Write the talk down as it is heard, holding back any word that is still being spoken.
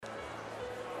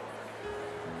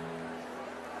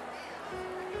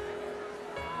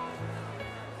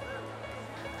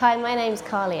Hi, my name's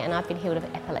Carly and I've been healed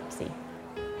of epilepsy.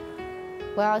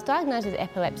 Well, I was diagnosed with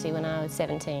epilepsy when I was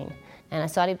 17 and I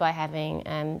started by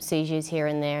having seizures here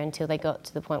and there until they got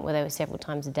to the point where they were several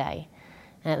times a day.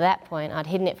 And at that point, I'd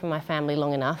hidden it from my family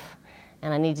long enough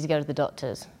and I needed to go to the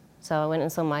doctors. So I went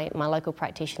and saw my local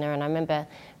practitioner, and I remember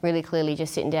really clearly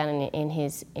just sitting down in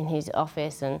his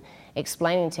office and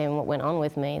explaining to him what went on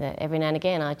with me, that every now and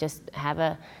again I'd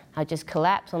just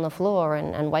collapse on the floor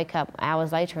and wake up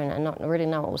hours later and not really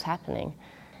know what was happening.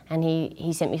 And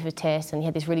he sent me for tests, and he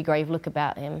had this really grave look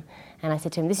about him. And I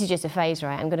said to him, "This is just a phase,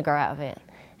 right? I'm going to grow out of it."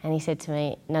 And he said to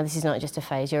me, "No, this is not just a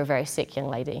phase. You're a very sick young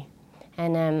lady."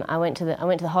 And I went to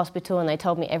the hospital, and they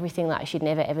told me everything that I should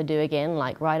never ever do again,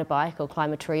 like ride a bike or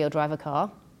climb a tree or drive a car.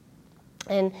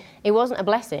 And it wasn't a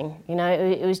blessing, you know.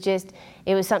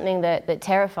 It was something that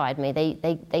terrified me.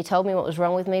 They told me what was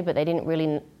wrong with me, but they didn't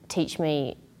really teach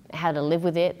me how to live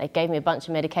with it. They gave me a bunch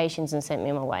of medications and sent me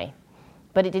on my way.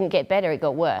 But it didn't get better, it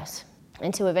got worse.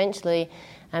 Until eventually,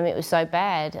 it was so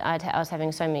bad, I was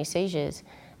having so many seizures,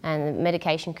 and the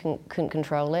medication couldn't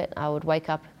control it. I would wake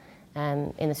up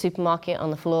in the supermarket,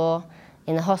 on the floor,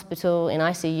 in the hospital, in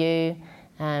ICU,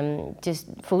 just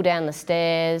fall down the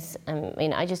stairs.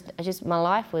 My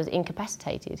life was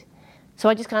incapacitated. So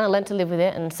I just kind of learned to live with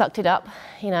it and sucked it up,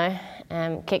 you know,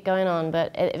 kept going on.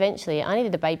 But eventually I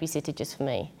needed a babysitter just for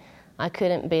me. I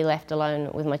couldn't be left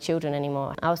alone with my children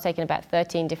anymore. I was taking about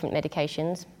 13 different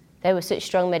medications. They were such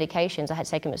strong medications, I had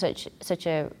to take them at such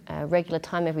a regular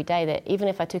time every day that even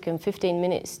if I took them 15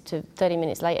 minutes to 30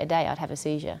 minutes late a day, I'd have a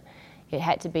seizure. It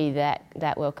had to be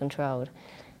that well controlled.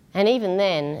 And even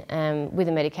then, with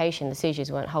the medication, the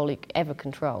seizures weren't wholly ever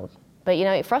controlled. But you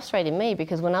know, it frustrated me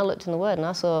because when I looked in the Word and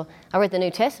I read the New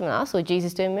Testament, I saw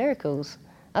Jesus doing miracles.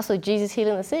 I saw Jesus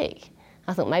healing the sick.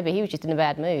 I thought maybe he was just in a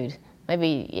bad mood.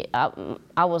 Maybe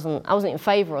I wasn't in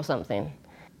favour or something.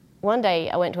 One day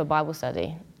I went to a Bible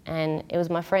study, and it was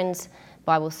my friend's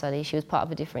Bible study. She was part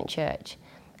of a different church.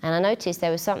 And I noticed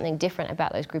there was something different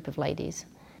about those group of ladies.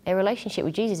 Their relationship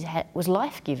with Jesus was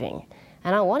life-giving,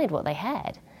 and I wanted what they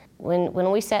had.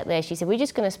 When we sat there, she said, "We're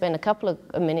just going to spend a couple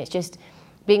of minutes just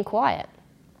being quiet,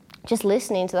 just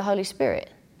listening to the Holy Spirit."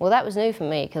 Well, that was new for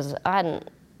me because I hadn't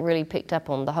really picked up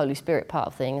on the Holy Spirit part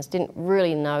of things, didn't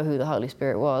really know who the Holy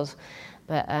Spirit was.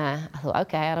 But I thought,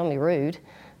 okay, I don't want to be rude.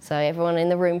 So everyone in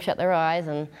the room shut their eyes,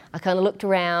 and I kind of looked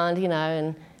around, you know,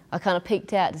 and I kind of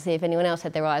peeked out to see if anyone else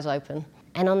had their eyes open.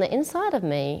 And on the inside of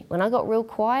me, when I got real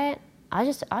quiet, I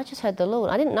just heard the Lord.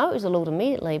 I didn't know it was the Lord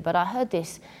immediately, but I heard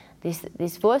this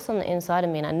voice on the inside of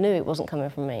me, and I knew it wasn't coming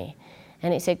from me.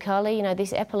 And it said, "Carly, you know,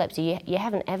 this epilepsy, you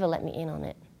haven't ever let me in on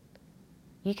it.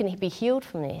 You can be healed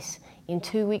from this in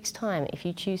 2 weeks' time if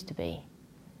you choose to be."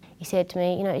 He said to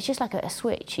me, "You know, it's just like a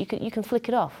switch. You can flick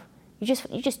it off. You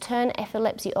just turn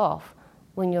epilepsy off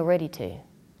when you're ready to."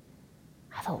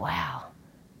 I thought, wow,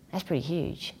 that's pretty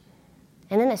huge.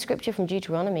 And then a scripture from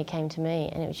Deuteronomy came to me,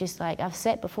 and it was just like, "I've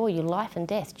set before you life and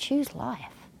death. Choose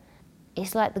life."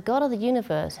 It's like the God of the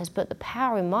universe has put the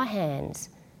power in my hands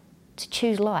to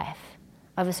choose life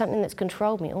over something that's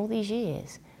controlled me all these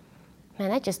years. Man,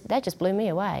 that just blew me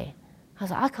away. I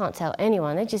was like, I can't tell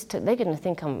anyone. They're going to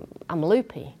think I'm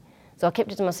loopy. So I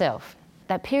kept it to myself.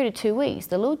 That period of 2 weeks,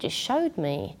 the Lord just showed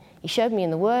me. He showed me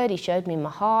in the Word, He showed me in my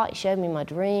heart, He showed me in my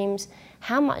dreams,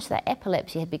 how much that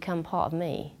epilepsy had become part of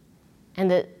me. And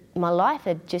that my life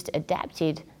had just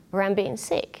adapted around being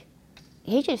sick.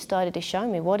 He just started to show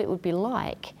me what it would be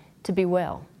like to be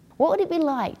well. What would it be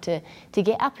like to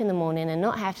get up in the morning and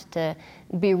not have to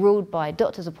be ruled by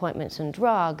doctor's appointments and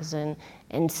drugs and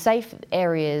safe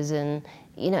areas and,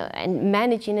 you know, and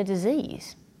managing a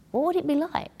disease? What would it be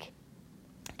like?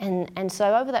 And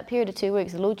so over that period of 2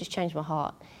 weeks, the Lord just changed my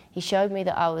heart. He showed me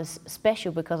that I was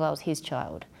special because I was His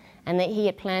child, and that He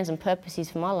had plans and purposes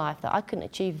for my life that I couldn't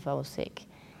achieve if I was sick.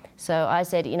 So I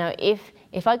said, you know,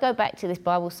 if I go back to this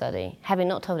Bible study, having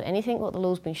not told anything what the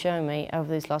Lord's been showing me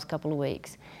over these last couple of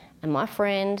weeks, and my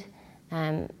friend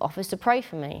offers to pray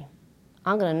for me,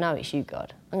 I'm going to know it's you,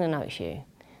 God. I'm going to know it's you.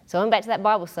 So I went back to that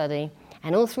Bible study,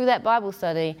 and all through that Bible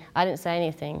study, I didn't say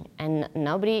anything, and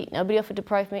nobody offered to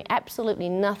pray for me. Absolutely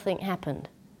nothing happened.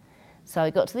 So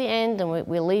it got to the end, and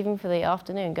we're leaving for the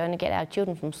afternoon, going to get our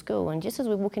children from school, and just as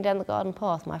we're walking down the garden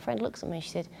path, my friend looks at me, she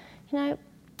said, "You know,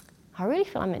 I really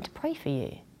feel I'm meant to pray for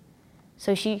you."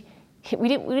 So we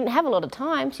didn't have a lot of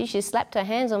time, so she just slapped her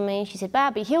hands on me, and she said,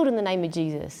 "Barb, be healed in the name of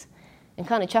Jesus," and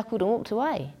kind of chuckled and walked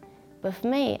away. But for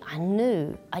me,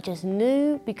 I just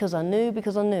knew because I knew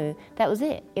because I knew. That was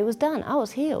it. It was done. I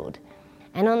was healed.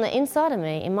 And on the inside of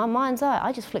me, in my mind's eye,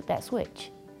 I just flicked that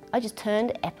switch. I just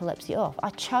turned epilepsy off. I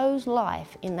chose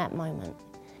life in that moment.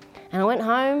 And I went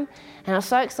home and I was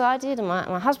so excited, and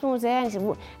my husband was there and he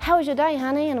said, "How was your day,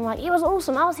 honey?" And I'm like, "It was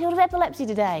awesome, I was healed of epilepsy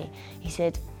today." He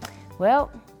said,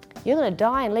 "Well, you're going to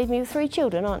die and leave me with 3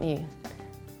 children, aren't you?"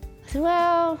 I said,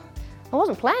 "Well, I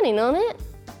wasn't planning on it."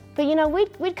 But you know,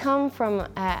 we'd come from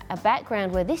a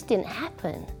background where this didn't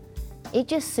happen. It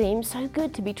just seemed so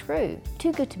good to be true,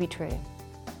 too good to be true.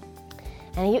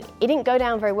 And it didn't go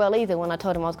down very well either when I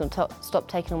told him I was going to stop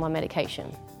taking all my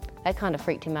medication. That kind of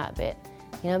freaked him out a bit.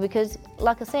 You know, because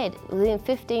like I said, within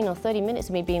 15 or 30 minutes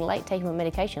of me being late taking my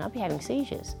medication, I'd be having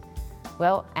seizures.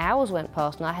 Well, hours went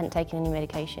past and I hadn't taken any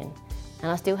medication,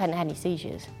 and I still hadn't had any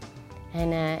seizures.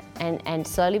 And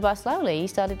slowly by slowly, he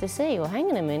started to see, well,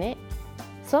 hang on a minute,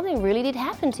 something really did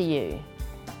happen to you.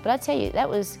 But I tell you, that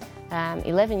was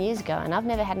 11 years ago, and I've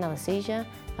never had another seizure.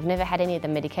 I've never had any of the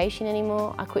medication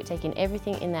anymore. I quit taking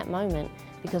everything in that moment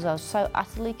because I was so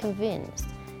utterly convinced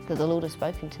that the Lord had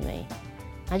spoken to me.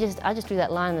 I just drew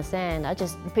that line in the sand. I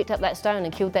just picked up that stone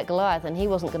and killed that Goliath, and he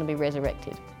wasn't going to be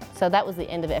resurrected. So that was the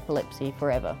end of epilepsy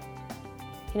forever.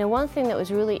 You know, one thing that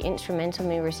was really instrumental in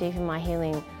me receiving my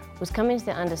healing was coming to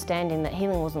the understanding that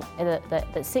healing wasn't,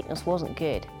 that sickness wasn't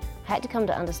good. I had to come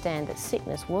to understand that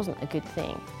sickness wasn't a good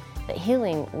thing, that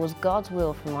healing was God's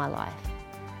will for my life.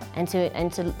 And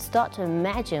to start to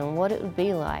imagine what it would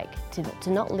be like to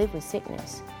not live with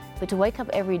sickness, but to wake up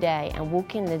every day and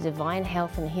walk in the divine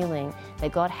health and healing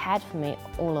that God had for me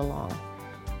all along.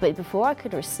 But before I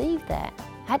could receive that,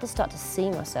 I had to start to see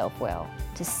myself well,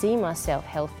 to see myself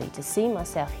healthy, to see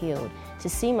myself healed, to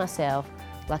see myself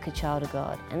like a child of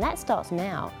God. And that starts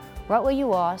now, right where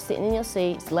you are, sitting in your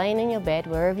seats, laying in your bed,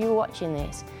 wherever you're watching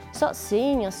this. Start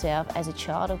seeing yourself as a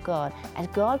child of God, as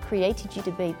God created you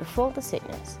to be before the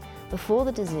sickness, before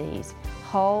the disease,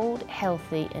 whole,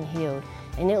 healthy and healed.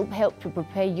 And it'll help to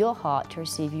prepare your heart to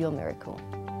receive your miracle.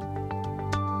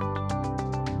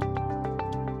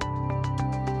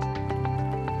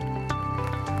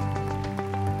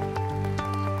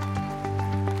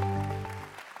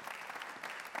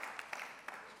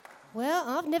 Well,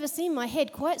 I've never seen my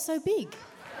head quite so big.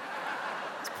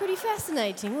 It's pretty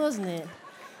fascinating, wasn't it?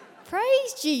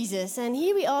 Praise Jesus, and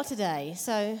here we are today.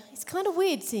 So it's kind of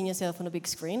weird seeing yourself on a big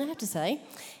screen, I have to say.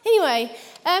 Anyway,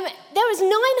 there was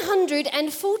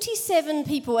 947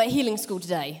 people at Healing School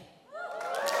today.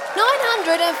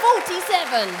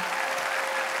 947.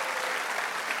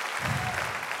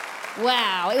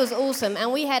 Wow, it was awesome,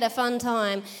 and we had a fun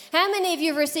time. How many of you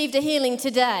have received a healing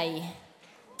today?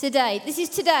 Today. This is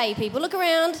today, people. Look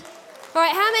around. All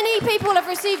right, how many people have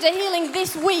received a healing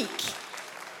this week?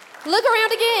 Look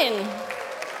around again.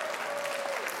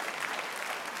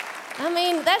 I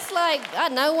mean, that's like, I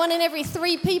don't know, 1 in every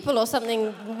 3 people or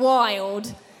something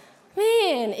wild.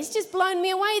 Man, it's just blown me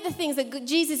away, the things that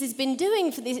Jesus has been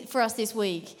doing for us this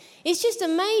week. It's just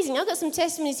amazing. I've got some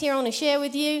testimonies here I want to share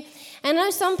with you. And I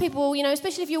know some people, you know,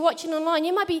 especially if you're watching online,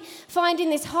 you might be finding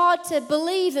this hard to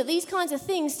believe that these kinds of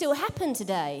things still happen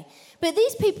today. But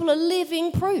these people are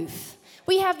living proof.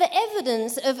 We have the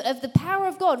evidence of the power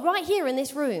of God right here in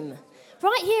this room.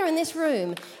 Right here in this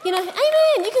room. You know,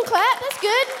 amen, you can clap, that's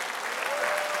good.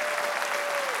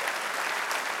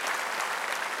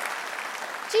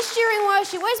 Just during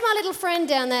worship, where's my little friend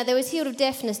down there that was healed of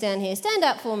deafness down here? Stand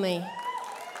up for me.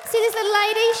 See this little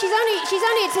lady? She's only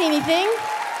a teeny thing.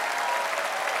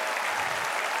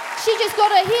 She just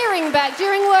got her hearing back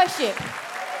during worship.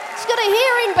 She's got her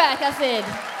hearing back, I said.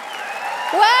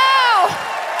 Wow!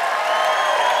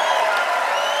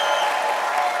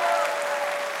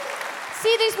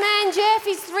 See this man, Jeff?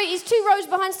 He's 2 rows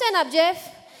behind. Stand up,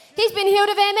 Jeff. He's been healed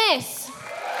of MS.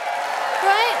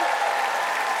 Right?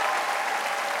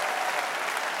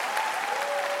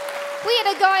 We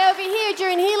had a guy over here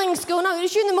during Healing School. No, it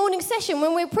was during the morning session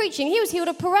when we were preaching. He was healed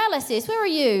of paralysis. Where are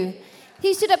you?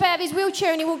 He stood up out of his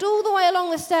wheelchair and he walked all the way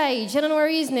along the stage. I don't know where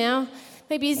he is now.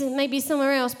 Maybe he's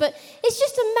somewhere else. But it's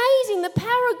just amazing. The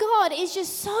power of God is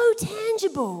just so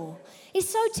tangible. It's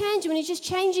so tangible and it's just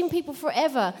changing people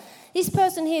forever. This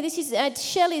person here, this is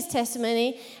Shelley's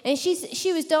testimony, and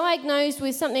she was diagnosed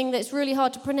with something that's really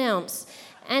hard to pronounce,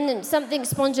 and something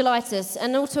spondylitis,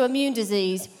 and autoimmune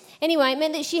disease. Anyway, it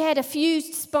meant that she had a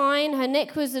fused spine, her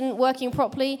neck wasn't working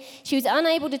properly, she was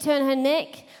unable to turn her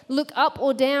neck, look up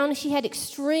or down, she had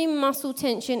extreme muscle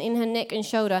tension in her neck and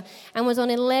shoulder, and was on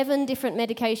 11 different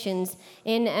medications.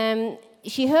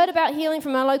 She heard about healing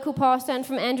from our local pastor and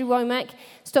from Andrew Womack,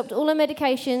 stopped all her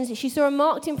medications. She saw a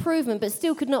marked improvement, but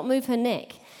still could not move her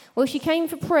neck. Well, she came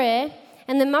for prayer,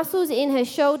 and the muscles in her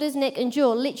shoulders, neck, and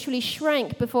jaw literally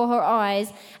shrank before her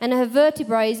eyes, and her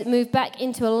vertebrae moved back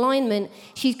into alignment.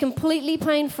 She's completely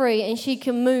pain-free, and she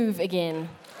can move again.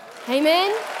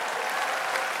 Amen?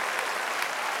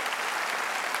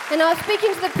 And I was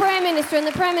speaking to the prayer minister, and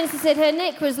the prayer minister said her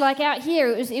neck was like out here.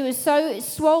 It was so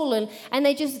swollen, and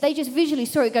they just visually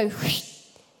saw it go whoosh,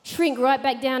 shrink right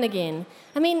back down again.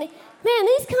 I mean, man,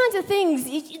 these kinds of things,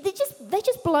 they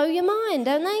just blow your mind,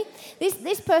 don't they?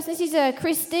 This person, this is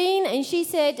Christine, and she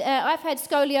said, I've had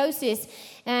scoliosis,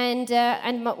 and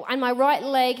my right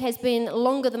leg has been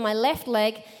longer than my left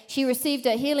leg. She received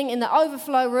a healing in the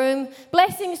overflow room.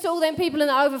 Blessings to all them people in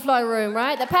the overflow room,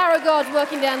 right? The power of God's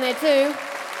working down there too.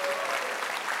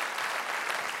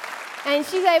 And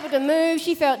she's able to move.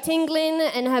 She felt tingling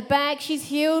in her back. She's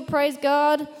healed, praise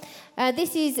God.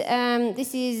 This is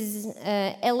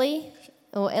Ellie,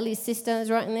 or Ellie's sister is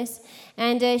writing this.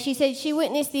 And she said she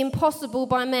witnessed the impossible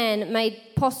by man made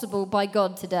possible by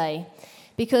God today.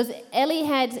 Because Ellie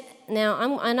had, now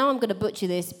I know I'm going to butcher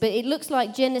this, but it looks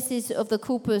like genesis of the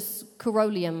corpus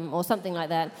caroleum or something like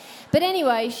that. But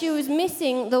anyway, she was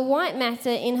missing the white matter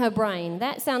in her brain.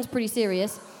 That sounds pretty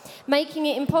serious. Making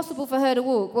it impossible for her to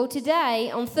walk. Well, today,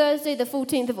 on Thursday, the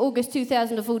 14th of August,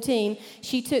 2014,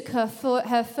 she took her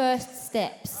first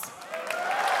steps.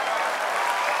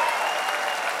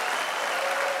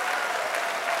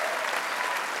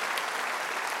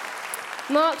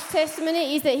 Mark's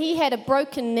testimony is that he had a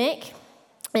broken neck,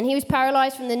 and he was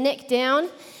paralyzed from the neck down,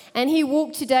 and he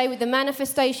walked today with the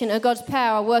manifestation of God's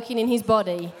power working in his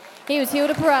body. He was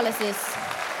healed of paralysis.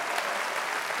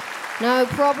 No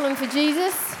problem for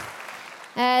Jesus.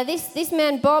 This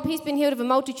man, Bob, he's been healed of a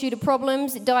multitude of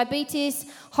problems, diabetes,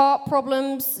 heart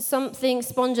problems,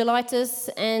 spondylitis,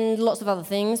 and lots of other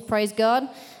things, praise God.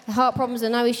 Heart problems are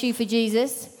no issue for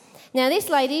Jesus. Now, this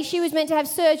lady, she was meant to have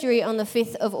surgery on the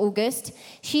 5th of August.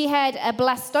 She had a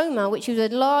blastoma, which was a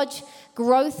large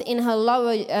growth in her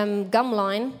lower gum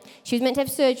line. She was meant to have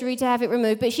surgery to have it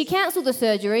removed, but she cancelled the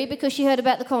surgery because she heard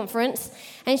about the conference.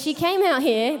 And she came out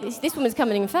here, this woman's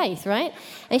coming in faith, right?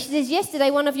 And she says, yesterday,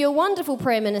 one of your wonderful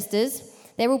prayer ministers,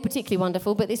 they're all particularly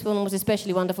wonderful, but this one was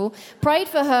especially wonderful, prayed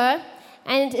for her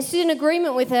and stood in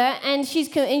agreement with her, and she's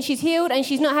healed, and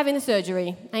she's not having the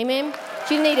surgery. Amen?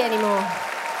 She didn't need it anymore.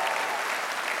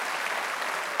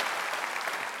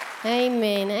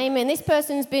 Amen, amen. This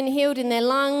person's been healed in their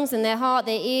lungs and their heart,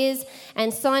 their ears,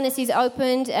 and sinuses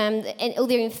opened, and all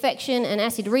their infection and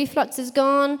acid reflux is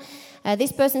gone.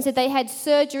 This person said they had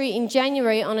surgery in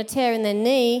January on a tear in their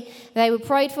knee. They were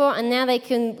prayed for, and now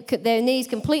their knee's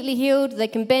completely healed. They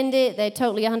can bend it. They're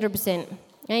totally 100%.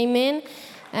 Amen.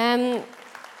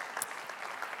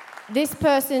 This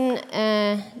person,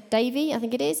 Davey, I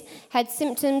think it is, had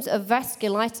symptoms of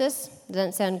vasculitis.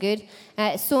 Doesn't sound good.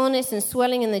 Soreness and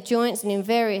swelling in the joints and in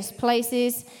various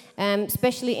places,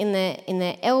 especially in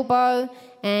their elbow.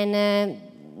 And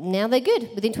now they're good.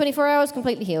 Within 24 hours,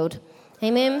 completely healed.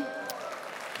 Amen.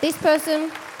 This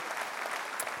person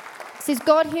says,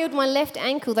 God healed my left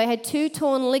ankle. They had 2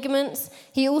 torn ligaments.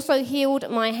 He also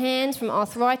healed my hands from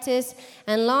arthritis.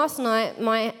 And last night,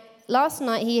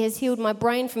 he has healed my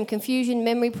brain from confusion,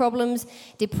 memory problems,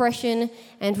 depression,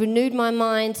 and renewed my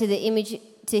mind to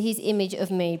his image of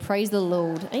me. Praise the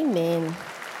Lord. Amen.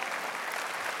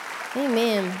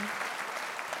 Amen.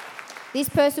 This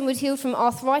person was healed from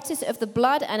arthritis of the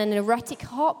blood and an erratic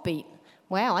heartbeat.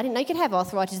 Wow, I didn't know you could have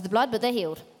arthritis of the blood, but they're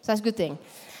healed. So that's a good thing.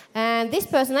 This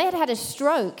person, they had a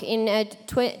stroke in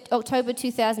October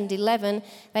 2011.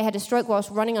 They had a stroke whilst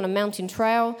running on a mountain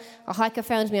trail. A hiker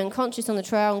found me unconscious on the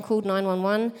trail and called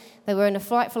 911. They were in a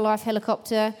Flight for Life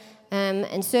helicopter,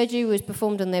 and surgery was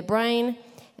performed on their brain.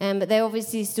 But they're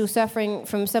obviously still suffering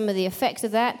from some of the effects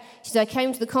of that. She said, I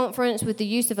came to the conference with the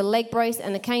use of a leg brace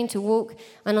and a cane to walk.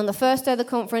 And on the first day of the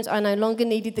conference, I no longer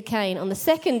needed the cane. On the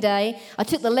second day, I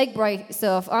took the leg brace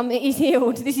off. He's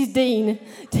healed. This is Dean.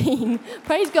 Dean.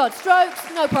 Praise God.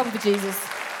 Strokes, no problem for Jesus.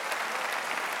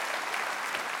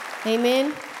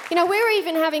 Amen. You know, we're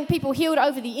even having people healed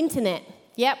over the internet.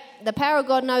 Yep, the power of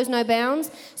God knows no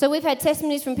bounds. So we've had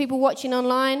testimonies from people watching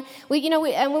online.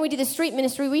 And when we did the street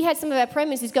ministry, we had some of our prayer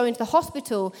ministers go into the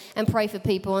hospital and pray for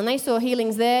people, and they saw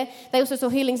healings there. They also saw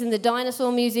healings in the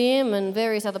Dinosaur Museum and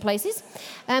various other places.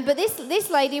 But this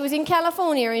lady was in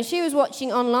California, and she was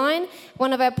watching online.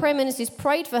 One of our prayer ministers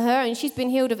prayed for her, and she's been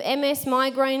healed of MS,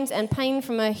 migraines, and pain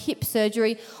from her hip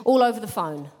surgery all over the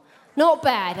phone. Not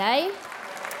bad, eh?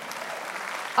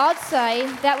 I'd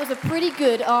say that was a pretty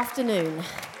good afternoon.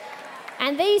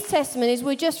 And these testimonies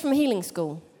were just from healing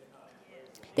school.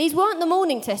 These weren't the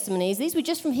morning testimonies. These were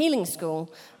just from healing school,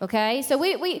 okay? So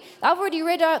I've already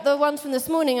read out the ones from this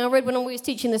morning. I read when I was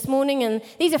teaching this morning, and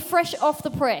these are fresh off the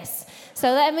press. So,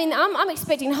 I'm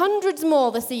expecting hundreds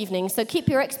more this evening, so keep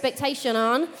your expectation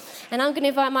on. And I'm going to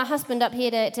invite my husband up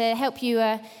here to help you,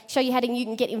 show you how you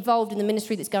can get involved in the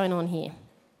ministry that's going on here.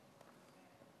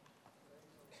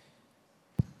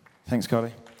 Thanks,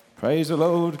 Scotty. Praise the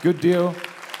Lord. Good deal.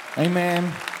 Amen.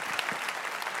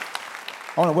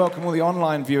 I want to welcome all the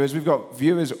online viewers. We've got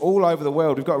viewers all over the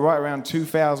world. We've got right around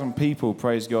 2,000 people,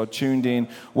 praise God, tuned in,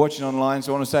 watching online.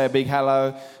 So I want to say a big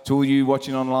hello to all you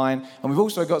watching online. And we've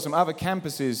also got some other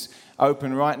campuses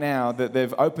open right now that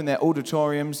they've opened their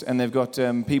auditoriums, and they've got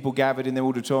people gathered in their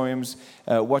auditoriums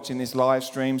watching this live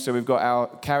stream. So we've got our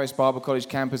Charis Bible College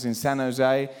campus in San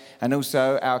Jose, and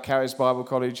also our Charis Bible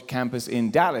College campus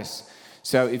in Dallas.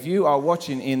 So if you are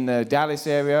watching in the Dallas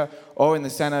area or in the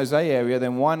San Jose area,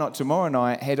 then why not tomorrow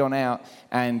night head on out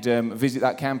and visit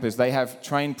that campus? They have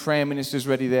trained prayer ministers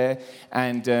ready there,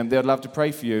 and they'd love to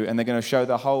pray for you. And they're going to show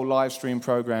the whole live stream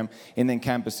program in their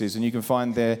campuses. And you can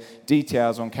find their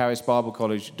details on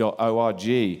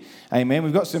charisbiblecollege.org. Amen.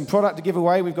 We've got some product to give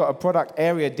away. We've got a product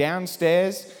area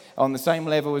downstairs on the same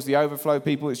level as the overflow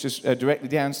people. It's just directly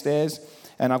downstairs.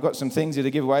 And I've got some things here to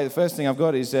give away. The first thing I've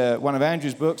got is one of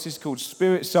Andrew's books. This is called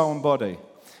Spirit, Soul, and Body.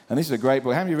 And this is a great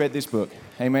book. How many of you read this book?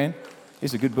 Amen?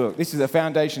 It's a good book. This is a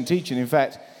foundation teaching. In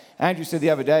fact, Andrew said the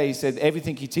other day, he said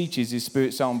everything he teaches is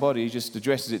spirit, soul, and body. He just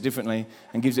addresses it differently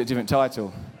and gives it a different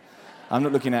title. I'm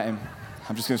not looking at him.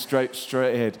 I'm just going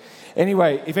straight ahead.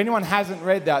 Anyway, if anyone hasn't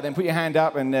read that, then put your hand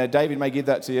up, and David may give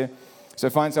that to you. So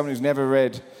find someone who's never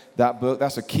read that book.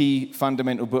 That's a key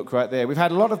fundamental book right there. We've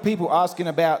had a lot of people asking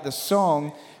about the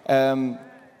song,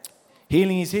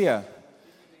 Healing is Here.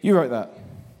 You wrote that?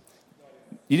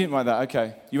 You didn't write that?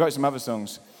 Okay. You wrote some other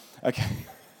songs. Okay.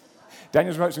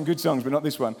 Daniel's wrote some good songs, but not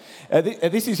this one.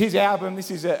 This is his album.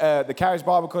 This is the Charis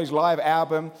Bible College live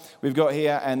album we've got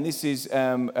here, and this is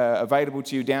available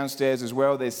to you downstairs as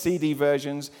well. There's CD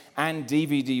versions and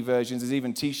DVD versions. There's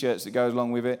even T-shirts that go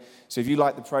along with it. So if you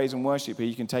like the praise and worship here,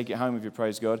 you can take it home with you,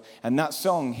 praise God. And that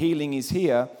song, Healing is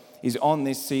Here, is on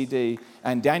this CD,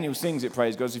 and Daniel sings it,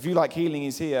 praise God. So if you like Healing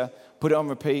is Here, put it on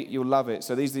repeat. You'll love it.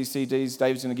 So these CDs.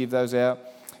 David's going to give those out.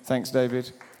 Thanks,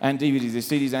 David. And DVDs. There's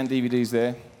CDs and DVDs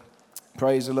there.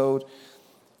 Praise the Lord.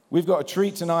 We've got a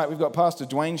treat tonight. We've got Pastor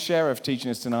Dwayne Sheriff teaching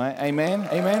us tonight. Amen.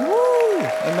 Amen. Woo!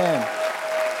 Amen.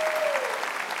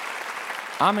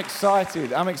 I'm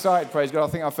excited, praise God. I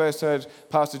think I first heard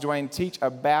Pastor Dwayne teach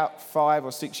about 5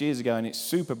 or 6 years ago, and it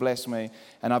super blessed me,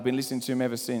 and I've been listening to him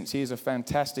ever since. He is a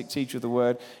fantastic teacher of the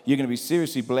Word. You're going to be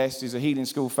seriously blessed. He's a Healing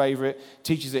School favorite,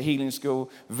 teaches at Healing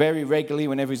School very regularly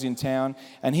whenever he's in town,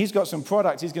 and he's got some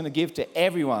products he's going to give to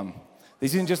everyone.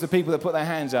 This isn't just the people that put their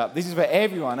hands up. This is for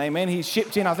everyone, amen? He's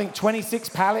shipped in, I think, 26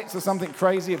 pallets or something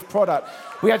crazy of product.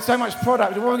 We had so much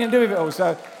product, what are we going to do with it all?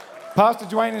 So Pastor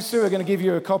Dwayne and Sue are going to give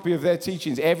you a copy of their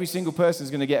teachings. Every single person is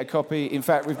going to get a copy. In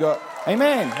fact, we've got,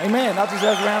 amen, that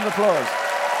deserves a round of applause.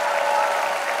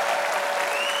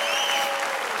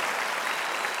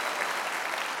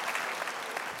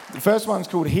 The first one's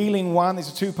called Healing 1.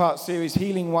 It's a 2-part series,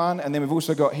 Healing 1, and then we've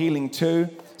also got Healing 2.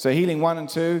 So Healing 1 and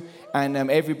 2, and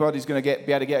everybody's going to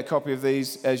be able to get a copy of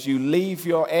these. As you leave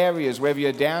your areas, whether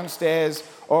you're downstairs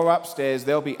or upstairs,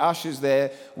 there'll be ushers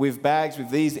there with bags with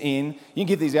these in. You can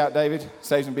give these out, David.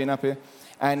 Saves them being up here.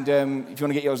 And if you want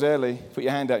to get yours early, put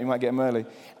your hand up. You might get them early.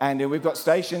 And we've got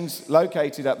stations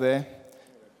located up there.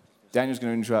 Daniel's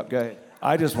going to interrupt. Go ahead.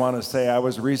 I just want to say I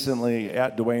was recently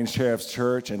at Dwayne Sheriff's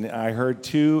church, and I heard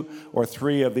 2 or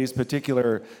 3 of these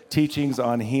particular teachings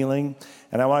on healing.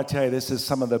 And I want to tell you, this is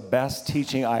some of the best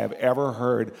teaching I have ever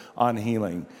heard on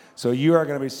healing. So you are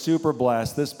going to be super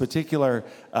blessed. This particular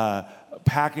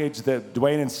package that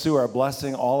Dwayne and Sue are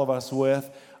blessing all of us with,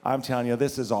 I'm telling you,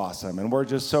 this is awesome. And we're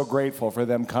just so grateful for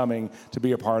them coming to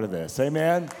be a part of this.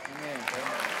 Amen? Amen.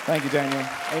 Thank you, Daniel.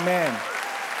 Amen.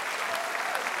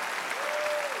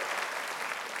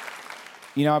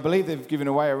 You know, I believe they've given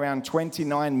away around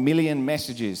 29 million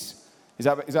messages. Is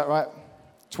that right?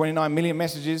 29 million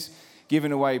messages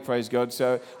given away, praise God.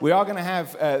 So we are going to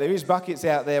have, there is buckets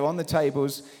out there on the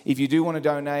tables if you do want to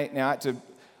donate. Now, I had to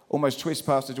almost twist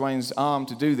Pastor Dwayne's arm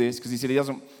to do this because he said he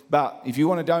doesn't, but if you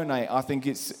want to donate, I think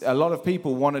it's, a lot of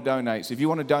people want to donate. So if you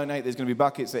want to donate, there's going to be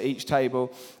buckets at each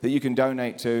table that you can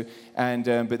donate to. And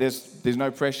but there's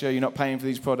no pressure. You're not paying for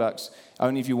these products.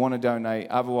 Only if you want to donate.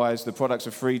 Otherwise, the products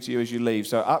are free to you as you leave.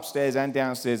 So upstairs and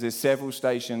downstairs, there's several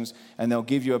stations, and they'll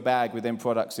give you a bag with them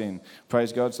products in.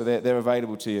 Praise God. So they're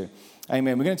available to you.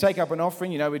 Amen. We're going to take up an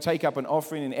offering. You know, we take up an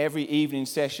offering in every evening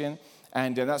session,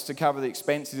 and that's to cover the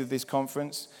expenses of this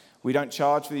conference. We don't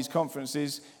charge for these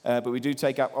conferences, but we do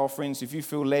take up offerings. If you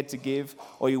feel led to give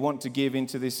or you want to give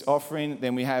into this offering,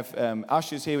 then we have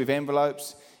ushers here with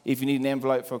envelopes. If you need an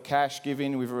envelope for cash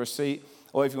giving with a receipt,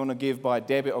 or if you want to give by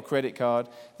debit or credit card,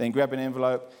 then grab an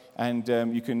envelope and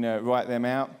you can write them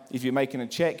out. If you're making a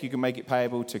check, you can make it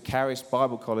payable to Charis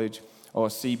Bible College or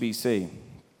CBC.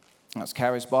 That's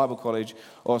Charis Bible College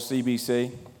or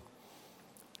CBC.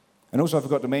 And also, I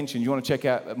forgot to mention, you want to check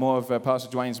out more of Pastor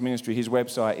Dwayne's ministry. His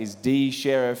website is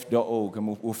dsheriff.org,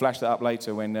 and we'll flash that up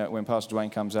later when Pastor Dwayne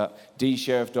comes up.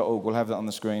 dsheriff.org, we'll have that on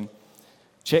the screen.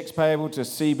 Checks payable to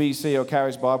CBC or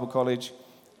Charis Bible College,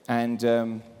 and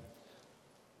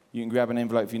you can grab an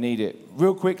envelope if you need it.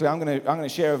 Real quickly, I'm going to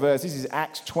share a verse. This is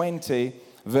Acts 20,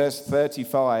 verse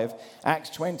 35. Acts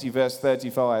 20, verse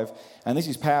 35, and this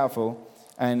is powerful.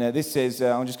 And this says,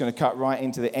 I'm just going to cut right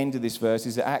into the end of this verse.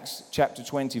 It's Acts chapter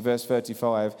 20, verse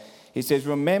 35. It says,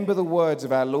 remember the words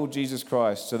of our Lord Jesus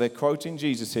Christ. So they're quoting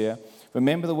Jesus here.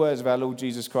 Remember the words of our Lord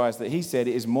Jesus Christ, that he said,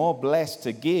 it is more blessed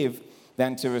to give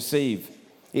than to receive.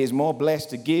 It is more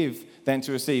blessed to give than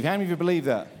to receive. How many of you believe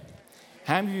that?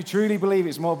 How many of you truly believe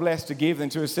it's more blessed to give than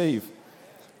to receive?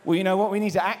 Well, you know what? We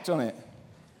need to act on it.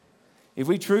 If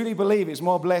we truly believe it's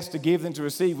more blessed to give than to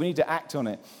receive, we need to act on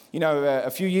it. You know, a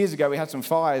few years ago, we had some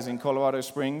fires in Colorado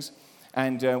Springs,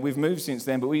 and we've moved since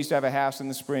then, but we used to have a house in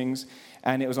the Springs,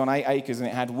 and it was on 8 acres, and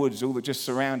it had woods, all that just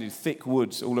surrounded, thick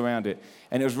woods all around it.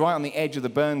 And it was right on the edge of the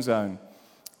burn zone.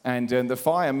 And the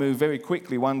fire moved very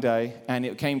quickly one day, and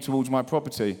it came towards my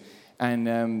property.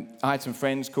 And I had some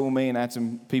friends call me, and I had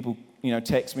some people,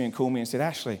 text me and call me and said,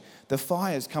 Ashley, the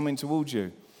fire's coming towards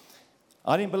you.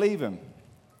 I didn't believe them.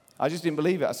 I just didn't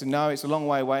believe it. I said, no, it's a long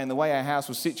way away. And the way our house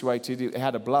was situated, it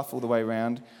had a bluff all the way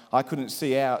around. I couldn't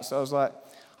see out. So I was like,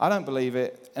 I don't believe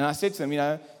it. And I said to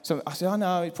them, I said, I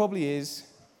know, it probably is.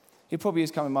 It probably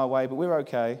is coming my way, but we're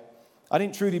okay. I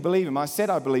didn't truly believe him. I said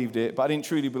I believed it, but I didn't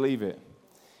truly believe it.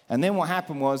 And then what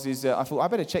happened was I thought, I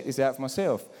better check this out for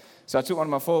myself. So I took one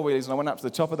of my four-wheelers and I went up to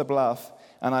the top of the bluff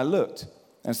and I looked.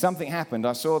 And something happened.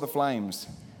 I saw the flames.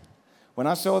 When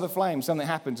I saw the flames, something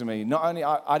happened to me. Not only,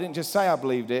 I didn't just say I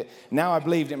believed it, now I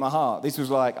believed it in my heart. This was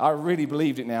like, I really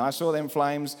believed it now. I saw them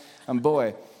flames, and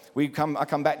boy, I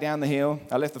come back down the hill.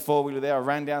 I left the four-wheeler there. I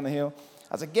ran down the hill.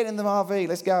 I said, get in the RV,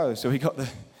 let's go. So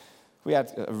we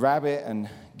had a rabbit and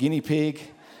guinea pig,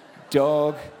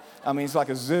 dog. I mean, it's like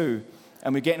a zoo.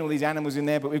 And we're getting all these animals in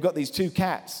there, but we've got these 2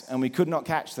 cats, and we could not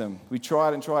catch them. We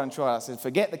tried and tried and tried. I said,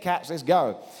 forget the cats, let's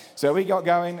go. So we got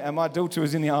going, and my daughter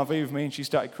was in the RV with me, and she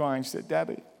started crying. She said,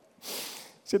 Daddy,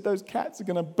 those cats are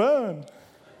going to burn.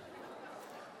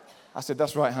 I said,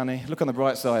 that's right, honey. Look on the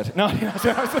bright side. No,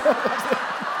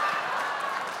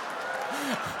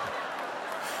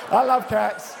 I love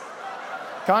cats.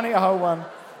 Can't eat a whole one.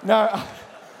 No.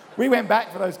 We went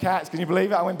back for those cats. Can you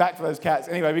believe it? I went back for those cats.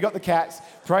 Anyway, we got the cats.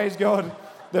 Praise God.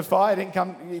 The fire didn't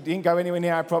go anywhere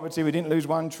near our property. We didn't lose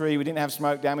one tree. We didn't have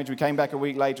smoke damage. We came back a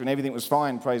week later and everything was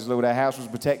fine. Praise the Lord. Our house was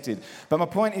protected. But my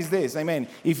point is this. Amen.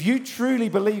 If you truly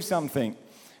believe something,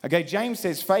 okay, James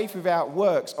says faith without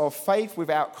works or faith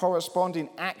without corresponding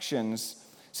actions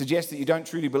suggests that you don't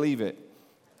truly believe it.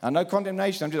 And no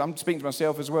condemnation. I'm speaking to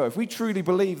myself as well. If we truly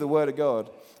believe the Word of God,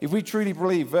 if we truly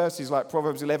believe verses like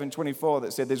Proverbs 11:24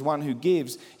 that said there's one who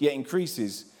gives yet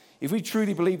increases, if we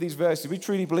truly believe these verses, if we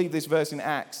truly believe this verse in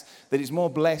Acts that it's more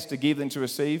blessed to give than to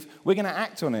receive, we're going to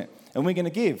act on it and we're going to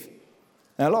give.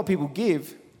 Now, a lot of people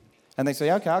give and they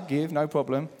say, okay, I'll give, no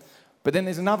problem. But then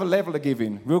there's another level of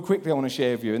giving. Real quickly, I want to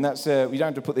share with you, and that's, we don't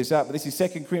have to put this up, but this is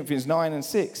 2 Corinthians 9 and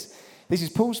 6. This is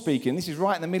Paul speaking. This is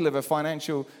right in the middle of a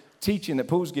financial teaching that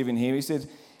Paul's giving here. He said,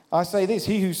 I say this,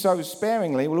 he who sows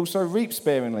sparingly will also reap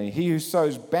sparingly. He who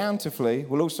sows bountifully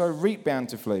will also reap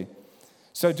bountifully.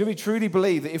 So do we truly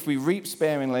believe that if we reap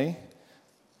sparingly,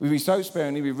 if we sow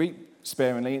sparingly, we reap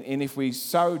sparingly, and if we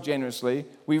sow generously,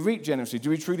 we reap generously? Do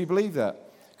we truly believe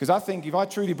that? Because I think if I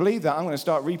truly believe that, I'm going to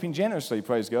start reaping generously,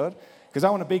 praise God, because I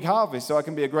want a big harvest so I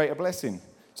can be a greater blessing.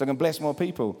 So I can bless more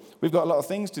people. We've got a lot of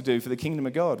things to do for the kingdom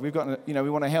of God. We've got, we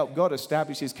want to help God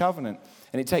establish his covenant.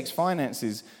 And it takes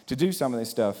finances to do some of this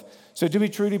stuff. So do we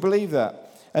truly believe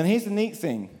that? And here's the neat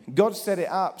thing. God set it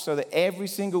up so that every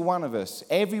single one of us,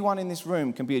 everyone in this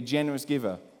room can be a generous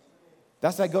giver.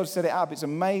 That's how God set it up. It's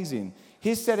amazing.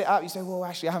 He's set it up. You say, well,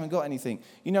 actually, I haven't got anything.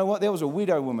 You know what? There was a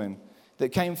widow woman that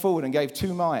came forward and gave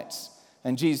 2 mites.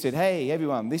 And Jesus said, hey,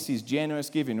 everyone, this is generous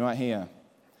giving right here.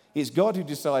 It's God who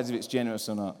decides if it's generous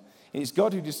or not. It's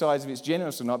God who decides if it's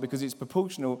generous or not because it's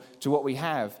proportional to what we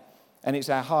have. And it's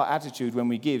our heart attitude when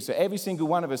we give. So every single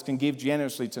one of us can give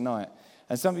generously tonight.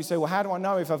 And some of you say, well, how do I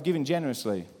know if I've given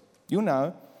generously? You'll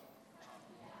know.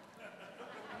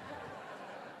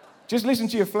 Just listen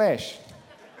to your flesh.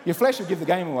 Your flesh will give the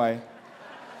game away.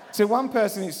 To one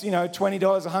person, it's, $20,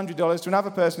 $100. To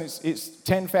another person, it's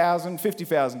 $10,000,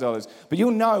 $50,000. But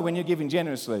you'll know when you're giving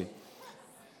generously.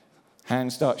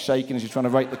 Hands start shaking as you're trying to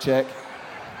rate the check.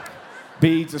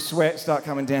 Beads of sweat start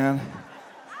coming down.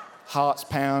 Heart's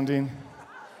pounding.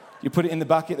 You put it in the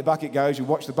bucket goes. You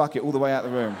watch the bucket all the way out the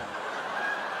room.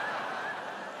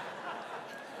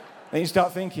 Then you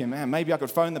start thinking, man, maybe I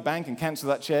could phone the bank and cancel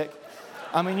that check.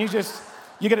 I mean, you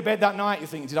go to bed that night, you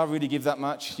think, did I really give that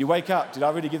much? You wake up, did I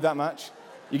really give that much?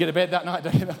 You go to bed that night,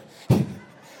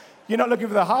 you're not looking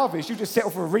for the harvest, you just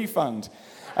settle for a refund.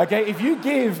 Okay, if you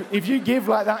give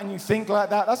like that and you think like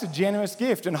that, that's a generous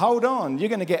gift. And hold on, you're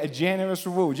going to get a generous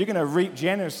reward. You're going to reap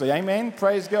generously. Amen?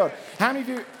 Praise God. How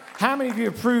many of you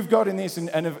approve God in this and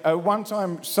have one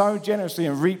time sow generously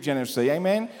and reap generously?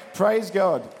 Amen? Praise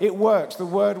God. It works. The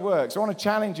word works. I want to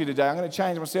challenge you today. I'm going to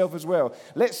challenge myself as well.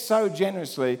 Let's sow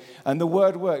generously and the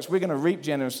word works. We're going to reap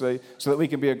generously so that we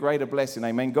can be a greater blessing.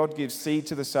 Amen? God gives seed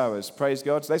to the sowers. Praise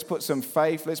God. So let's put some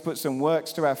faith. Let's put some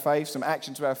works to our faith, some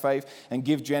action to our faith, and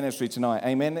give generously tonight.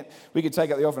 Amen? We could take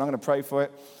up the offering. I'm going to pray for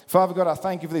it. Father God, I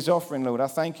thank you for this offering, Lord. I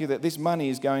thank you that this money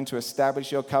is going to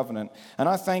establish your covenant. And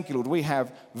I thank you, Lord, we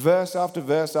have verse after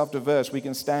verse after verse we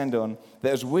can stand on,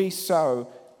 that as we sow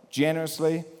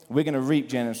generously, we're going to reap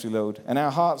generously, Lord. And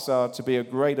our hearts are to be a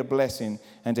greater blessing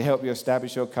and to help you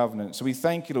establish your covenant. So we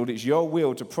thank you, Lord. It's your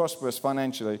will to prosper us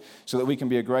financially so that we can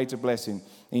be a greater blessing.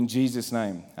 In Jesus'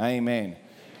 name, amen.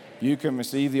 You can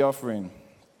receive the offering.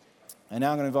 And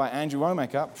now I'm going to invite Andrew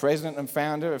Womack up, president and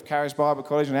founder of Charis Bible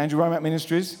College and Andrew Womack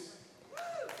Ministries.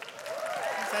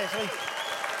 Thanks, Ashley.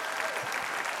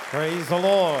 Praise the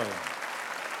Lord.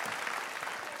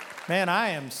 Man,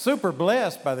 I am super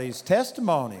blessed by these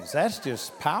testimonies. That's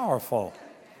just powerful.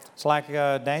 It's like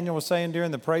Daniel was saying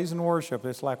during the praise and worship,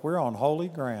 it's like we're on holy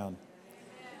ground.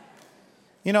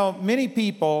 You know, many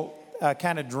people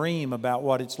kind of dream about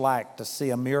what it's like to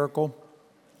see a miracle.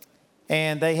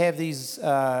 And they have these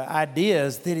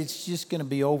ideas that it's just going to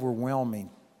be overwhelming.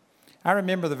 I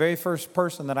remember the very first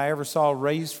person that I ever saw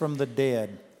raised from the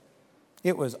dead.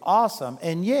 It was awesome,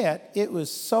 and yet it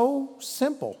was so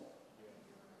simple.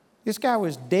 This guy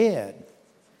was dead,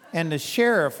 and the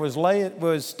sheriff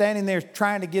was standing there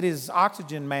trying to get his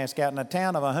oxygen mask out in a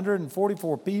town of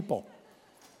 144 people.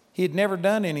 He had never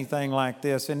done anything like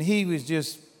this, and he was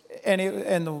just...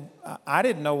 I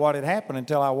didn't know what had happened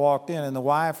until I walked in, and the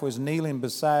wife was kneeling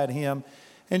beside him,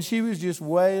 and she was just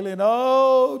wailing,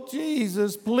 "Oh,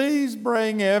 Jesus, please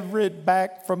bring Everett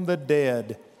back from the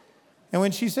dead." And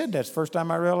when she said that, it's the first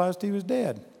time I realized he was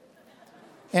dead.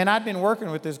 And I'd been working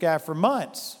with this guy for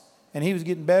months, and he was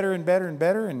getting better and better and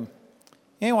better. And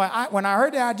anyway, when I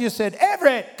heard that, I just said,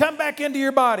 "Everett, come back into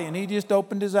your body." And he just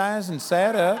opened his eyes and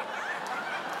sat up.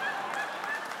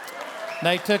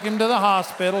 They took him to the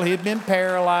hospital. He'd been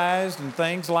paralyzed and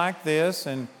things like this,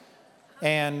 and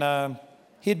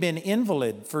he'd been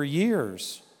invalid for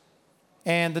years.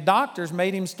 And the doctors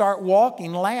made him start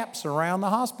walking laps around the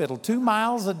hospital, 2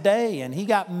 miles a day, and he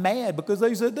got mad because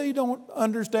they said they don't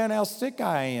understand how sick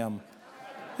I am.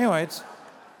 Anyway,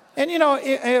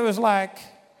 it was like,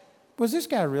 was this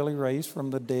guy really raised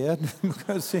from the dead?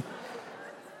 Because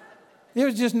there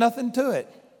was just nothing to it.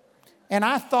 And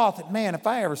I thought that, man, if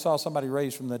I ever saw somebody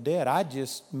raised from the dead, I'd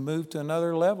just move to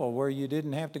another level where you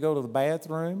didn't have to go to the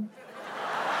bathroom,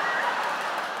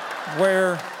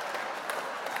 where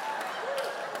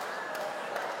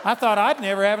I thought I'd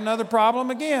never have another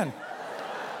problem again.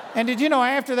 And did you know,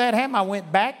 after that happened, I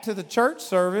went back to the church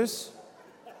service,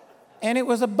 and it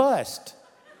was a bust.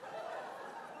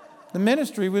 The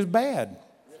ministry was bad.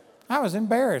 I was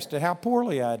embarrassed at how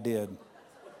poorly I did.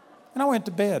 And I went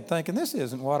to bed thinking, this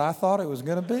isn't what I thought it was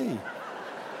going to be.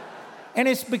 And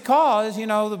it's because,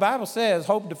 the Bible says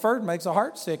hope deferred makes the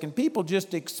heart sick. And people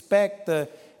just expect the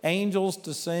angels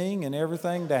to sing and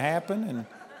everything to happen.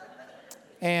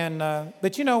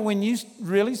 But when you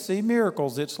really see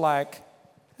miracles, it's like,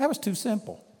 that was too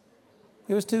simple.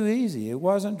 It was too easy. It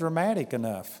wasn't dramatic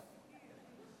enough.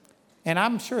 And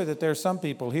I'm sure that there's some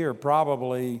people here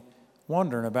probably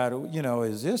wondering about it,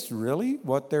 is this really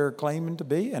what they're claiming to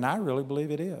be? And I really believe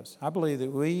it is. I believe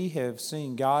that we have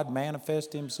seen God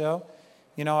manifest himself.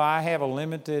 I have a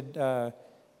limited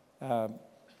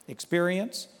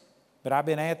experience, but I've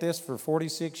been at this for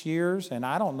 46 years, and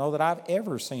I don't know that I've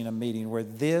ever seen a meeting where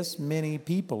this many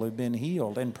people have been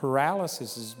healed, and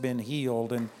paralysis has been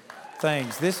healed, and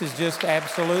things. This is just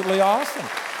absolutely awesome.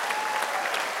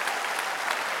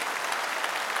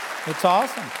 It's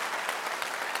awesome.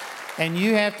 And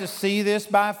you have to see this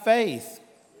by faith.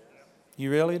 You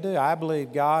really do. I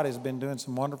believe God has been doing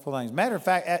some wonderful things. Matter of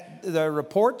fact, the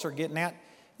reports are getting out.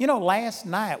 Last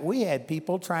night we had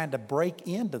people trying to break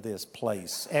into this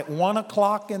place at 1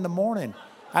 o'clock in the morning.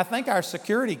 I think our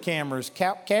security cameras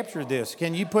captured this.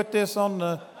 Can you put this on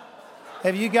the...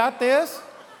 Have you got this?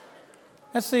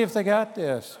 Let's see if they got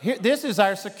this. Here, this is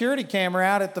our security camera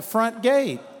out at the front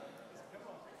gate.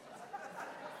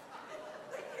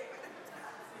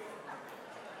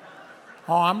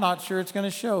 Oh, I'm not sure it's going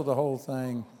to show the whole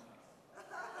thing.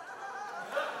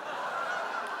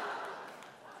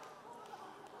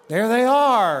 There they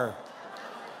are.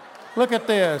 Look at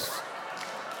this.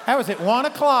 That was at 1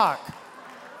 o'clock.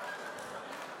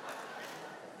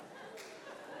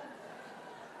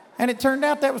 And it turned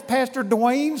out that was Pastor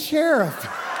Dwayne Sheriff.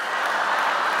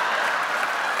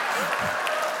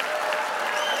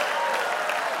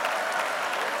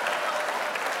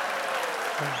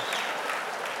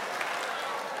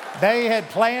 They had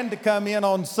planned to come in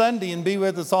on Sunday and be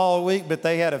with us all week, but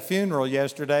they had a funeral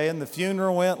yesterday, and the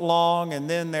funeral went long, and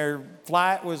then their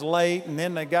flight was late, and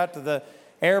then they got to the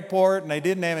airport, and they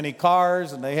didn't have any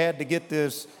cars, and they had to get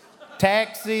this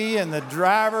taxi, and the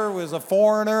driver was a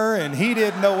foreigner, and he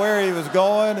didn't know where he was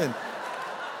going, and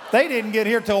they didn't get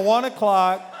here till 1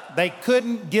 o'clock. They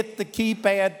couldn't get the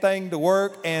keypad thing to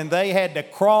work, and they had to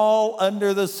crawl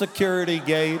under the security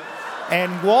gate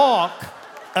and walk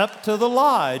up to the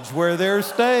lodge where they're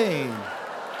staying.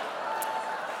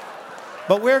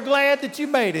 But we're glad that you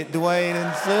made it, Dwayne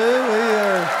and Sue. We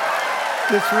are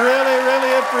just really,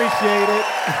 really appreciate it.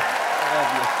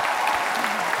 Love you.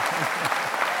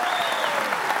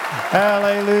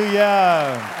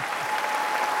 Hallelujah.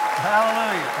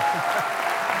 Hallelujah.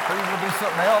 Please we'll do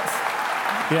something else.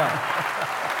 Yeah.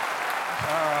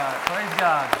 All right. Praise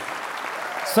God.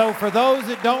 So for those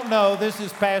that don't know, this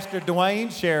is Pastor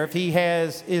Dwayne Sheriff. He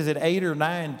has, is it 8 or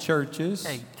 9 churches?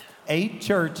 8. 8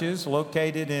 churches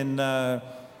located in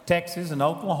Texas and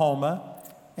Oklahoma.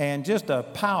 And just a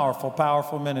powerful,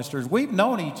 powerful ministers. We've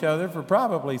known each other for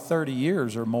probably 30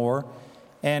 years or more.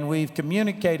 And we've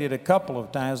communicated a couple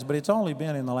of times, but it's only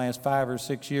been in the last 5 or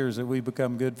 6 years that we've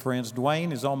become good friends.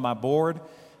 Dwayne is on my board.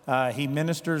 He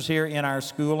ministers here in our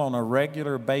school on a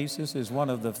regular basis, is one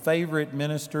of the favorite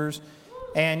ministers.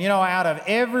 And, you know, out of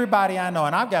everybody I know,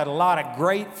 and I've got a lot of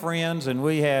great friends, and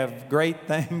we have great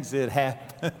things that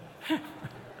happen.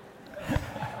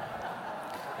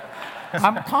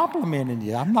 I'm complimenting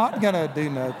you. I'm not going to do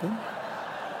nothing.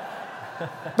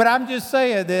 But I'm just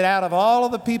saying that out of all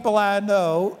of the people I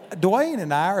know, Dwayne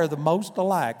and I are the most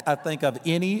alike, I think, of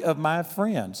any of my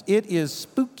friends. It is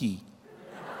spooky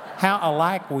how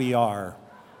alike we are,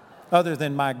 other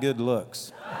than my good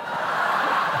looks.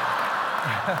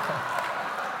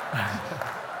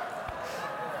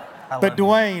 But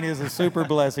Dwayne is a super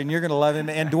blessing. You're going to love him.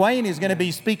 And Dwayne is going to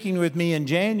be speaking with me in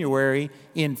January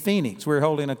in Phoenix. We're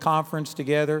holding a conference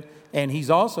together. And he's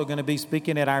also going to be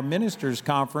speaking at our ministers'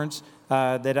 conference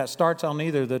that starts on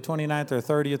either the 29th or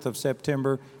 30th of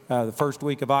September, the first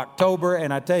week of October.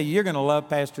 And I tell you, you're going to love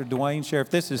Pastor Dwayne Sheriff.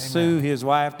 This is Sue, his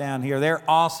wife, down here. They're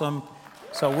awesome.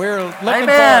 So we're looking forward to it.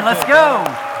 Amen. Let's go.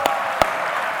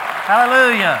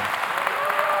 Hallelujah.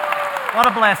 What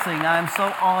a blessing. I am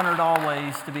so honored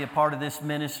always to be a part of this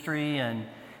ministry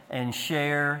and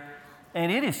share. And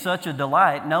it is such a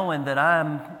delight knowing that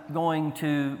I'm going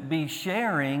to be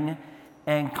sharing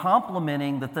and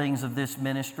complimenting the things of this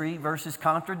ministry versus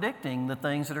contradicting the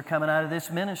things that are coming out of this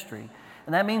ministry.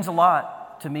 And that means a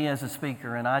lot to me as a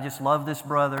speaker. And I just love this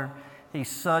brother. He's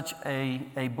such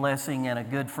a blessing and a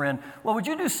good friend. Well, would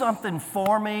you do something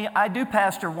for me? I do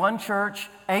pastor one church,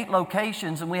 8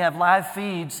 locations, and we have live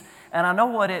feeds. And I know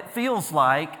what it feels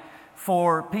like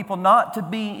for people not to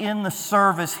be in the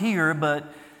service here, but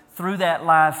through that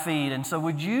live feed. And so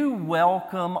would you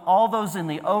welcome all those in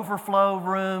the overflow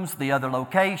rooms, the other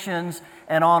locations,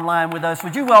 and online with us?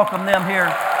 Would you welcome them here?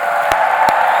 Amen.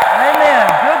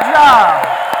 Good job.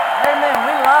 Amen.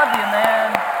 We love you, man.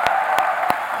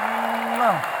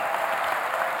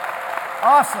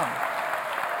 Awesome.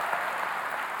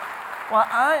 Well,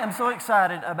 I am so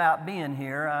excited about being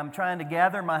here. I'm trying to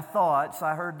gather my thoughts.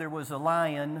 I heard there was a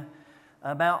mountain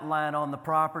lion on the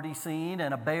property scene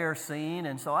and a bear scene,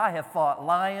 and so I have fought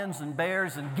lions and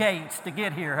bears and gates to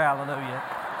get here, hallelujah.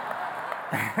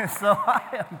 So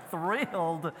I am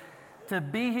thrilled to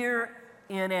be here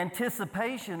in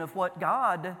anticipation of what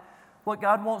God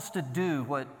wants to do,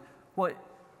 what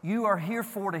you are here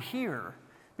for to hear,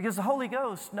 because the Holy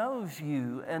Ghost knows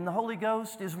you, and the Holy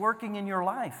Ghost is working in your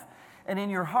life and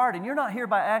in your heart, and you're not here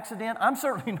by accident. I'm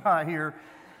certainly not here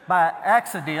by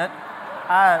accident.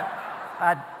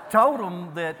 I told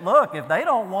them that, look, if they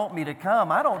don't want me to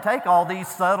come, I don't take all these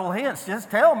subtle hints. Just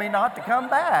tell me not to come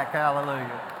back.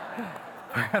 Hallelujah.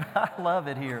 But I love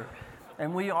it here.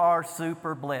 And we are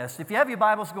super blessed. If you have your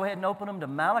Bibles, go ahead and open them to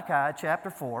Malachi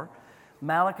chapter 4.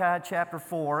 Malachi chapter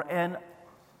 4. And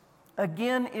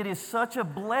again, it is such a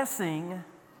blessing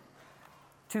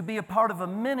to be a part of a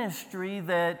ministry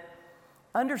that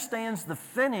understands the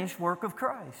finished work of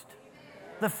Christ.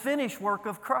 The finished work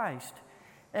of Christ.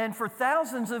 And for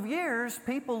thousands of years,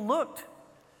 people looked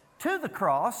to the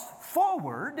cross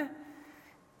forward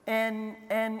and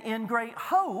in great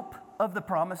hope of the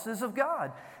promises of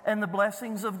God and the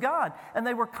blessings of God. And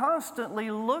they were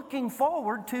constantly looking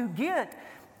forward to get.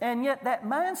 And yet that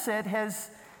mindset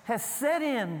has set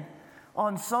in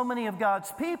on so many of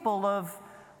God's people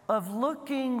of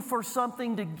looking for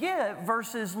something to get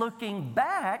versus looking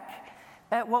back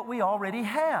at what we already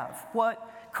have,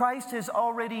 what Christ has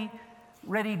already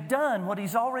done, what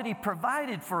He's already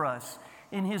provided for us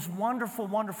in His wonderful,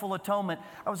 wonderful atonement.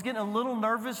 I was getting a little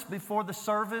nervous before the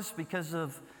service because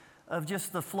of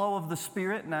just the flow of the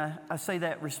Spirit, and I say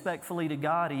that respectfully to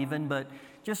God even, but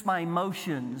just my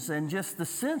emotions and just the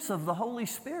sense of the Holy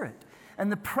Spirit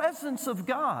and the presence of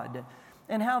God,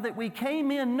 and how that we came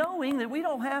in knowing that we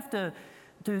don't have to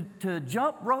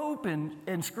jump rope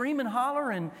and scream and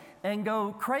holler and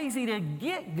go crazy to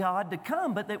get God to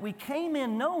come, but that we came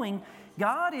in knowing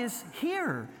God is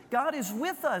here. God is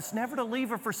with us, never to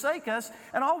leave or forsake us,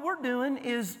 and all we're doing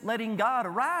is letting God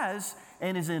arise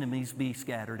and His enemies be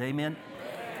scattered. Amen?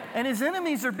 And His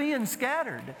enemies are being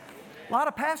scattered. A lot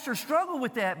of pastors struggle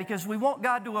with that because we want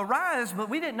God to arise, but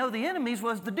we didn't know the enemies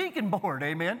was the deacon board.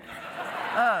 Amen?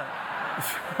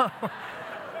 So,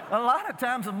 a lot of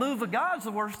times a move of God's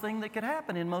the worst thing that could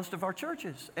happen in most of our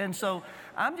churches. And so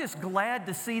I'm just glad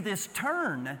to see this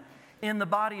turn in the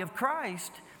body of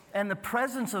Christ and the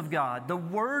presence of God, the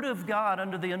Word of God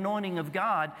under the anointing of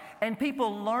God, and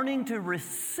people learning to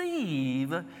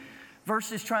receive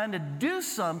versus trying to do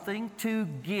something to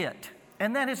get.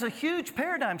 And that is a huge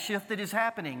paradigm shift that is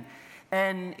happening.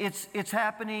 And it's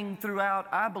happening throughout,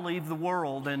 I believe, the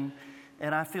world. And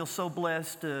I feel so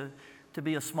blessed to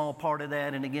be a small part of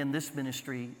that. And again, this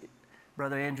ministry,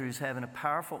 Brother Andrew, is having a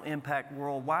powerful impact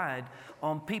worldwide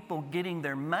on people getting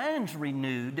their minds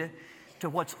renewed to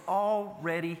what's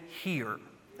already here.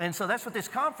 And so that's what this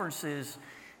conference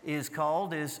is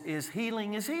called, is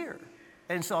Healing is Here.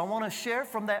 And so I want to share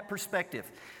from that perspective.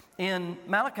 In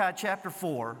Malachi chapter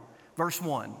 4, verse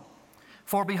 1,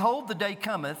 "For behold, the day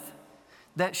cometh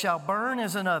that shall burn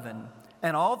as an oven,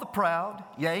 and all the proud,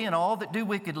 yea, and all that do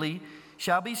wickedly,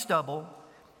 shall be stubble,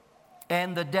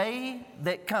 and the day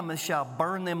that cometh shall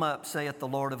burn them up, saith the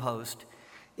Lord of hosts.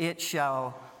 It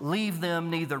shall leave them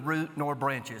neither root nor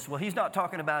branches." Well, He's not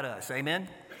talking about us, amen?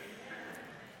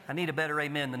 I need a better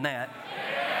amen than that.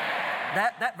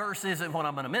 That verse isn't what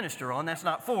I'm going to minister on. That's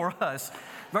not for us.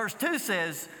 Verse 2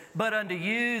 says, "But unto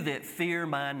you that fear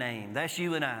my name." That's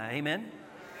you and I, amen?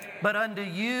 "But unto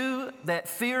you that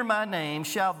fear my name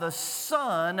shall the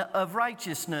Son of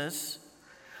Righteousness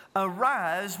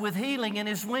arise with healing in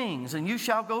His wings, and you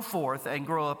shall go forth and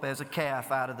grow up as a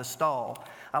calf out of the stall."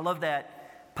 I love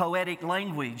that poetic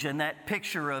language and that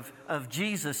picture of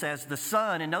Jesus as the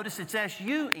Son. And notice it's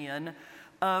S-U-N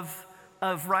of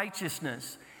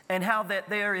righteousness, and how that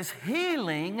there is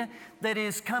healing that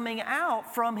is coming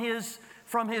out from His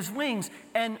wings.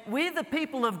 And we, the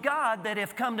people of God that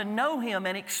have come to know Him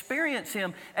and experience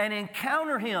Him and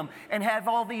encounter Him and have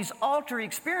all these altar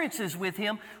experiences with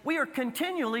Him, we are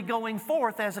continually going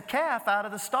forth as a calf out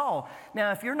of the stall.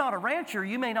 Now, if you're not a rancher,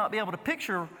 you may not be able to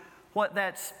picture what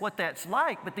that's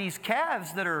like, but these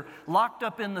calves that are locked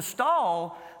up in the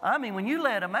stall, I mean, when you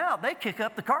let them out, they kick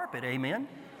up the carpet, amen?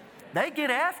 They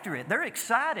get after it. They're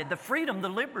excited, the freedom, the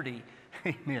liberty,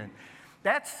 amen.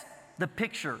 That's the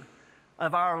picture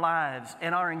of our lives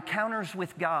and our encounters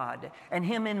with God and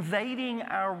Him invading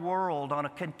our world on a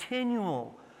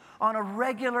continual, on a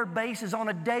regular basis, on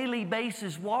a daily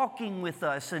basis, walking with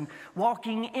us and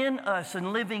walking in us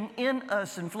and living in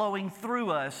us and flowing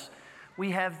through us.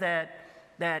 We have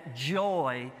that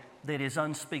joy that is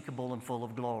unspeakable and full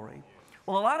of glory.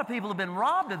 Well, a lot of people have been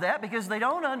robbed of that because they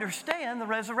don't understand the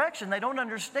resurrection. They don't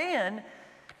understand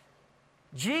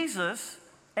Jesus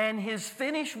and His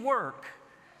finished work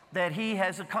that He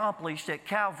has accomplished at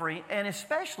Calvary, and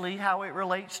especially how it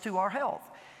relates to our health.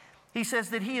 He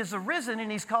says that He is arisen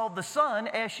and He's called the Son,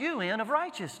 S-U-N, of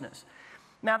righteousness.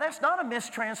 Now, that's not a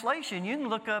mistranslation. You can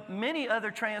look up many other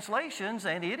translations,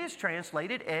 and it is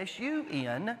translated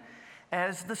S-U-N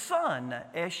as the Son,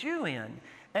 S-U-N.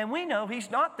 And we know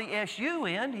He's not the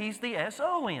S-U-N, He's the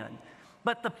S-O-N.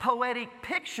 But the poetic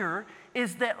picture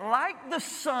is that like the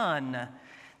sun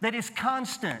that is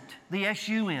constant, the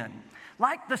S-U-N,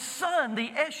 like the sun,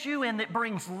 the S-U-N that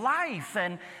brings life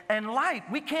and light.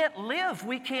 We can't live,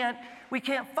 we can't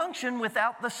function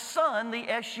without the sun, the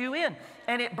S-U-N.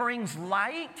 And it brings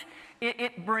light,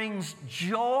 it brings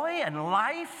joy and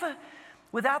life.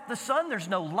 Without the sun, there's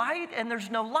no light and there's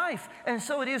no life. And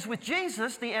so it is with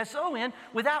Jesus, the S-O-N.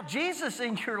 Without Jesus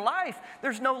in your life,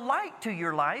 there's no light to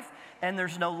your life and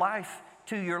there's no life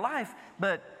to your life.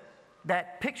 But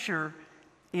that picture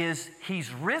is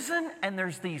He's risen, and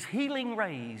there's these healing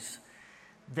rays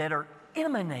that are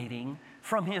emanating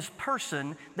from His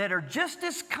person that are just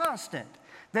as constant,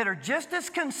 that are just as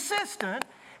consistent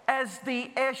as the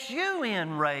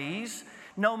S-U-N rays,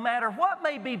 no matter what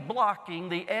may be blocking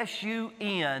the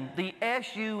S-U-N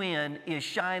is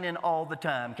shining all the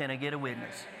time. Can I get a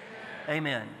witness?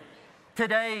 Amen.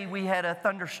 Today we had a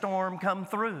thunderstorm come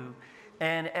through,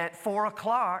 and at 4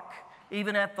 o'clock,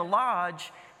 even at the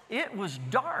lodge, it was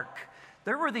dark.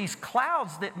 There were these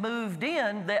clouds that moved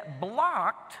in that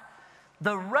blocked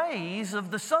the rays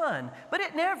of the sun. But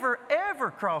it never,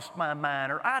 ever crossed my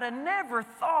mind, or I'd have never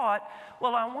thought,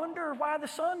 well, I wonder why the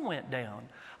sun went down.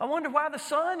 I wonder why the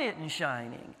sun isn't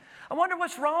shining. I wonder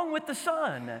what's wrong with the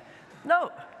sun.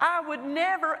 No, I would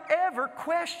never, ever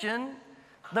question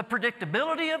the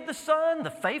predictability of the sun, the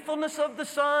faithfulness of the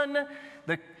sun,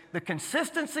 the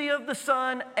consistency of the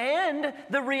sun, and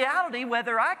the reality,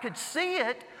 whether I could see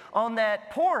it on that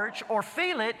porch or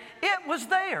feel it, it was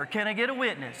there. Can I get a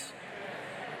witness?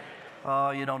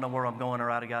 Oh, you don't know where I'm going, or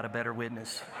I'd have got a better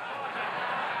witness.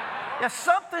 Yeah,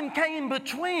 something came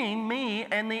between me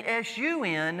and the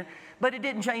S-U-N, but it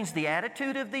didn't change the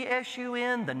attitude of the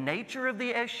S-U-N, the nature of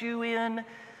the S-U-N,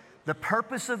 the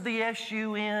purpose of the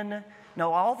S-U-N.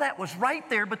 No, all that was right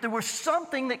there, but there was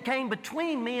something that came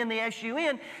between me and the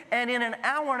S-U-N, and in an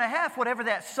hour and a half, whatever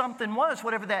that something was,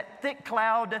 whatever that thick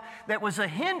cloud that was a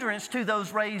hindrance to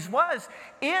those rays was,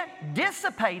 it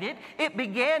dissipated, it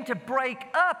began to break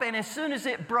up, and as soon as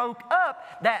it broke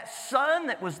up, that sun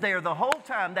that was there the whole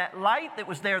time, that light that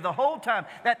was there the whole time,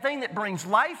 that thing that brings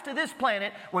life to this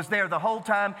planet was there the whole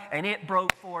time, and it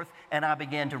broke forth, and I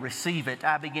began to receive it.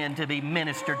 I began to be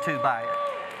ministered to by it.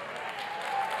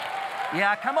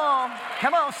 Yeah, come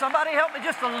on, somebody help me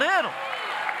just a little.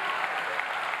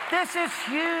 This is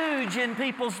huge in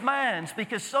people's minds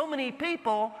because so many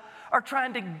people are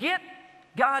trying to get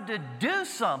God to do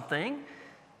something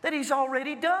that He's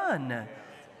already done.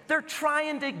 They're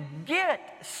trying to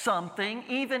get something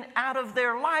even out of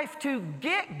their life to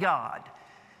get God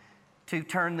to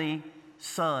turn the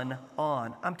sun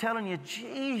on. I'm telling you,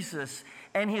 Jesus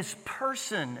and His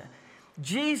person,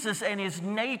 Jesus and His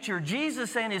nature,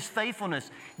 Jesus and His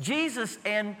faithfulness, Jesus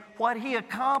and what He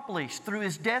accomplished through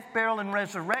His death, burial, and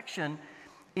resurrection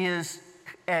is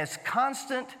as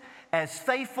constant, as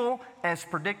faithful, as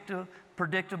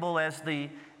predictable as the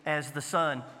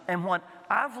sun. And what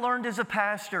I've learned as a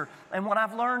pastor and what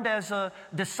I've learned as a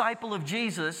disciple of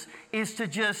Jesus is to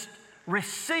just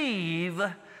receive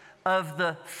of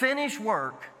the finished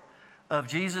work of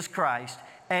Jesus Christ.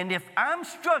 And if I'm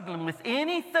struggling with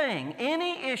anything,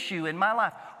 any issue in my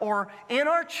life, or in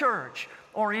our church,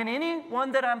 or in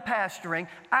anyone that I'm pastoring,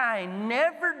 I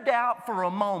never doubt for a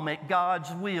moment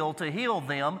God's will to heal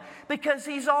them because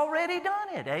He's already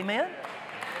done it. Amen?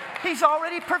 He's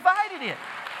already provided it.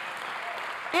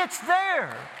 It's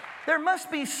there. There must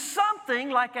be something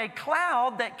like a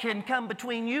cloud that can come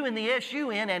between you and the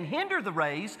S-U-N and hinder the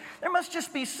rays. There must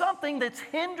just be something that's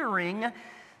hindering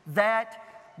that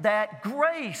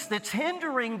grace, that's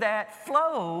hindering that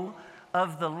flow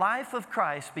of the life of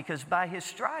Christ, because by His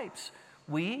stripes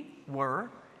we were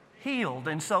healed.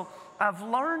 And so I've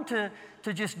learned to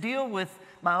just deal with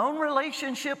my own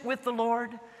relationship with the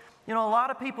Lord. You know, a lot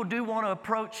of people do want to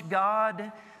approach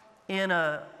God in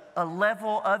a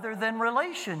level other than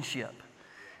relationship.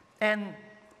 And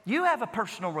you have a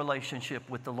personal relationship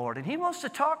with the Lord, and He wants to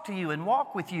talk to you and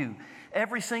walk with you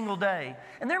every single day.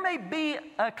 And there may be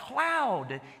a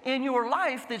cloud in your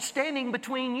life that's standing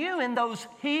between you and those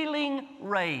healing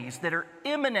rays that are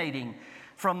emanating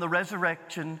from the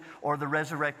resurrection or the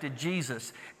resurrected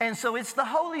Jesus. And so it's the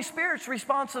Holy Spirit's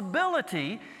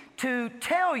responsibility to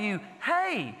tell you,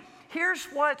 hey, here's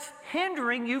what's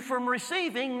hindering you from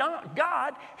receiving, not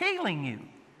God healing you.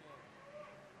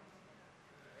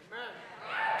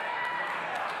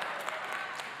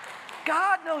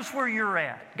 God knows where you're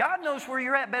at. God knows where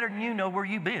you're at better than you know where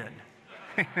you've been.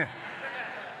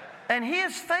 And He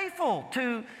is faithful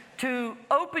to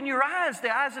open your eyes, the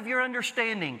eyes of your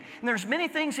understanding. And there's many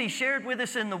things He shared with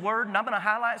us in the Word, and I'm going to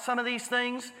highlight some of these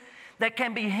things that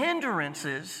can be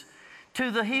hindrances to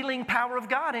the healing power of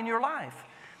God in your life,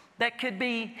 that could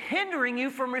be hindering you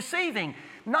from receiving.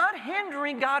 Not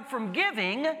hindering God from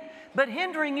giving, but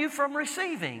hindering you from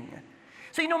receiving.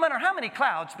 See, no matter how many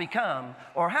clouds become,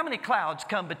 or how many clouds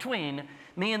come between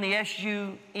me and the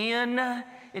S-U-N,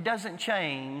 it doesn't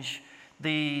change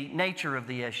the nature of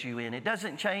the S-U-N. It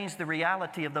doesn't change the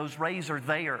reality of those rays are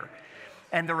there,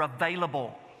 and they're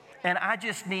available. And I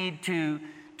just need to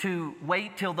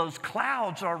wait till those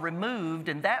clouds are removed,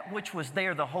 and that which was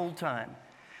there the whole time.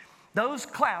 Those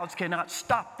clouds cannot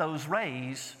stop those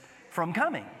rays from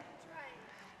coming.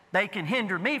 They can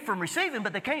hinder me from receiving,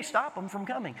 but they can't stop them from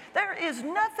coming. There is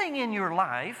nothing in your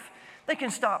life that can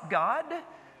stop God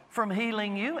from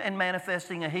healing you and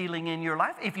manifesting a healing in your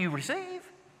life if you receive.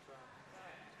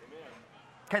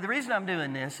 Okay, the reason I'm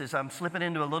doing this is I'm slipping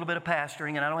into a little bit of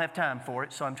pastoring and I don't have time for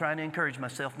it, so I'm trying to encourage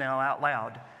myself now out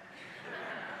loud.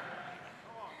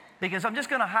 Because I'm just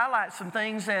going to highlight some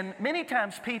things, and many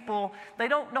times people, they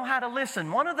don't know how to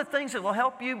listen. One of the things that will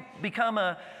help you become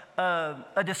a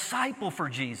disciple for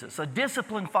Jesus, a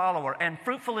disciplined follower, and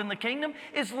fruitful in the kingdom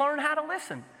is learn how to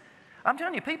listen. I'm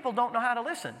telling you, people don't know how to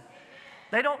listen.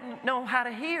 They don't know how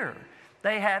to hear.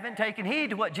 They haven't taken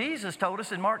heed to what Jesus told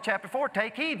us in Mark chapter 4.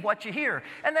 Take heed what you hear.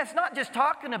 And that's not just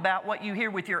talking about what you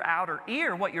hear with your outer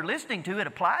ear, what you're listening to. It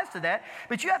applies to that.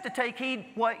 But you have to take heed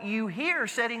what you hear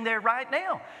sitting there right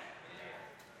now.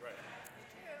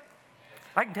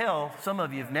 I can tell some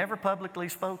of you have never publicly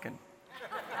spoken.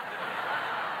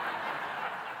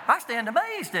 I stand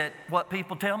amazed at what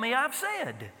people tell me I've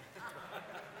said.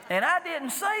 And I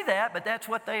didn't say that, but that's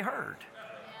what they heard.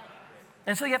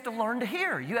 And so you have to learn to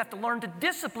hear. You have to learn to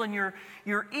discipline your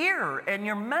ear and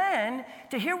your mind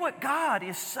to hear what God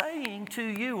is saying to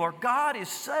you, or God is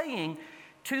saying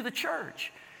to the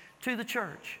church. To the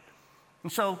church.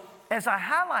 And so as I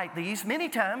highlight these, many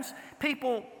times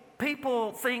people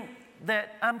think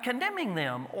that I'm condemning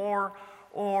them, or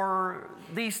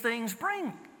these things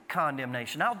bring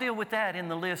condemnation. I'll deal with that in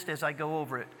the list as I go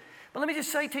over it. But let me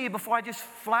just say to you before I just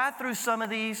fly through some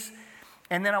of these,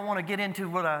 and then I want to get into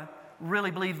what I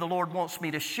really believe the Lord wants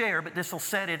me to share, but this will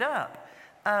set it up.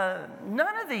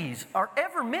 None of these are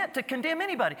ever meant to condemn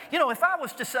anybody. You know, if I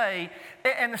was to say,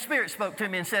 and the Spirit spoke to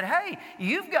me and said, hey,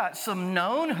 you've got some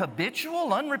known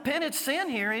habitual unrepented sin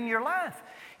here in your life,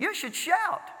 you should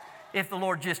shout if the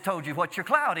Lord just told you what your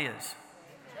cloud is.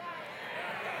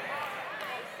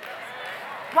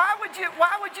 Why would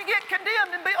you get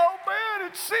condemned and be, oh man,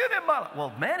 it's sin in my life?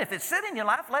 Well, man, if it's sin in your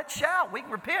life, let's shout. We can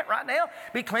repent right now,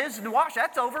 be cleansed and washed.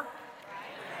 That's over.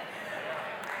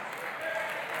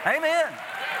 Amen.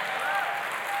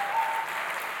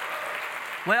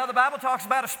 Well, the Bible talks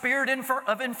about a spirit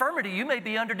of infirmity. You may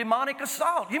be under demonic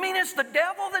assault. You mean it's the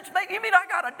devil that's making, you mean I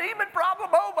got a demon problem?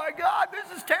 Oh my God,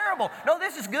 this is terrible. No,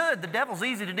 this is good. The devil's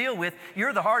easy to deal with.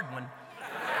 You're the hard one.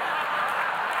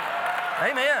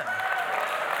 Amen.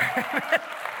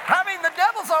 I mean, the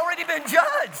devil's already been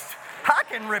judged. I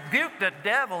can rebuke the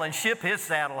devil and ship his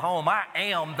saddle home. I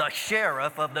am the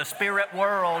sheriff of the spirit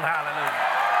world. Hallelujah.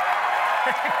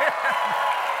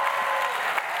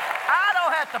 I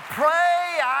don't have to pray.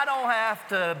 I don't have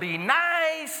to be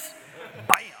nice.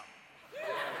 Bam.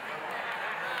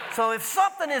 So if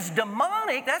something is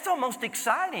demonic, that's almost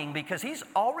exciting because he's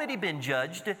already been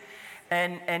judged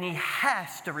and he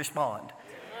has to respond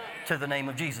to the name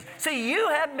of Jesus. See, you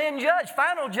hadn't been judged.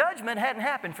 Final judgment hadn't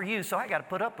happened for you, so I got to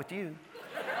put up with you.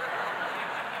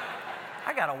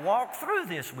 I got to walk through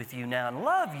this with you now and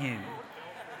love you.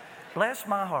 Bless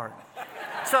my heart.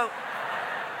 So,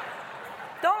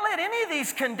 don't let any of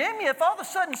these condemn you. If all of a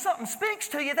sudden something speaks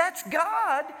to you, that's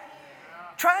God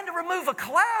trying to remove a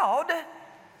cloud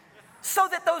so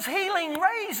that those healing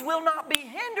rays will not be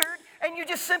hindered and you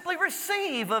just simply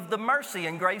receive of the mercy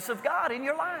and grace of God in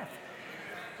your life.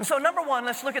 And so number one,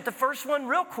 let's look at the first one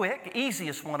real quick,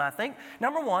 easiest one I think.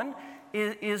 Number one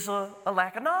is a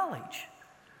lack of knowledge.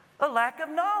 A lack of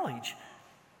knowledge.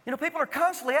 You know, people are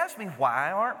constantly asking me,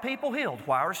 why aren't people healed?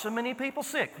 Why are so many people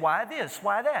sick? Why this?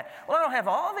 Why that? Well, I don't have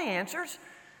all the answers.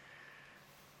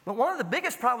 But one of the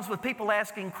biggest problems with people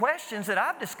asking questions that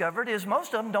I've discovered is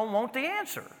most of them don't want the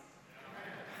answer.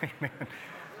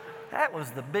 That was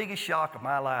the biggest shock of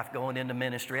my life going into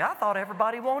ministry. I thought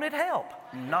everybody wanted help.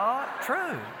 Not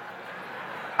true.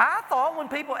 I thought when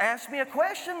people ask me a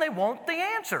question, they want the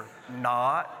answer.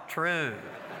 Not true.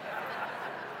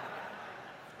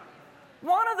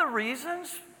 One of the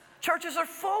reasons churches are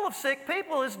full of sick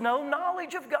people is no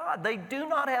knowledge of God. They do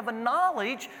not have a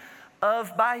knowledge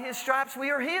of by His stripes we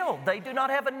are healed. They do not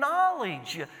have a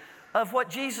knowledge of what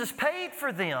Jesus paid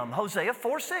for them. Hosea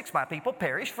 4:6, my people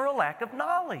perish for a lack of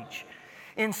knowledge.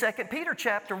 In 2 Peter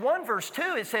chapter 1, verse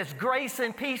 2, it says, grace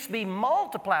and peace be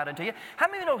multiplied unto you. How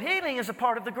many of you know healing is a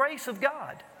part of the grace of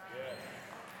God?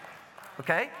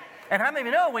 Okay? And how many of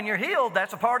you know when you're healed,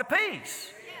 that's a part of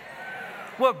peace?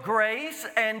 Well, grace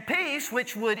and peace,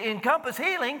 which would encompass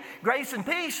healing, grace and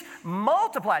peace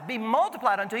multiplied, be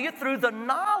multiplied unto you through the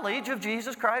knowledge of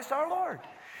Jesus Christ our Lord.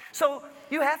 So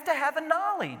you have to have a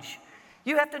knowledge.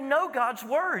 You have to know God's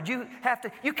Word. You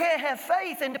can't have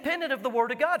faith independent of the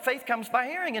Word of God. Faith comes by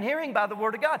hearing, and hearing by the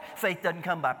Word of God. Faith doesn't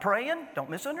come by praying. Don't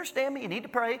misunderstand me. You need to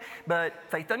pray, but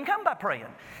faith doesn't come by praying.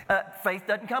 Faith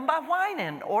doesn't come by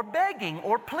whining or begging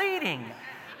or pleading.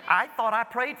 I thought I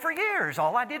prayed for years.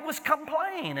 All I did was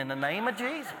complain in the name of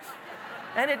Jesus,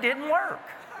 and it didn't work.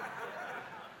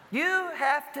 You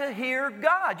have to hear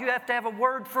God. You have to have a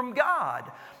word from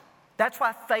God. That's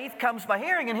why faith comes by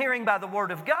hearing, and hearing by the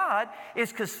Word of God is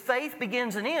because faith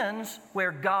begins and ends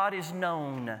where God is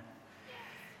known.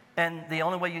 And the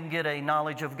only way you can get a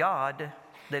knowledge of God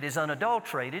that is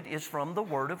unadulterated is from the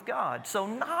Word of God. So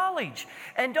knowledge.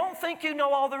 And don't think you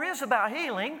know all there is about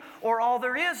healing or all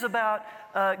there is about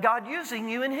God using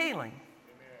you in healing.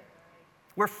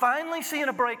 We're finally seeing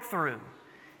a breakthrough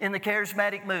in the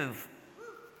charismatic move.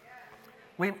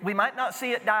 We might not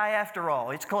see it die after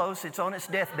all. It's close. It's on its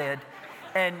deathbed.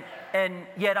 And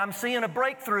yet I'm seeing a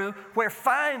breakthrough where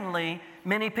finally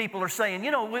many people are saying, you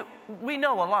know, we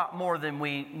know a lot more than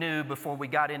we knew before we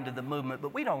got into the movement,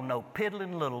 but we don't know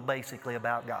piddling little basically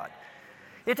about God.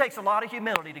 It takes a lot of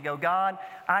humility to go, God,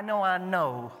 I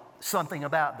know something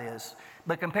about this,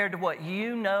 but compared to what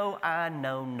you know, I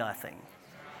know nothing.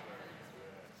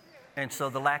 And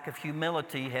so the lack of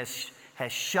humility has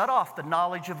shut off the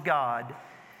knowledge of God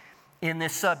in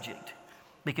this subject,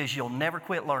 because you'll never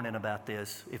quit learning about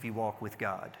this if you walk with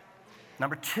God.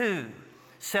 Number two,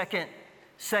 second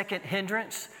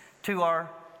hindrance to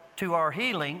our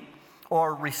healing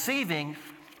or receiving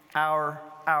our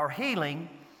healing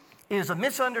is a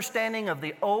misunderstanding of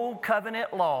the old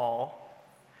covenant law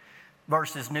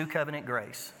versus new covenant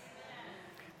grace.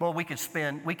 Well, we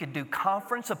could do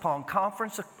conference upon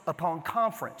conference upon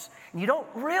conference. And you don't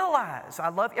realize,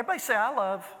 everybody say, I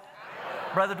love.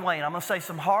 Brother Dwayne, I'm going to say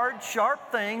some hard,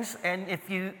 sharp things, and if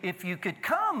you could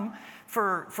come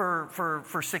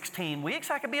for 16 weeks,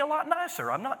 I could be a lot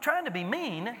nicer. I'm not trying to be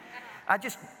mean. I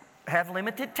just have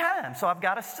limited time, so I've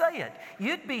got to say it.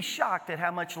 You'd be shocked at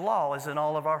how much law is in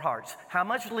all of our hearts, how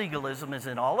much legalism is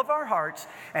in all of our hearts,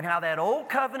 and how that old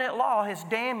covenant law has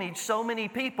damaged so many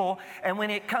people. And when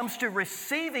it comes to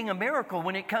receiving a miracle,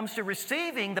 when it comes to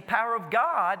receiving the power of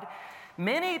God,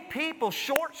 many people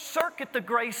short-circuit the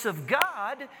grace of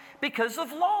God because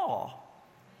of law.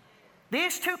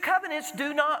 These two covenants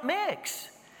do not mix.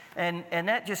 And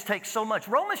that just takes so much.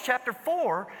 Romans chapter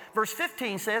 4, verse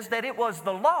 15 says that it was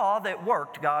the law that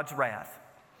worked God's wrath.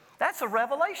 That's a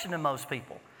revelation to most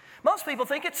people. Most people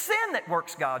think it's sin that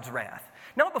works God's wrath.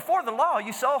 No, before the law,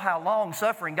 you saw how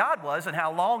long-suffering God was and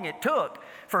how long it took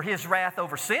for His wrath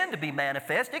over sin to be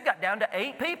manifest. It got down to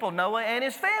 8 people, Noah and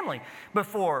his family,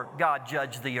 before God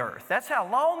judged the earth. That's how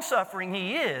long-suffering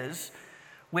He is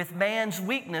with man's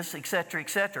weakness, etc.,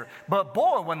 etc. But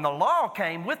boy, when the law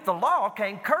came, with the law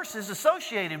came curses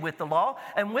associated with the law,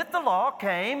 and with the law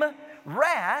came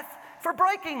wrath for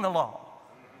breaking the law.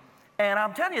 And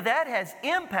I'm telling you, that has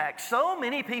impacted so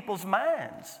many people's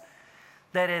minds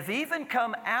that have even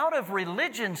come out of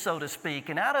religion, so to speak,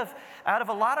 and out of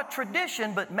a lot of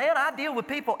tradition. But man, I deal with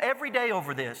people every day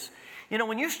over this. You know,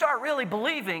 when you start really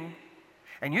believing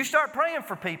and you start praying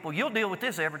for people, you'll deal with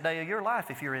this every day of your life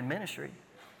if you're in ministry.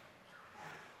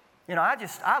 You know,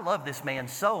 I love this man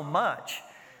so much.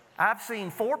 I've seen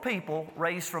 4 people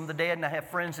raised from the dead, and I have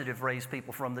friends that have raised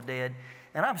people from the dead,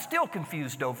 and I'm still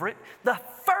confused over it. The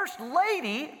first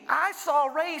lady I saw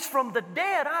raised from the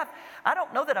dead, I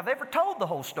don't know that I've ever told the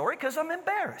whole story because I'm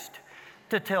embarrassed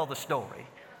to tell the story.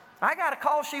 I got a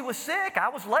call she was sick. I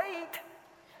was late.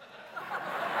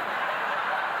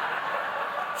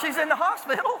 She's in the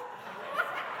hospital,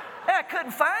 and I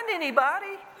couldn't find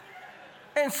anybody.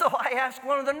 And so I asked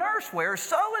one of the nurse, where's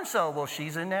so-and-so? Well,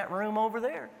 she's in that room over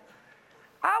there.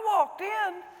 I walked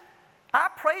in. I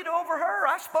prayed over her.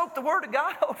 I spoke the word of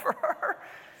God over her.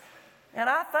 And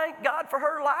I thanked God for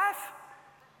her life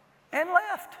and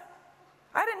left.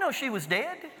 I didn't know she was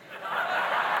dead.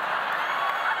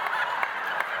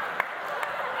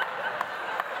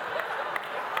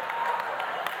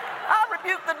 I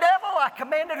rebuked the devil. I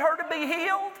commanded her to be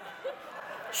healed.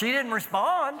 She didn't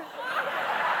respond.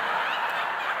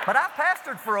 But I've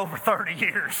pastored for over 30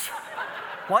 years.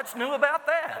 What's new about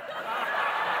that?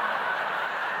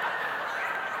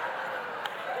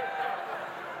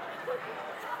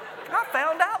 I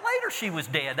found out later she was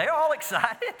dead. They're all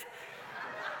excited.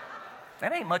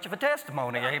 That ain't much of a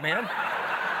testimony, amen?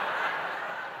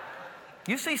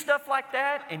 You see stuff like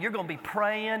that, and you're going to be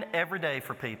praying every day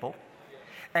for people,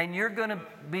 and you're going to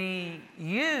be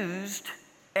used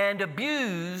and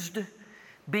abused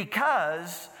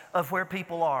because of where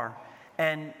people are.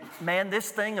 And man,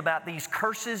 this thing about these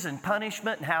curses and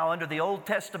punishment and how under the Old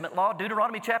Testament law,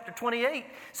 Deuteronomy chapter 28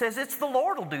 says it's the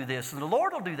Lord will do this and the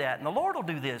Lord will do that and the Lord will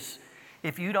do this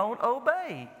if you don't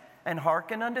obey and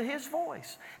hearken unto His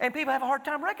voice. And people have a hard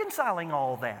time reconciling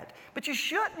all that. But you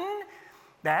shouldn't.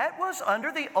 That was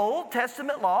under the Old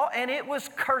Testament law, and it was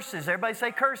curses. Everybody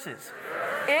say curses.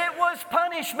 It was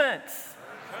punishments.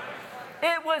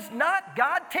 It was not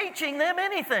God teaching them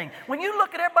anything. When you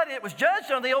look at everybody that was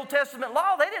judged under the Old Testament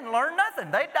law, they didn't learn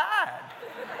nothing. They died.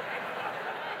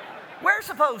 We're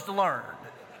supposed to learn.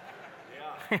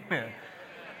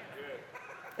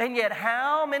 And yet,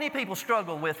 how many people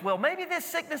struggle with, well, maybe this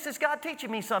sickness is God teaching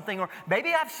me something, or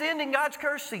maybe I've sinned and God's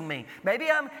cursing me. Maybe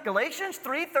Galatians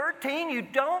 3:13, you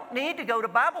don't need to go to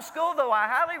Bible school, though I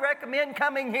highly recommend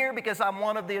coming here because I'm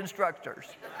one of the instructors.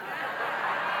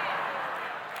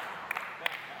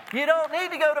 You don't need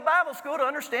to go to Bible school to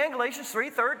understand Galatians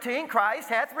 3:13. Christ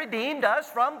hath redeemed us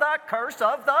from the curse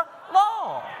of the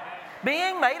law,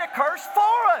 being made a curse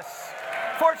for us.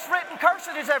 For it's written, cursed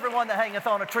is everyone that hangeth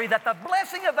on a tree, that the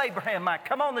blessing of Abraham might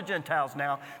come on the Gentiles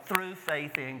now through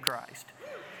faith in Christ.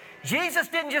 Jesus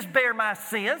didn't just bear my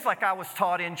sins like I was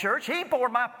taught in church. He bore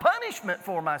my punishment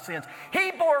for my sins.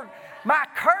 He bore my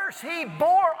curse. He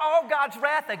bore all God's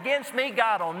wrath against me.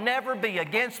 God will never be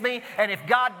against me. And if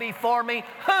God be for me,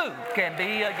 who can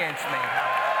be against me?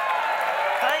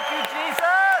 Thank you, Jesus.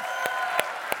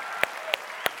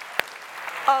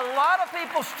 A lot of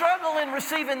people struggle in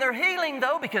receiving their healing,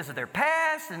 though, because of their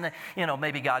past, and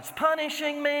maybe God's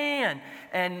punishing me.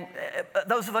 And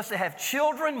those of us that have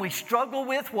children, we struggle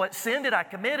with what sin did I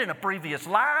commit in a previous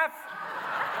life.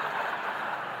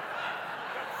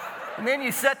 And then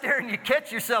you sit there and you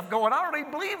catch yourself going, I don't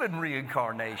even believe in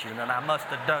reincarnation, and I must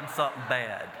have done something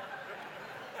bad.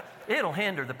 It'll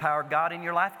hinder the power of God in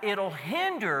your life. It'll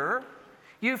hinder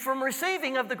you from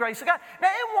receiving of the grace of God. Now,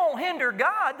 it won't hinder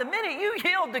God. The minute you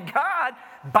yield to God,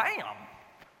 bam!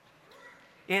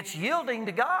 It's yielding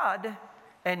to God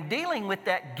and dealing with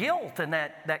that guilt and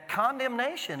that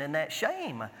condemnation and that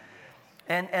shame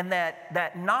and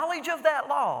that knowledge of that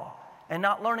law and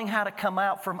not learning how to come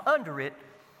out from under it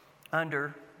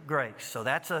under grace. So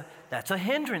that's a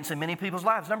hindrance in many people's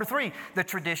lives. Number 3, the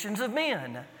traditions of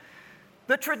men.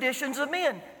 The traditions of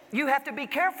men. You have to be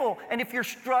careful. And if you're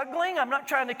struggling, I'm not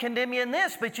trying to condemn you in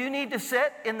this, but you need to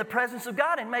sit in the presence of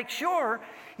God and make sure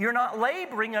you're not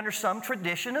laboring under some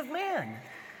tradition of men.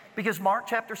 Because Mark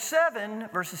chapter 7,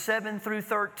 verses 7 through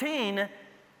 13,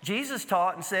 Jesus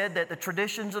taught and said that the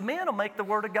traditions of men will make the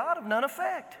word of God of none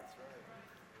effect.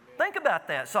 Think about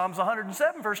that. Psalms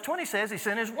 107, verse 20 says He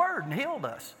sent His word and healed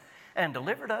us and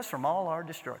delivered us from all our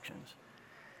destructions.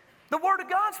 The word of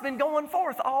God's been going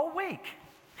forth all week.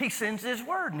 He sends His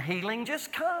word and healing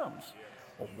just comes.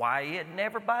 Well, why isn't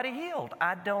everybody healed?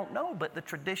 I don't know, but the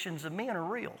traditions of men are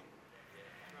real.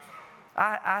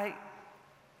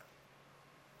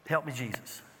 Help me,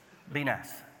 Jesus. Be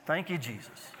nice. Thank you,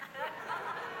 Jesus.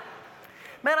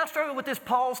 Man, I struggle with this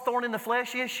Paul's thorn in the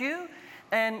flesh issue.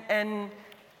 And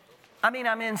I mean,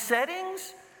 I'm in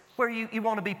settings where you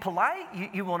want to be polite,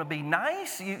 you want to be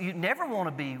nice, you never want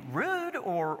to be rude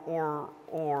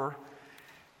or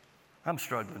I'm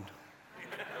struggling.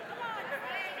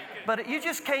 But you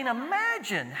just can't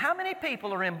imagine how many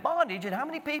people are in bondage and how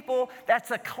many people, that's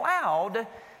a cloud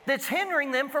that's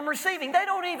hindering them from receiving. They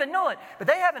don't even know it, but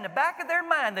they have in the back of their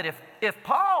mind that if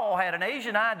Paul had an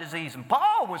Asian eye disease and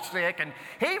Paul was sick and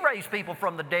he raised people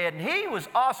from the dead and he was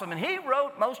awesome and he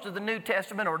wrote most of the New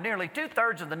Testament or nearly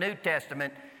 2/3 of the New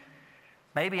Testament,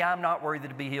 maybe I'm not worthy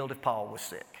to be healed if Paul was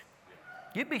sick.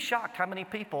 You'd be shocked how many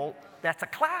people, that's a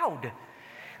cloud.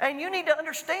 And you need to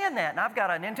understand that. And I've got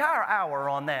an entire hour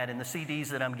on that in the CDs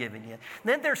that I'm giving you.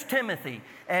 Then there's Timothy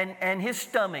and his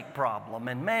stomach problem.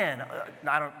 And man,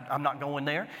 I'm not going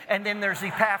there. And then there's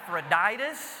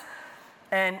Epaphroditus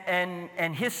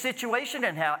and his situation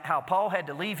and how Paul had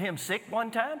to leave him sick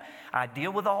one time. I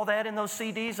deal with all that in those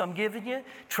CDs I'm giving you.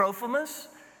 Trophimus,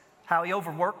 how he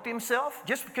overworked himself.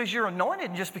 Just because you're anointed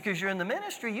and just because you're in the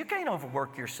ministry, you can't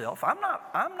overwork yourself. I'm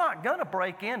not going to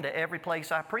break into every place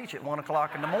I preach at 1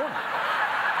 o'clock in the morning.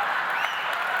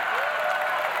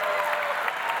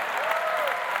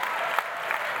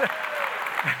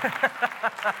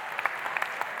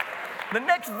 The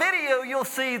next video you'll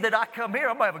see that I come here,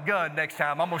 I'm going to have a gun next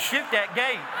time. I'm going to shoot that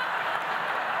gate.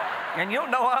 And you'll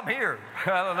know I'm here.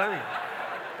 Hallelujah.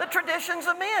 The traditions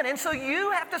of men. And so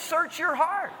you have to search your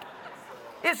heart.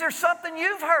 Is there something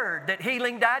you've heard that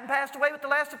healing died and passed away with the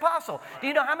last apostle? Do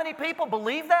you know how many people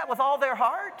believe that with all their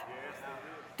heart?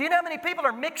 Do you know how many people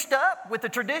are mixed up with the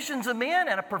traditions of men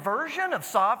and a perversion of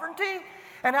sovereignty?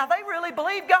 And how they really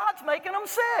believe God's making them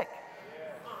sick.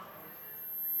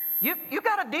 You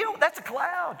got to deal, that's a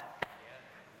cloud.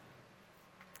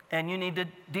 And you need to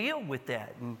deal with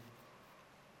that and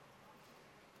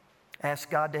ask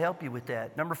God to help you with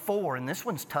that. Number 4, and this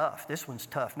one's tough.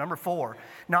 Number 4,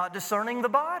 not discerning the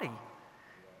body.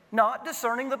 Not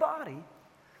discerning the body.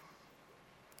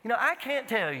 You know, I can't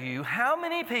tell you how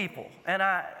many people, and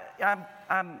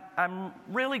I'm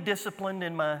really disciplined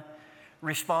in my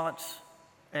response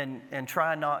and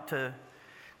try not to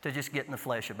just get in the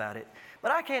flesh about it.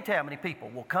 But I can't tell how many people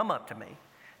will come up to me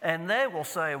and they will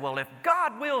say, well, if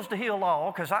God wills to heal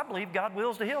all, because I believe God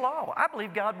wills to heal all. I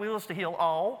believe God wills to heal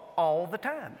all the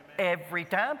time, every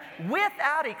time,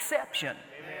 without exception.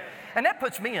 Amen. And that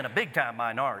puts me in a big time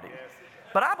minority.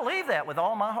 But I believe that with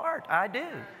all my heart. I do.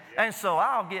 And so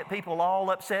I'll get people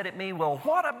all upset at me. Well,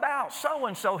 what about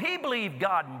so-and-so? He believed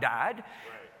God and died.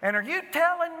 And are you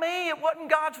telling me it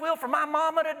wasn't God's will for my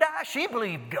mama to die? She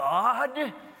believed God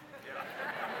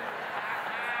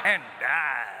and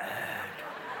died.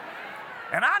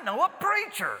 And I know a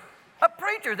preacher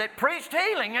that preached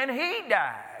healing and he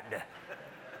died.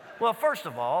 Well, first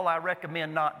of all, I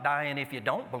recommend not dying if you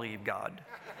don't believe God.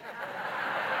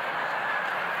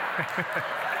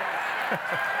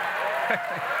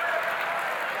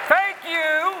 Thank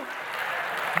you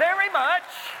very much.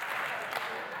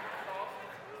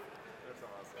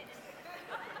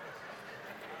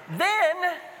 Then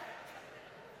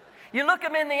you look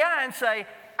them in the eye and say,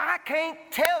 I can't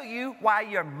tell you why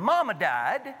your mama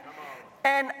died,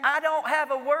 and I don't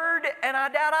have a word, and I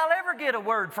doubt I'll ever get a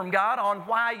word from God on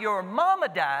why your mama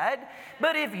died,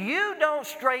 but if you don't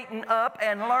straighten up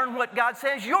and learn what God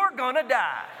says, you're going to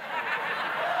die.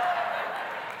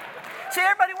 See,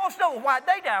 everybody wants to know why'd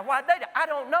they die. I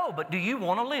don't know, but do you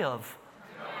want to live?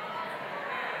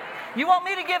 You want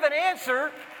me to give an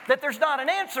answer that there's not an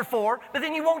answer for, but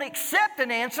then you won't accept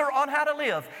an answer on how to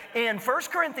live. In 1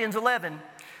 Corinthians 11,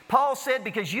 Paul said,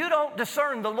 because you don't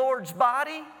discern the Lord's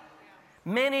body,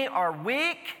 many are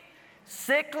weak,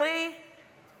 sickly,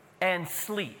 and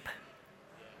sleep.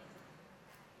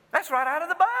 That's right out of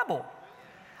the Bible.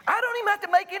 I don't even have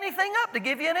to make anything up to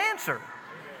give you an answer.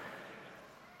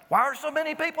 Why are so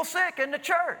many people sick in the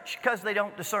church? Because they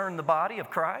don't discern the body of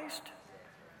Christ.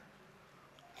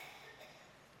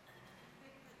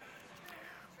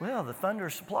 Well, the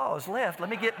thunderous applause left. Let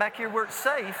me get back here where it's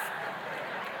safe.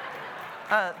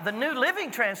 The New Living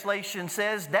Translation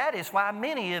says, that is why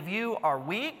many of you are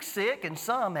weak, sick, and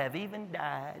some have even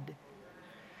died.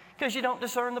 Because you don't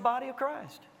discern the body of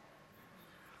Christ.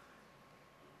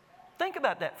 Think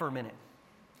about that for a minute.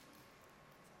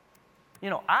 You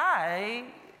know, I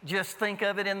just think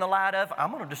of it in the light of,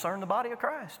 I'm going to discern the body of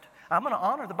Christ. I'm going to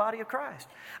honor the body of Christ.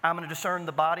 I'm going to discern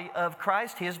the body of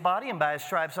Christ, His body, and by His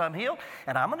stripes I'm healed.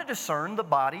 And I'm going to discern the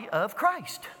body of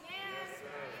Christ.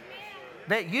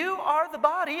 That you are the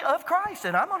body of Christ.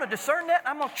 And I'm going to discern that.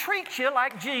 I'm going to treat you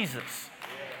like Jesus.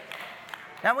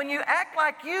 Now, when you act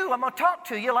like you, I'm going to talk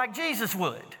to you like Jesus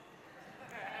would.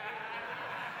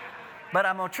 But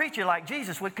I'm going to treat you like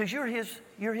Jesus would because you're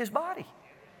His body.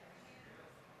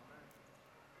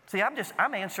 See,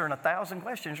 I'm answering 1,000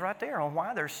 questions right there on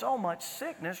why there's so much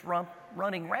sickness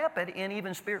running rampant in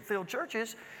even Spirit-filled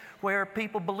churches where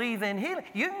people believe in healing.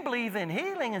 You can believe in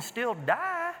healing and still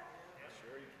die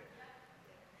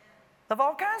of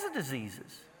all kinds of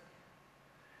diseases.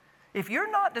 If you're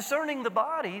not discerning the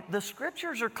body, the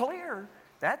Scriptures are clear.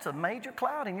 That's a major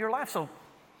cloud in your life. So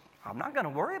I'm not going to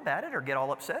worry about it or get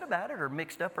all upset about it or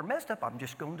mixed up or messed up. I'm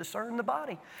just going to discern the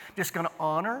body. Just going to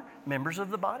honor members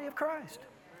of the body of Christ.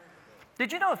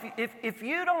 Did you know if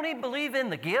you don't even believe in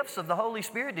the gifts of the Holy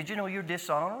Spirit, did you know you're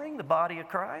dishonoring the body of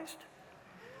Christ?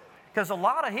 Because a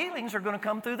lot of healings are going to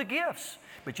come through the gifts.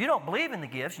 But you don't believe in the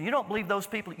gifts, and you don't believe those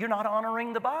people, you're not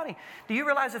honoring the body. Do you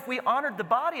realize if we honored the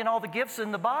body and all the gifts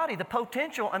in the body, the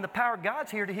potential and the power of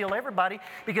God's here to heal everybody,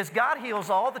 because God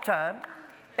heals all the time,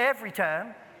 every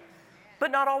time, but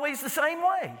not always the same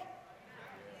way.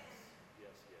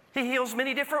 He heals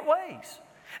many different ways.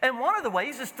 And one of the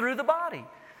ways is through the body.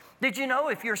 Did you know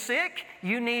if you're sick,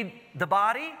 you need the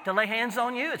body to lay hands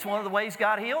on you? It's one of the ways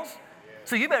God heals.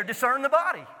 So you better discern the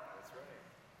body.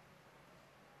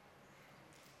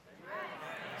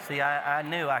 See, I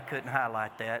knew I couldn't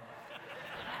highlight that.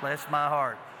 Bless my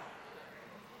heart.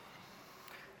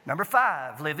 Number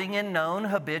 5, living in known,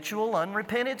 habitual,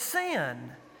 unrepented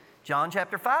sin. John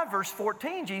chapter 5, verse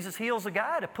 14, Jesus heals a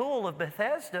guy at a pool of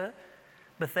Bethesda.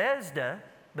 Bethesda,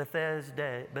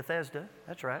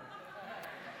 that's right.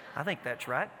 I think that's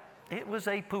right. It was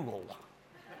a pool.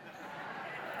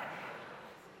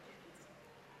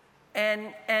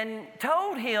 And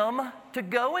told him to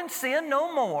go and sin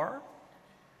no more,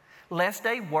 lest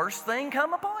a worse thing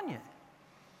come upon you.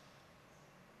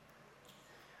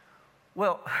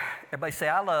 Well, everybody say,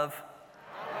 I love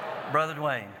Brother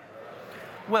Dwayne.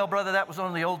 Well, brother, that was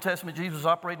under the Old Testament. Jesus was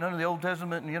operating under the Old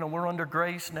Testament, and, we're under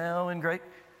grace now and great.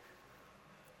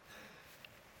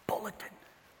 Bulletin.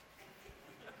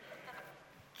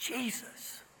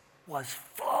 Jesus was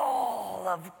full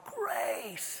of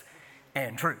grace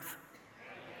and truth.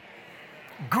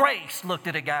 Grace looked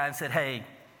at a guy and said, hey,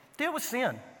 deal with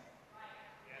sin.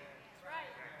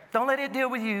 Don't let it deal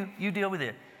with you. You deal with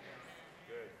it.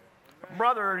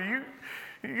 Brother, are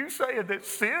you saying that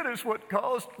sin is what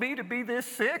caused me to be this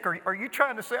sick? Or are you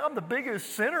trying to say I'm the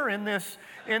biggest sinner in this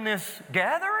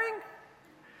gathering?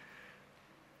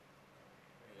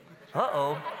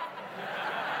 Uh-oh.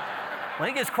 When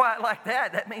it gets quiet like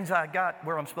that, that means I got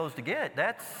where I'm supposed to get.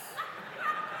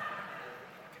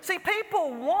 See,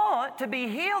 people want to be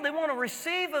healed. They want to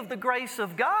receive of the grace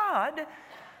of God,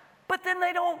 but then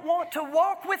they don't want to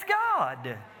walk with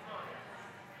God.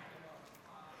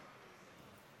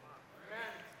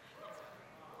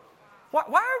 Why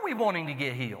are we wanting to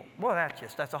get healed? Well,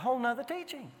 that's a whole nother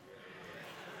teaching.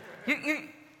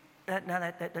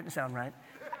 That doesn't sound right.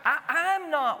 I'm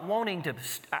not wanting to,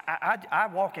 I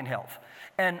walk in health.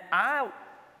 And I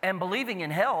am believing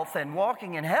in health and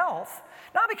walking in health,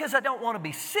 not because I don't want to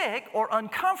be sick or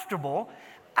uncomfortable.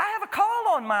 I have a call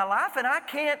on my life, and I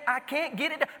can't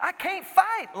get it. I can't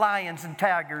fight lions and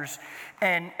tigers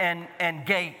and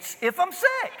gates if I'm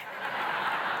sick.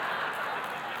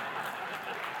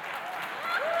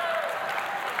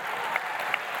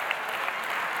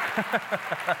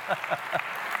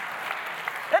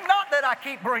 And not that I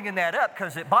keep bringing that up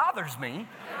because it bothers me.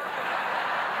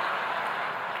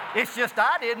 It's just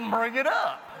I didn't bring it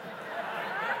up.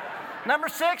 Number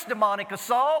 6, demonic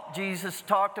assault. Jesus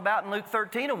talked about in Luke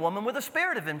 13, a woman with a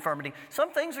spirit of infirmity.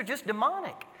 Some things are just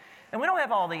demonic. And we don't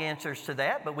have all the answers to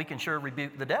that, but we can sure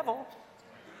rebuke the devil.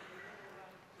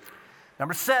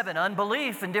 Number 7,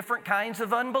 unbelief and different kinds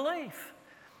of unbelief.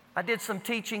 I did some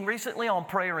teaching recently on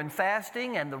prayer and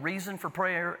fasting and the reason for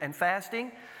prayer and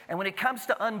fasting. And when it comes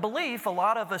to unbelief, a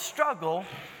lot of us struggle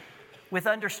with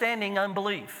understanding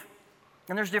unbelief.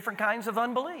 And there's different kinds of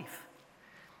unbelief.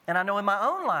 And I know in my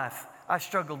own life, I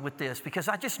struggled with this because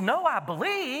I just know I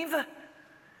believe,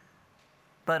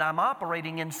 but I'm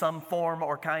operating in some form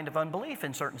or kind of unbelief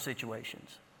in certain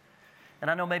situations.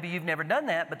 And I know maybe you've never done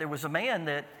that, but there was a man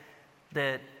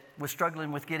that was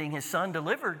struggling with getting his son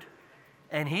delivered.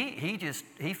 And he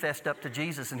fessed up to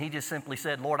Jesus, and he just simply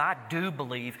said, Lord, I do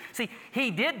believe. See, he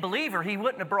did believe, or he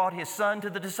wouldn't have brought his son to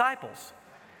the disciples.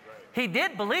 He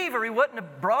did believe, or he wouldn't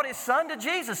have brought his son to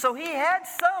Jesus. So he had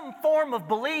some form of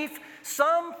belief,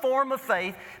 some form of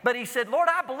faith. But he said, Lord,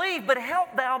 I believe, but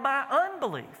help thou my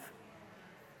unbelief.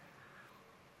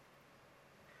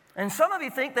 And some of you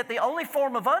think that the only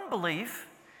form of unbelief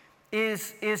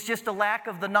is just a lack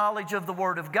of the knowledge of the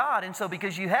Word of God. And so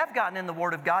because you have gotten in the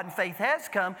Word of God and faith has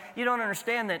come, you don't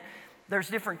understand that there's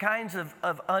different kinds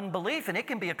of unbelief, and it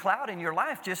can be a cloud in your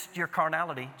life, just your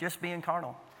carnality, just being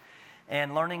carnal.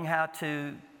 And learning how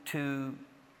to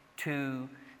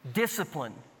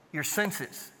discipline your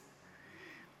senses.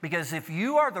 Because if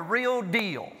you are the real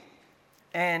deal,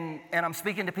 and I'm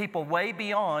speaking to people way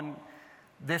beyond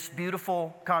this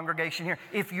beautiful congregation here,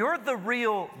 if you're the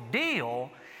real deal,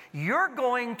 you're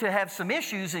going to have some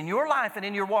issues in your life and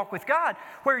in your walk with God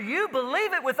where you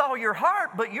believe it with all your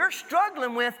heart, but you're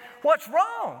struggling with what's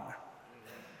wrong.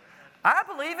 I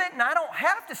believe it and I don't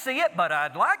have to see it, but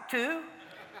I'd like to.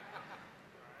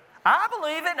 I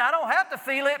believe it and I don't have to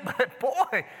feel it, but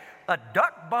boy, a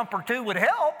duck bump or two would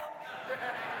help.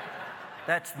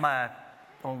 That's my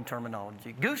own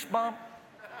terminology. Goosebump,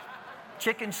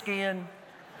 chicken skin.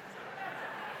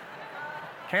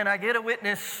 Can I get a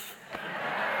witness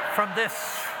from this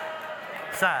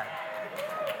side?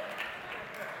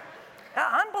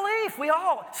 Now, unbelief, we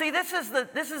all see. This is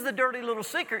the dirty little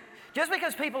secret. Just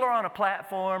because people are on a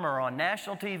platform or on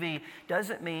national TV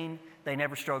doesn't mean they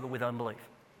never struggle with unbelief.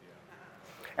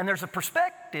 And there's a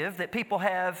perspective that people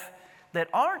have that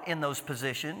aren't in those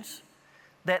positions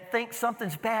that think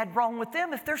something's bad wrong with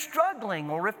them if they're struggling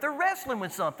or if they're wrestling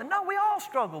with something. No, we all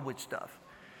struggle with stuff.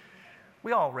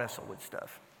 We all wrestle with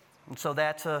stuff. And so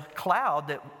that's a cloud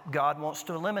that God wants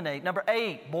to eliminate. Number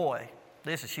 8, boy,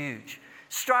 this is huge.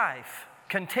 Strife,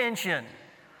 contention,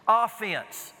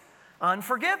 offense,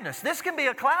 unforgiveness. This can be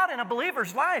a cloud in a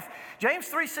believer's life. James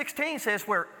 3:16 says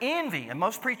where envy, and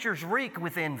most preachers reek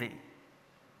with envy.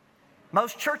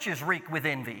 Most churches reek with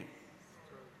envy.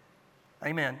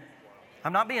 Amen.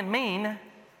 I'm not being mean.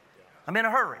 I'm in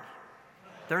a hurry.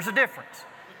 There's a difference.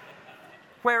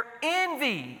 Where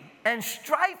envy and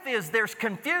strife is, there's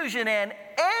confusion, and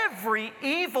every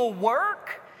evil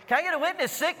work. Can I get a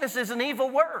witness? Sickness is an evil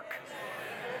work.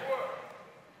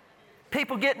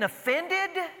 People getting offended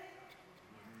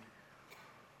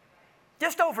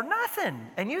just over nothing.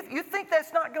 And you think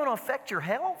that's not going to affect your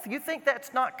health? You think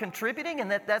that's not contributing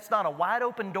and that's not a wide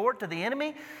open door to the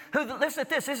enemy? Listen to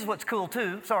this. This is what's cool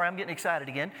too. Sorry, I'm getting excited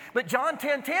again. But John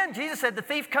 10:10, Jesus said the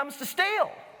thief comes to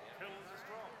steal.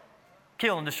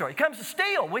 Kill and destroy. He comes to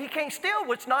steal. Well, he can't steal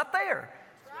what's not there.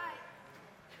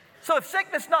 So if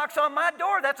sickness knocks on my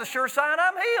door, that's a sure sign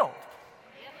I'm healed.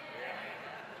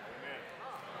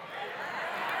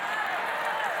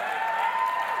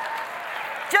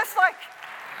 Just like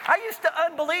I used to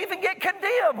unbelieve and get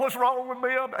condemned. What's wrong with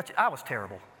me? I was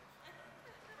terrible.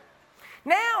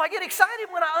 Now I get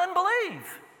excited when I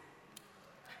unbelieve.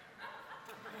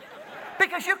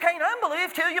 Because you can't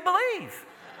unbelieve till you believe.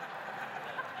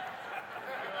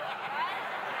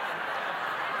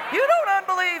 You don't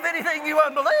unbelieve anything you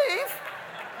unbelieve.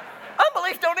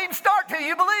 Unbelief don't even start till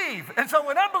you believe. And so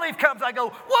when unbelief comes, I go,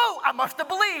 whoa, I must have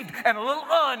believed. And a little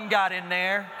got in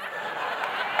there.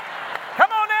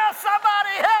 Come on now,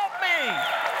 somebody help me.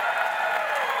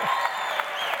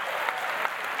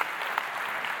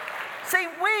 See,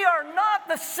 we are not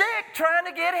the sick trying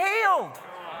to get healed.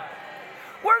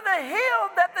 We're the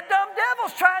healed that the dumb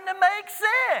devil's trying to make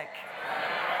sick.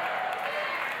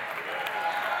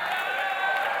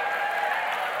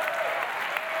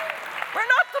 We're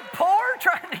not the poor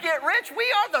trying to get rich. We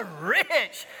are the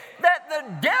rich that the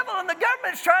devil and the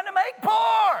government is trying to make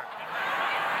poor.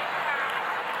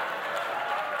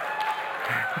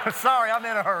 Sorry, I'm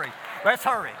in a hurry. Let's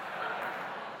hurry.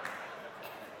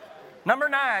 Number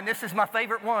 9, this is my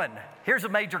favorite one. Here's a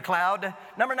major cloud.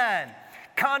 Number 9,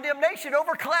 condemnation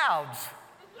over clouds.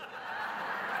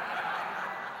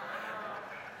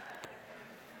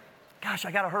 Gosh,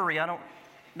 I got to hurry. I don't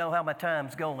know how my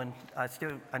time's going. I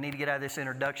need to get out of this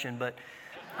introduction, but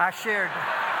I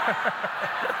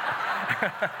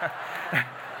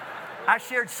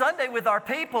shared Sunday with our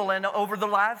people and over the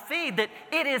live feed that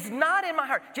it is not in my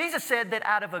heart. Jesus said that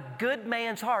out of a good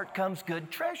man's heart comes good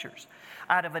treasures.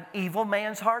 Out of an evil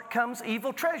man's heart comes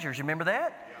evil treasures. You remember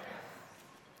that?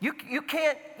 You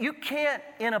can't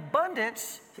in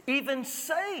abundance even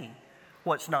say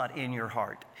what's not in your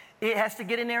heart. It has to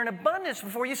get in there in abundance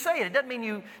before you say it. It doesn't mean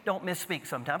you don't misspeak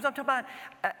sometimes. I'm talking about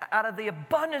out of the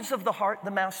abundance of the heart, the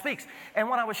mouth speaks. And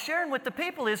what I was sharing with the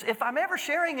people is if I'm ever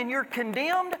sharing and you're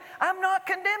condemned, I'm not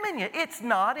condemning you. It's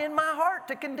not in my heart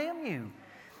to condemn you.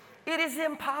 It is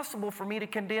impossible for me to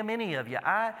condemn any of you.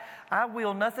 I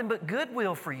will nothing but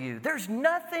goodwill for you. There's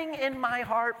nothing in my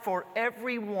heart for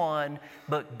everyone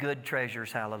but good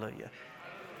treasures. Hallelujah.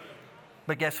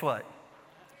 But guess what?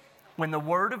 When the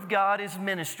Word of God is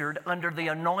ministered under the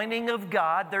anointing of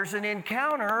God, there's an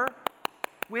encounter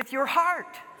with your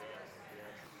heart.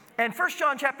 And 1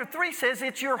 John chapter 3 says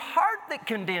it's your heart that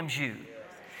condemns you.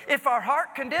 If our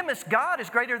heart condemns, God is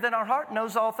greater than our heart,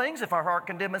 knows all things. If our heart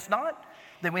condemns not,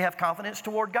 then we have confidence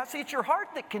toward God. See, it's your heart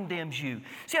that condemns you.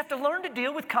 So you have to learn to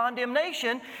deal with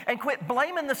condemnation and quit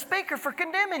blaming the speaker for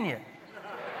condemning you.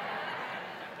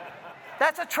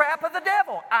 That's a trap of the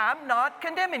devil. I'm not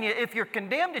condemning you. If you're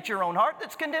condemned, it's your own heart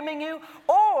that's condemning you,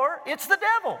 or it's the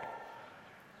devil.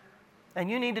 And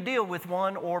you need to deal with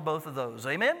one or both of those.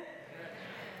 Amen?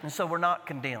 And so we're not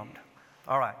condemned.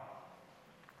 All right.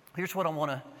 Here's what I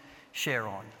want to share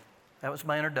on. That was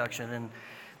my introduction, and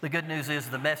the good news is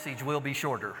the message will be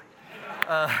shorter.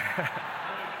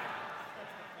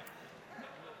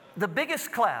 The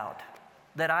biggest cloud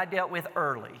that I dealt with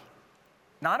early,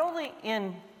 not only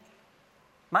in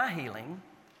my healing,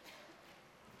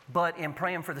 but in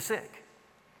praying for the sick.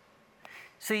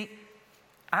 See,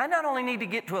 I not only need to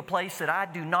get to a place that I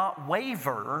do not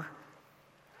waver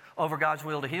over God's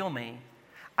will to heal me,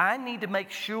 I need to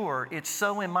make sure it's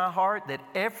so in my heart that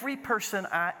every person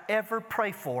I ever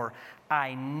pray for,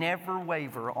 I never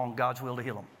waver on God's will to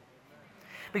heal them.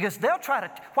 Because they'll try to,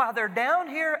 while they're down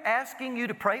here asking you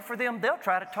to pray for them, they'll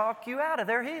try to talk you out of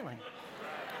their healing.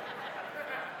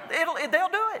 They'll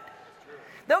do it.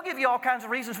 They'll give you all kinds of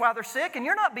reasons why they're sick, and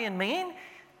you're not being mean.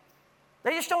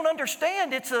 They just don't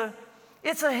understand it's a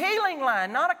healing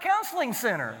line, not a counseling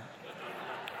center.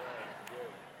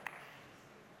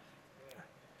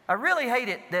 I really hate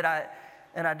it that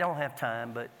I don't have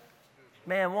time, but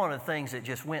man, one of the things that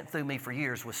just went through me for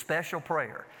years was special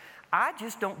prayer. I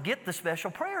just don't get the special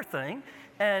prayer thing,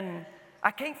 and I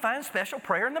can't find special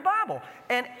prayer in the Bible.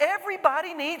 And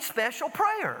everybody needs special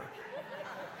prayer.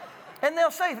 And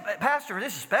they'll say, Pastor,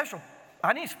 this is special.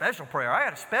 I need special prayer. I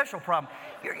had a special problem.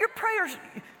 Your prayers...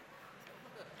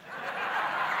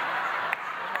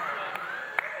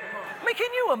 I mean,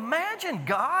 can you imagine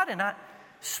God and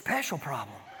special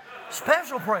problem?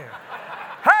 Special prayer.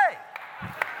 Hey!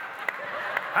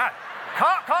 All right.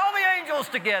 Call the angels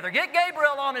together. Get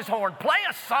Gabriel on his horn. Play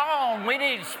a song. We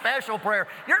need special prayer.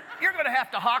 You're going to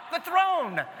have to hawk the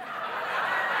throne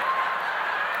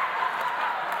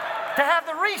to have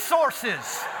the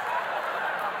resources.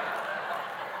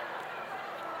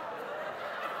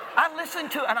 I listen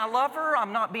to, and I love her.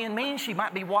 I'm not being mean. She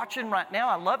might be watching right now.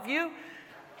 I love you.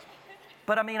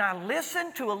 But I mean, I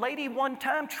listened to a lady one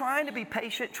time trying to be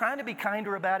patient, trying to be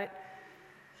kinder about it.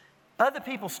 Other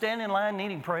people standing in line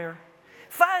needing prayer.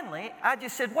 Finally, I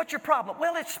just said, what's your problem?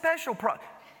 Well, it's special problem.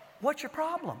 What's your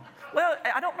problem? Well,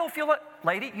 I don't know if you'll...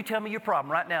 Lady, you tell me your problem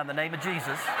right now in the name of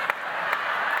Jesus,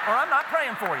 or I'm not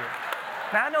praying for you.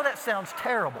 Now, I know that sounds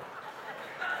terrible.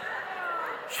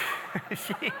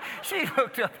 She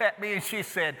looked up at me and she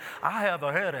said, I have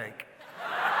a headache.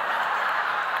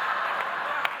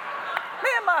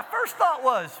 Man, my first thought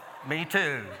was, me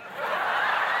too.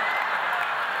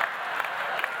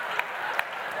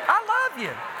 I love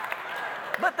you.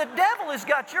 But the devil has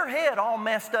got your head all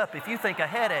messed up if you think a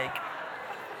headache.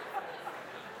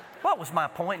 What was my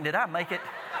point? Did I make it?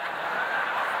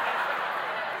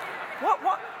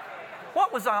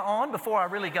 What was I on before I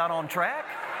really got on track?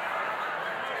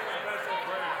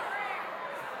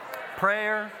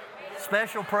 Prayer,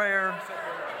 special prayer.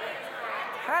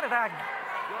 How did I?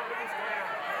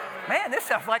 Man, this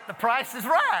sounds like The Price is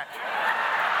Right.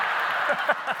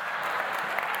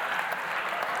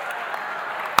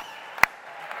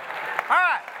 All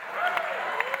right.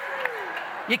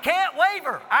 You can't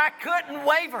waver. I couldn't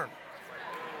waver.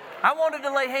 I wanted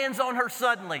to lay hands on her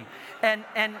suddenly. And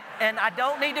I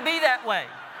don't need to be that way.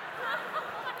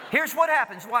 Here's what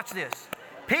happens. Watch this.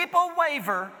 People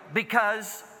waver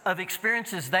because of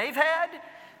experiences they've had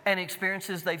and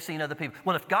experiences they've seen other people.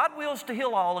 Well, if God wills to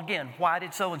heal all, again, why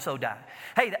did so-and-so die?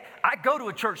 Hey, I go to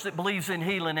a church that believes in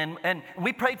healing, and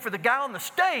we prayed for the guy on the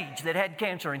stage that had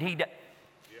cancer, and he died.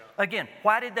 Again,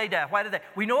 why did they die?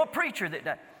 We know a preacher that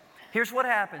died. Here's what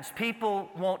happens. People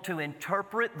want to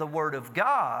interpret the Word of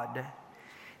God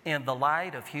in the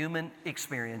light of human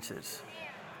experiences.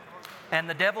 And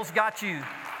the devil's got you.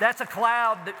 That's a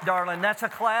cloud, darling. That's a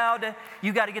cloud.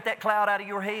 You got to get that cloud out of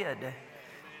your head.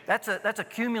 That's a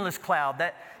cumulus cloud.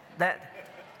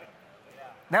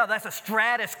 Now that's a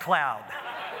stratus cloud.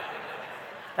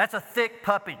 That's a thick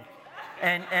puppy.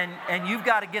 And you've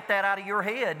got to get that out of your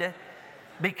head,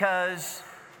 because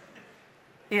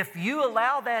if you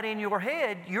allow that in your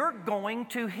head, you're going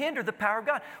to hinder the power of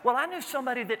God. Well, I knew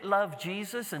somebody that loved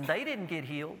Jesus and they didn't get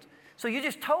healed. So you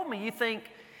just told me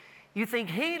you think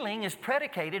healing is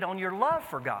predicated on your love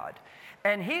for God.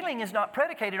 And healing is not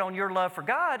predicated on your love for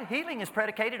God. Healing is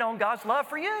predicated on God's love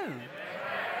for you.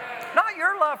 Not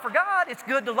your love for God. It's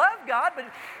good to love God, but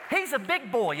He's a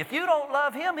big boy. If you don't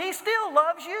love Him, He still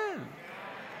loves you.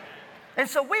 And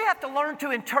so we have to learn to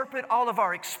interpret all of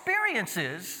our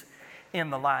experiences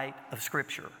in the light of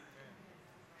Scripture.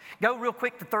 Go real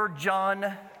quick to 3 John,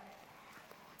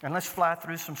 and let's fly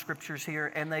through some scriptures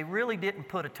here. And they really didn't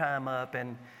put a time up.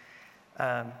 And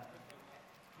I'll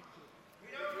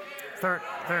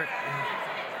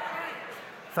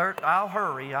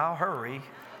hurry.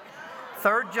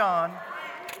 3 John.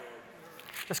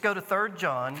 Let's go to 3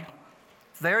 John.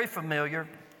 Very familiar.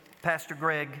 Pastor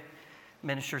Greg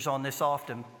ministers on this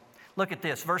often. Look at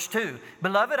this, verse 2.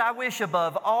 Beloved, I wish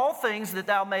above all things that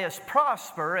thou mayest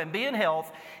prosper and be in health,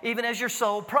 even as your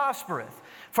soul prospereth.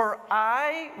 For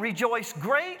I rejoiced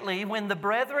greatly when the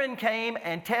brethren came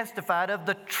and testified of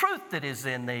the truth that is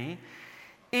in thee.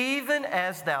 Even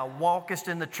as thou walkest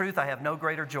in the truth, I have no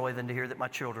greater joy than to hear that my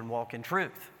children walk in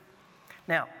truth.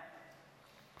 Now,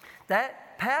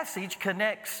 that passage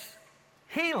connects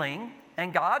healing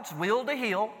and God's will to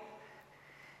heal.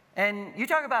 And you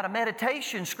talk about a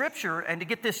meditation scripture, and to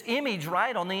get this image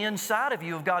right on the inside of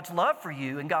you of God's love for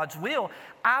you and God's will,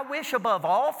 I wish above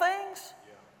all things.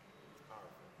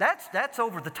 That's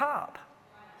over the top.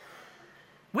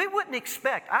 We wouldn't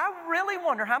expect, I really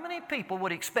wonder how many people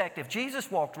would expect if Jesus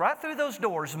walked right through those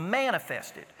doors,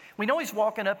 manifested. We know He's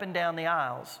walking up and down the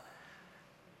aisles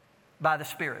by the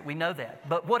Spirit. We know that.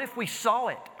 But what if we saw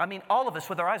it? I mean, all of us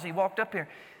with our eyes, He walked up here.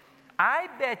 I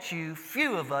bet you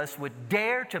few of us would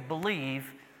dare to believe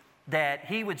that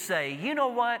He would say, you know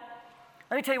what?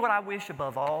 Let me tell you what I wish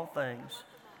above all things.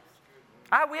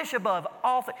 I wish above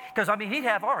all things. Because, I mean, He'd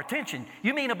have our attention.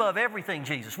 You mean above everything,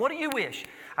 Jesus. What do you wish?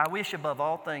 I wish above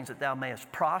all things that thou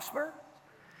mayest prosper.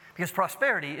 Because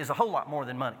prosperity is a whole lot more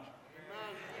than money.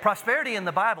 Prosperity in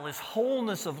the Bible is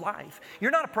wholeness of life. You're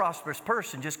not a prosperous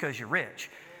person just because you're rich.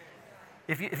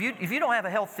 If you don't have a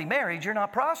healthy marriage, you're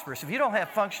not prosperous. If you don't have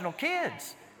functional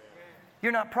kids,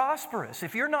 you're not prosperous.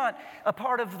 If you're not a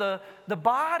part of the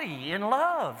body in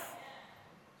love,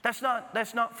 that's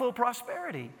not full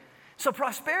prosperity. So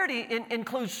prosperity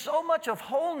includes so much of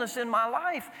wholeness in my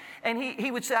life. And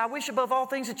he would say, I wish above all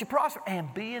things that you prosper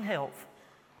and be in health.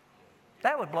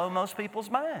 That would blow most people's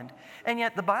mind. And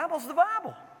yet the Bible's the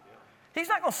Bible. He's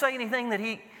not going to say anything that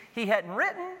he hadn't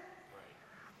written.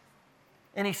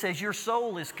 And he says your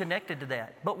soul is connected to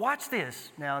that. But watch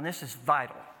this now, and this is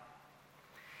vital.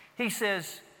 He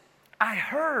says, I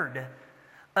heard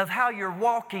of how you're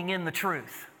walking in the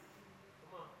truth.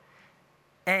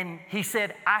 And he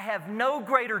said, I have no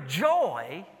greater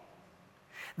joy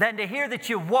than to hear that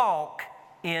you walk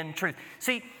in truth.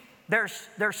 See, there's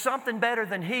something better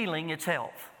than healing, it's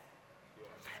health.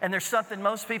 And there's something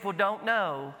most people don't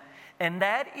know, and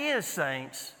that is,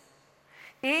 saints,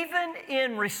 even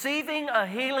in receiving a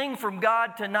healing from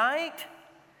God tonight,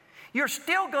 you're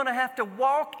still going to have to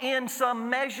walk in some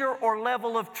measure or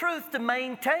level of truth to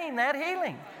maintain that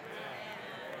healing.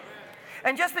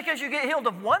 And just because you get healed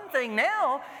of one thing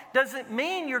now doesn't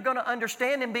mean you're going to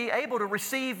understand and be able to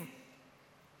receive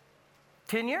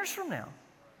 10 years from now.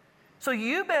 So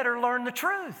you better learn the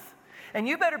truth. And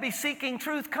you better be seeking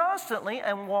truth constantly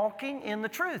and walking in the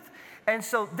truth. And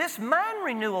so this mind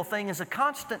renewal thing is a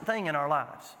constant thing in our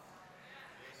lives.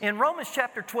 In Romans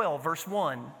chapter 12, verse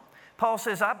 1, Paul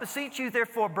says, I beseech you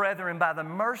therefore, brethren, by the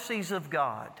mercies of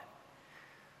God,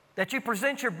 that you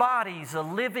present your bodies a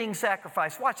living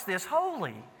sacrifice. Watch this,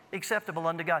 holy, acceptable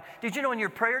unto God. Did you know in your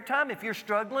prayer time, if you're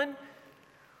struggling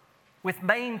with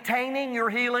maintaining your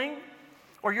healing,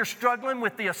 or you're struggling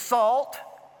with the assault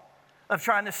of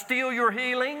trying to steal your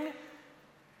healing,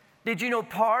 did you know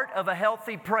part of a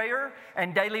healthy prayer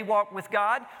and daily walk with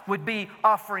God would be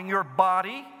offering your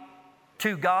body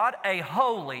to God, a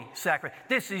holy sacrifice?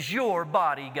 This is your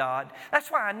body, God. That's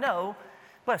why I know,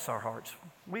 bless our hearts,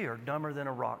 we are dumber than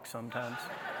a rock sometimes.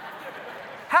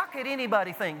 How could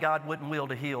anybody think God wouldn't will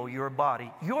to heal your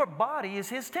body? Your body is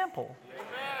His temple.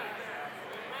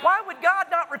 Why would God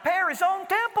not repair His own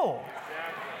temple?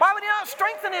 Why would He not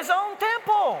strengthen His own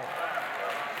temple?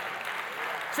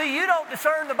 See, you don't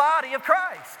discern the body of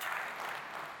Christ.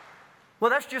 Well,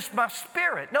 that's just my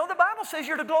spirit. No, the Bible says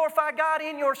you're to glorify God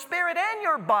in your spirit and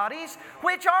your bodies,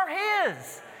 which are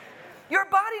His. Your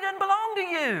body doesn't belong to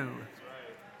you.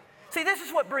 See, this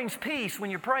is what brings peace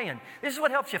when you're praying. This is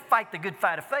what helps you fight the good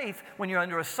fight of faith when you're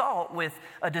under assault with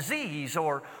a disease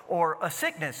or a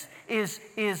sickness, is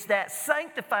that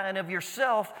sanctifying of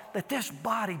yourself that this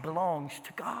body belongs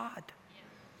to God.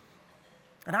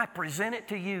 And I present it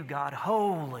to you, God,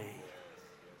 holy,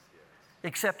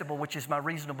 acceptable, which is my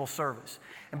reasonable service.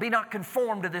 And be not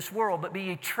conformed to this world, but be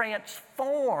ye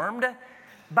transformed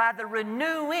by the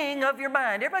renewing of your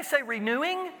mind. Everybody say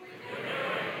renewing.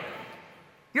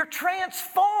 You're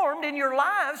transformed in your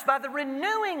lives by the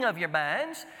renewing of your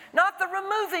minds, not the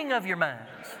removing of your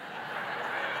minds.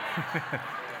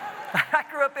 I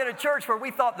grew up in a church where we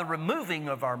thought the removing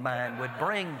of our mind would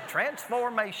bring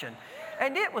transformation.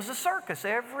 And it was a circus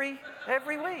every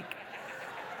week.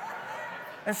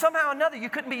 And somehow or another, you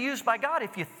couldn't be used by God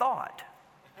if you thought.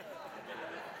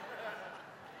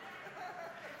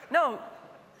 No,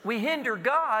 we hinder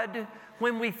God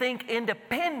when we think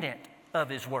independent of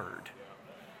His Word.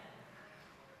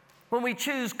 When we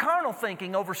choose carnal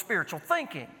thinking over spiritual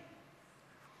thinking.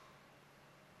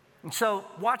 And so,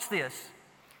 watch this.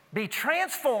 Be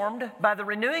transformed by the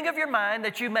renewing of your mind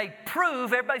that you may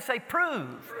prove, everybody say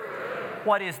prove,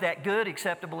 what is that good,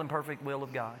 acceptable, and perfect will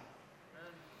of God.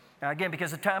 Now again,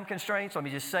 because of time constraints, let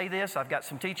me just say this. I've got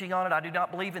some teaching on it. I do not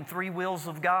believe in three wills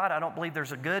of God. I don't believe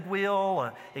there's a good will,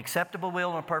 an acceptable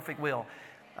will, and a perfect will.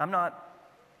 I'm not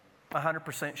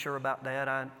 100% sure about that.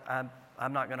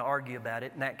 I'm not going to argue about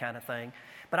it and that kind of thing.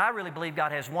 But I really believe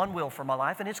God has one will for my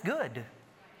life, and it's good.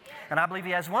 And I believe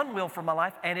He has one will for my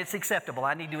life, and it's acceptable.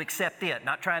 I need to accept it,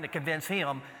 not trying to convince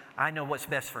Him. I know what's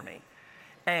best for me.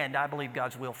 And I believe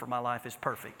God's will for my life is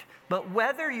perfect. But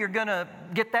whether you're going to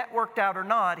get that worked out or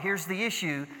not, here's the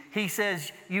issue. He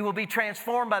says, you will be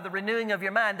transformed by the renewing of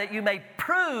your mind that you may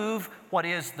prove what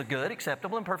is the good,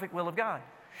 acceptable, and perfect will of God.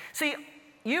 See,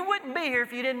 you wouldn't be here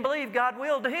if you didn't believe God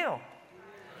willed to heal.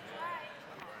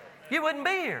 You wouldn't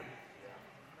be here.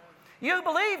 You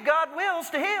believe God wills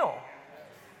to heal.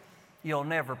 You'll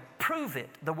never prove it.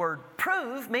 The word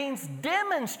prove means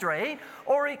demonstrate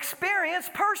or experience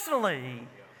personally.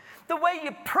 The way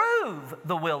you prove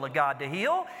the will of God to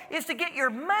heal is to get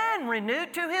your mind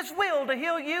renewed to His will to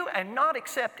heal you and not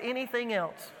accept anything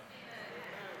else.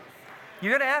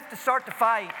 You're going to have to start to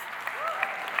fight.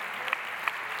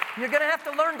 You're going to have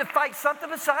to learn to fight something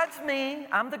besides me.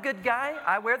 I'm the good guy.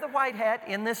 I wear the white hat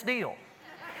in this deal.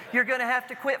 You're going to have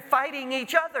to quit fighting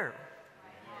each other.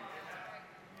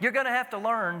 You're going to have to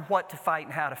learn what to fight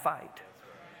and how to fight.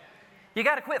 You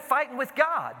got to quit fighting with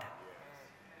God.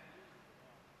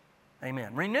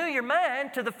 Amen. Renew your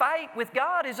mind to the fight with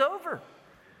God is over.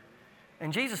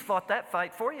 And Jesus fought that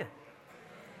fight for you.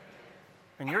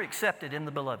 And you're accepted in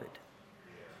the beloved.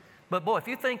 But boy, if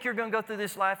you think you're going to go through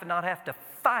this life and not have to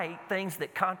fight things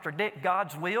that contradict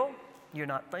God's will, you're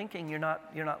not thinking, you're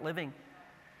not living.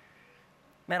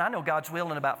 Man, I know God's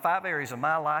will in about 5 areas of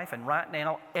my life, and right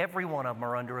now, every one of them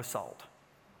are under assault.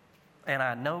 And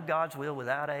I know God's will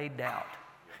without a doubt.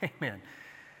 Amen.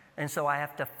 And so I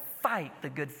have to fight the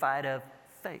good fight of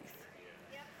faith.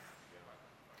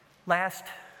 Last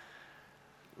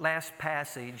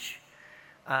passage,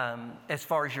 as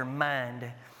far as your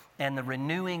mind and the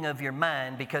renewing of your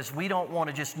mind, because we don't want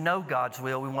to just know God's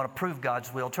will, we want to prove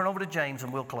God's will. Turn over to James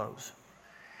and we'll close.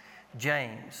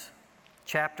 James,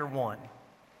 chapter 1.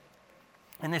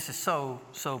 And this is so,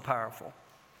 so powerful.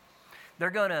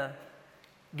 They're going to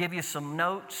give you some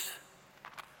notes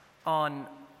on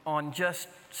just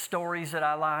stories that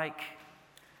I like,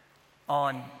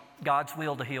 on God's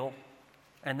will to heal.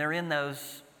 And they're in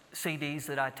those CDs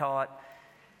that I taught.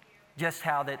 Just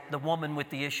how that the woman with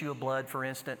the issue of blood, for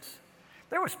instance,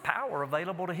 there was power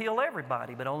available to heal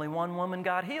everybody, but only one woman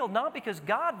got healed. Not because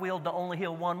God willed to only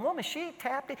heal one woman. She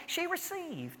tapped it. She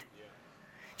received.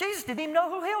 Jesus didn't even know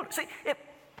who healed her. See,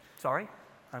 sorry,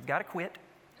 I've got to quit.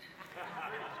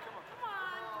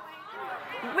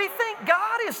 We think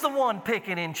God is the one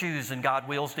picking and choosing. God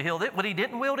wills to heal it, but He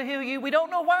didn't will to heal you. We don't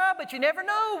know why, but you never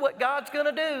know what God's going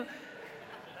to do.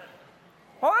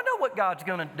 Well, I know what God's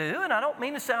going to do, and I don't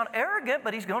mean to sound arrogant,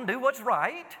 but He's going to do what's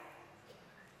right.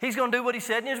 He's going to do what He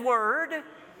said in His Word.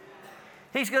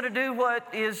 He's going to do what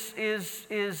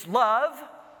is love.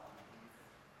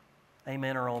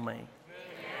 Amen or oh me. Amen.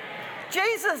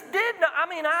 Jesus did know. I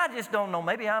mean, I just don't know.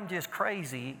 Maybe I'm just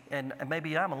crazy, and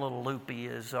maybe I'm a little loopy,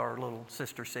 as our little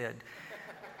sister said.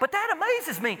 But that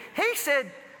amazes me. He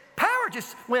said, power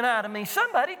just went out of me.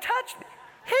 Somebody touched me.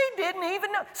 He didn't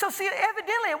even know. So see,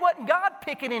 evidently it wasn't God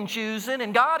picking and choosing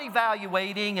and God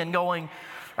evaluating and going,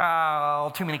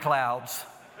 oh, too many clouds.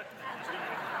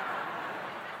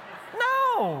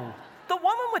 No. The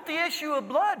woman with the issue of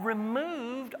blood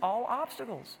removed all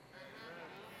obstacles.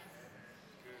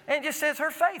 And it just says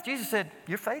her faith. Jesus said,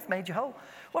 your faith made you whole.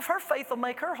 Well, if her faith will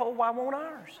make her whole, why won't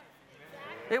ours?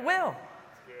 It will.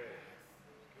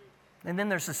 And then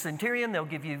there's the centurion. They'll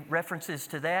give you references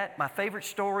to that. My favorite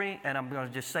story, and I'm going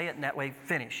to just say it and that way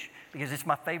finish, because it's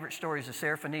my favorite story, is the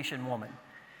Syrophoenician woman.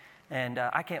 And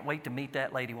I can't wait to meet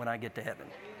that lady when I get to heaven.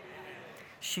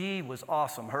 She was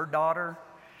awesome. Her daughter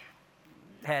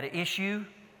had an issue,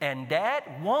 and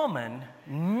that woman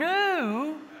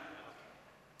knew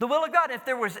the will of God. If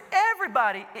there was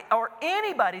everybody or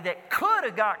anybody that could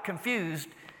have got confused,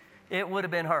 it would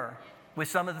have been her, with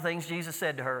some of the things Jesus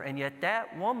said to her. And yet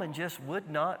that woman just would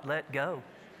not let go.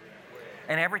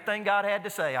 And everything God had to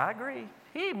say, I agree.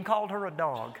 He even called her a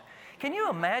dog. Can you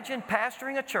imagine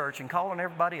pastoring a church and calling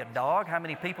everybody a dog? How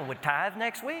many people would tithe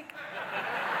next week?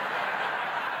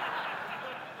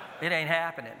 It ain't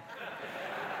happening.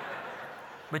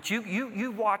 But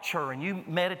you watch her and you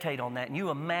meditate on that and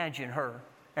you imagine her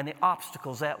and the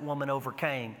obstacles that woman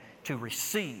overcame to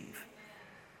receive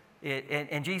it.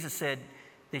 And Jesus said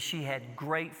that she had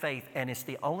great faith, and it's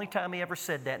the only time He ever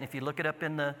said that. And if you look it up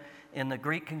in the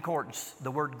Greek concordance,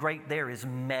 the word great there is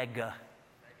mega.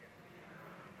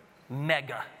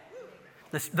 Mega.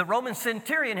 The Roman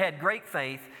centurion had great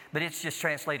faith, but it's just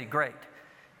translated great.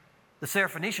 The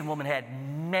Syrophoenician woman had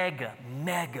mega,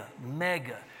 mega,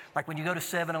 mega. Like when you go to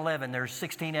 7-Eleven, there's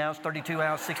 16 ounce, 32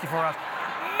 ounce, 64 ounce.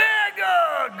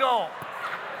 Mega gulp.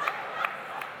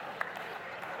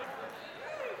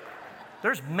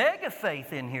 There's mega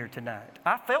faith in here tonight.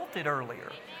 I felt it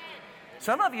earlier.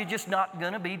 Some of you are just not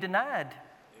going to be denied.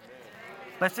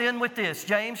 Let's end with this.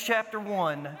 James chapter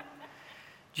 1.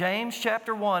 James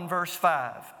chapter 1, verse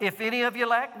 5. If any of you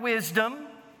lack wisdom,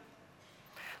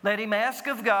 let him ask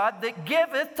of God, that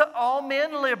giveth to all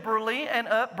men liberally and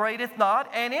upbraideth not,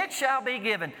 and it shall be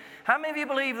given. How many of you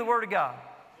believe the Word of God?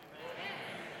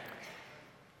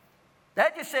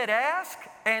 That just said ask,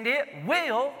 and it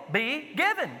will be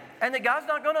given. And that God's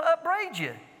not going to upbraid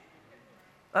you.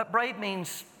 Upbraid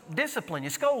means discipline you,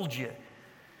 scold you,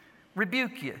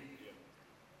 rebuke you.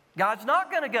 God's not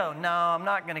going to go, no, I'm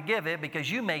not going to give it because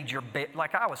you made your bed,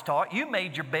 like I was taught, you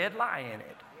made your bed, lie in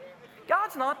it.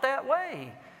 God's not that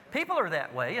way. People are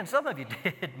that way, and some of you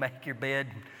did make your bed,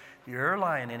 you're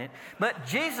lying in it. But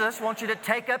Jesus wants you to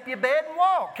take up your bed and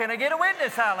walk. Can I get a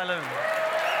witness? Hallelujah.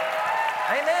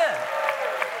 Amen.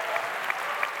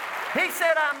 He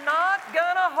said, I'm not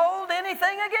going to hold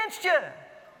anything against you.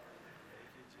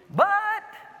 But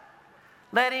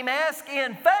let him ask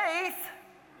in faith,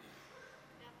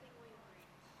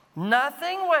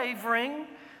 nothing wavering.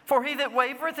 For he that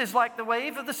wavereth is like the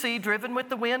wave of the sea, driven with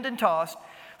the wind and tossed.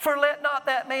 For let not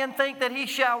that man think that he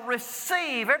shall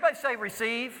receive. Everybody say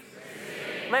receive.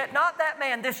 Let not that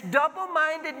man, this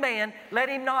double-minded man, let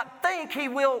him not think he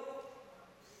will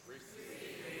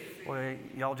receive. Well,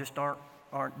 y'all just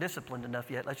aren't disciplined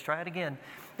enough yet. Let's try it again.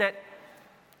 That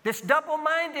this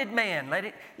double-minded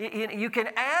man, you can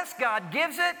ask, God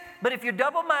gives it, but if you're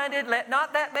double-minded, let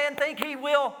not that man think he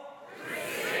will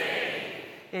receive.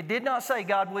 It did not say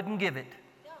God wouldn't give it.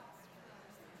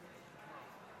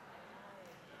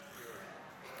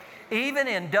 Even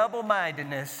in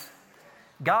double-mindedness,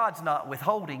 God's not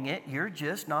withholding it. You're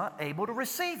just not able to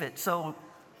receive it. So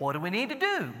what do we need to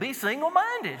do? Be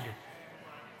single-minded.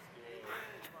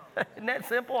 Isn't that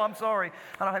simple? I'm sorry.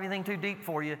 I don't have anything too deep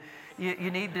for you.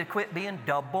 You need to quit being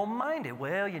double-minded.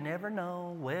 Well, you never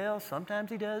know. Well,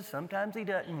 sometimes he does, sometimes he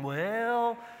doesn't.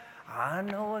 Well, I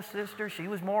know a sister. She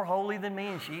was more holy than me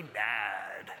and she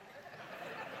died.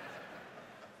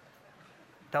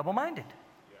 Double-minded.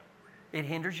 It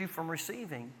hinders you from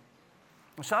receiving.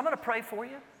 So I'm going to pray for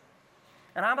you,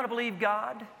 and I'm going to believe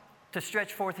God to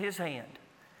stretch forth His hand,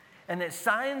 and that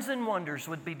signs and wonders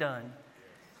would be done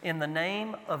in the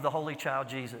name of the Holy Child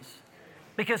Jesus.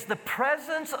 Because the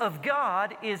presence of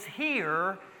God is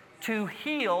here to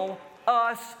heal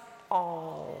us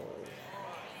all.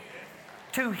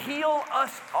 To heal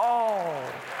us all.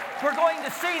 We're going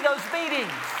to see those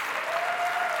meetings.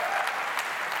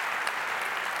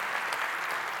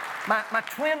 My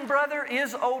twin brother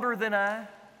is older than I.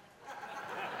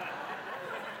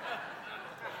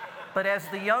 But as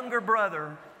the younger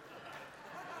brother,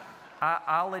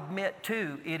 I'll admit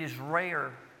too, it is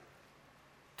rare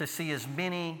to see as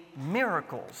many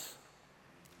miracles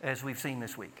as we've seen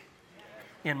this week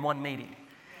in one meeting.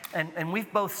 And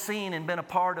we've both seen and been a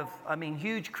part of,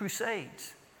 huge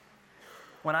crusades.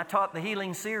 When I taught the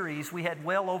healing series, we had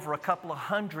well over a couple of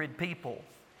hundred people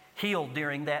healed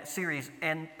during that series,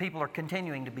 and people are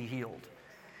continuing to be healed.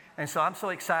 And so I'm so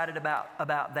excited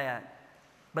about that.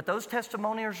 But those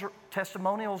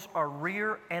testimonials are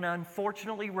rare and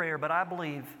unfortunately rare, but I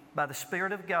believe by the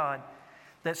Spirit of God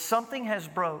that something has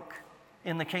broke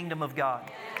in the kingdom of God.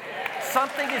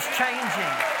 Something is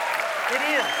changing. It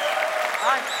is.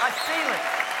 I feel it.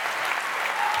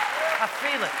 I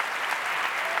feel it.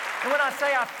 And when I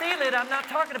say I feel it, I'm not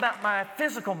talking about my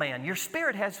physical man. Your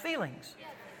spirit has feelings.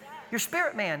 Your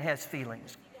spirit man has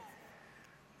feelings.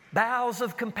 Bowels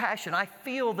of compassion. I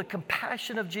feel the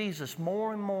compassion of Jesus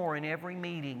more and more in every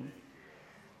meeting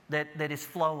that is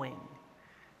flowing.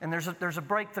 And there's a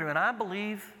breakthrough. And I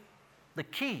believe the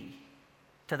key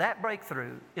to that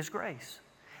breakthrough is grace.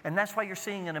 And that's why you're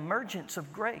seeing an emergence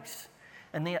of grace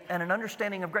and an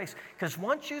understanding of grace. Because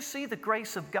once you see the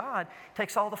grace of God, it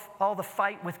takes all the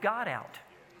fight with God out.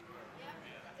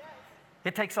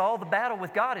 It takes all the battle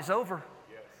with God is over.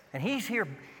 And He's here.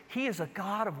 He is a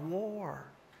God of war.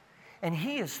 And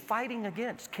He is fighting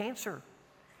against cancer.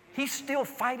 He's still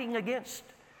fighting against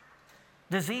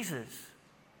diseases.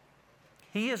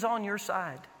 He is on your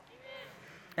side.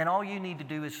 And all you need to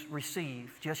do is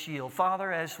receive, just yield.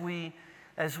 Father, as we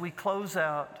close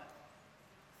out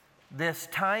this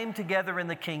time together in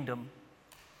the kingdom,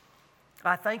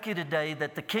 I thank you today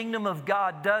that the kingdom of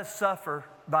God does suffer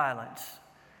violence,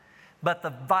 but the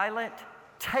violent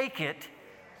take it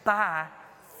by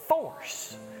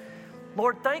force.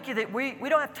 Lord, thank you that we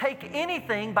don't have to take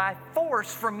anything by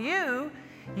force from you.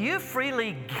 You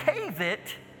freely gave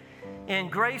it in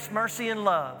grace, mercy, and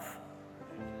love.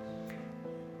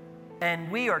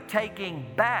 And we are taking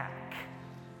back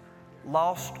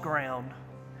lost ground.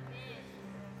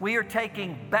 We are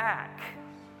taking back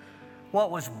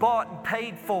what was bought and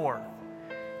paid for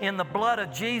in the blood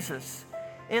of Jesus,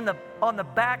 on the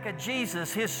back of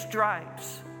Jesus, His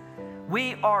stripes.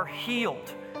 We are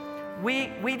healed.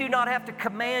 We do not have to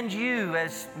command you,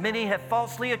 as many have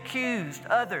falsely accused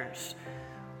others.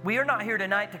 We are not here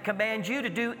tonight to command you to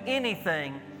do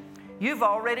anything. You've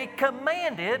already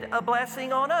commanded a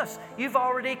blessing on us. You've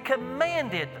already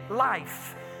commanded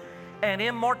life and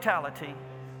immortality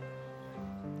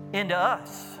into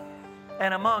us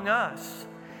and among us.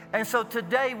 And so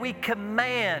today we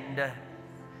command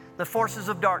the forces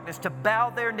of darkness to bow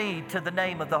their knee to the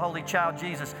name of the Holy Child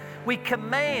Jesus. We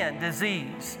command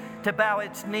disease to bow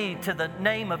its knee to the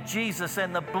name of Jesus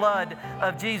and the blood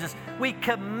of Jesus. We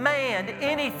command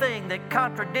anything that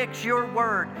contradicts your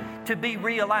word to be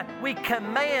realigned. We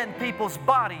command people's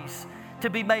bodies to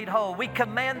be made whole. We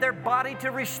command their body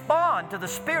to respond to the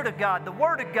Spirit of God, the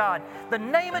Word of God, the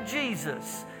name of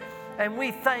Jesus. And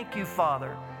we thank you,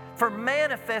 Father, for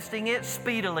manifesting it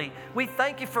speedily. We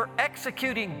thank you for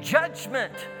executing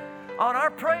judgment on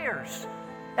our prayers,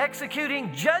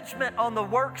 executing judgment on the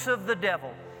works of the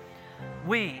devil.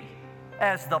 We,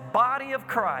 as the body of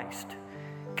Christ,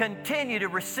 continue to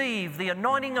receive the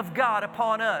anointing of God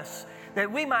upon us,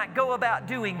 that we might go about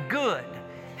doing good,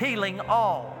 healing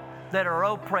all that are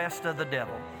oppressed of the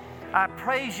devil. I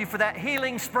praise you for that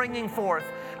healing springing forth.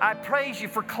 I praise you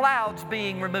for clouds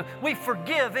being removed. We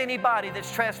forgive anybody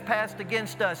that's trespassed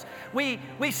against us. We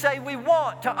say we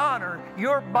want to honor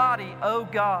your body, oh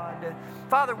God.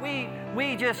 Father, we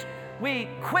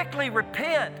quickly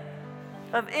repent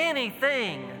of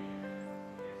anything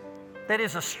that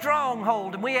is a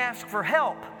stronghold, and we ask for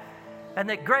help, and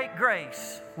that great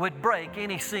grace would break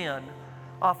any sin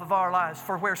off of our lives.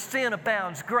 For where sin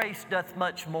abounds, grace doth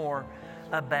much more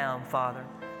abound, Father.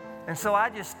 And so I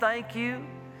just thank you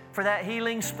for that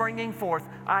healing springing forth.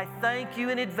 I thank you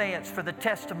in advance for the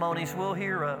testimonies we'll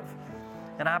hear of,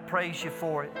 and I praise you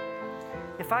for it.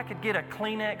 If I could get a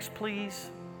Kleenex, please.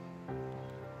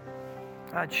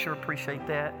 I'd sure appreciate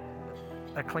that,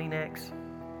 a Kleenex.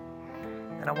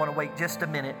 And I want to wait just a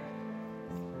minute.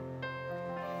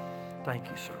 Thank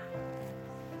you, sir.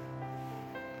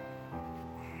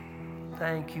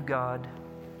 Thank you, God.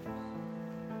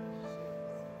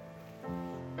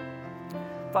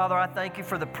 Father, I thank you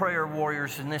for the prayer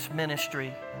warriors in this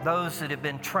ministry, those that have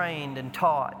been trained and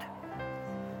taught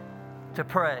to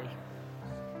pray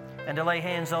and to lay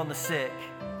hands on the sick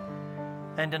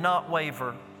and to not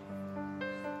waver.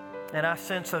 And I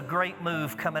sense a great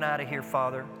move coming out of here,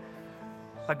 Father,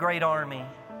 a great army,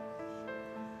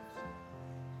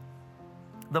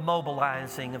 the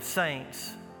mobilizing of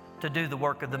saints to do the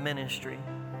work of the ministry.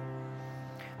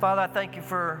 Father, I thank you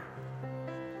for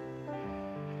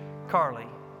Carly.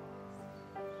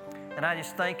 And I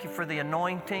just thank you for the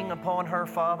anointing upon her,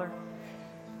 Father.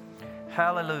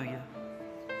 Hallelujah.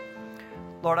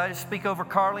 Lord, I just speak over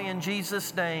Carly in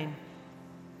Jesus' name,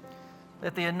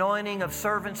 that the anointing of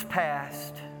servants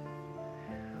past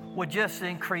would just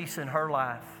increase in her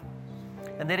life,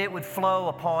 and that it would flow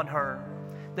upon her,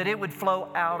 that it would flow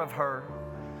out of her,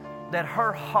 that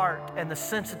her heart and the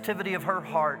sensitivity of her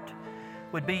heart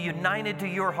would be united to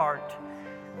your heart,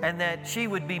 and that she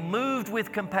would be moved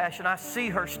with compassion. I see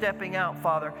her stepping out,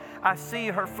 Father. I see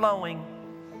her flowing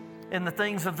in the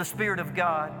things of the Spirit of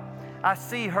God. I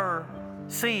see her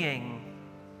seeing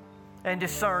and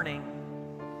discerning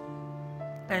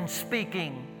and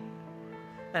speaking,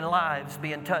 and lives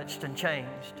being touched and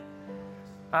changed.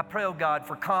 I pray, oh God,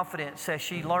 for confidence as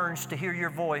she learns to hear your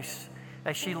voice,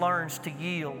 as she learns to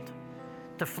yield,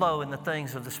 to flow in the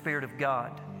things of the Spirit of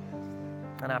God.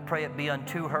 And I pray it be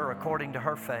unto her according to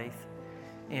her faith,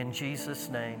 in Jesus'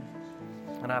 name.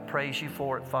 And I praise you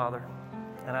for it, Father,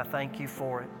 and I thank you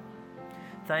for it.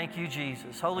 Thank you,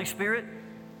 Jesus. Holy Spirit,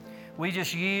 we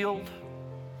just yield,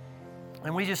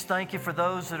 and we just thank you for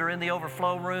those that are in the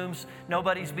overflow rooms.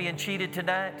 Nobody's being cheated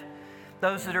tonight.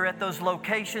 Those that are at those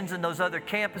locations and those other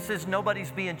campuses, nobody's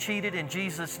being cheated in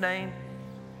Jesus' name.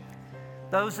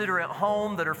 Those that are at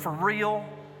home that are for real,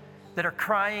 that are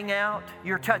crying out,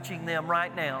 you're touching them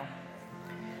right now.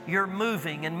 You're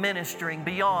moving and ministering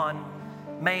beyond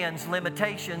man's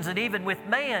limitations. And even with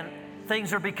man,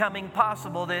 things are becoming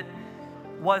possible that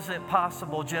wasn't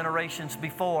possible generations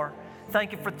before.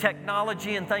 Thank you for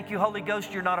technology, and thank you, Holy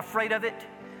Ghost, you're not afraid of it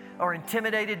or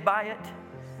intimidated by it,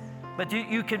 but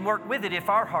you can work with it if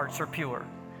our hearts are pure.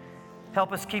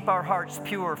 Help us keep our hearts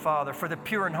pure, Father, for the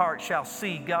pure in heart shall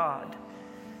see God.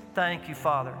 Thank you,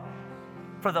 Father,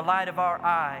 for the light of our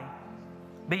eye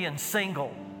being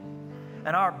single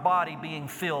and our body being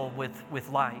filled with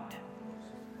light.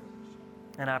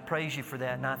 And I praise you for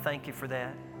that, and I thank you for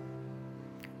that.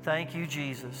 Thank you,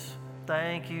 Jesus.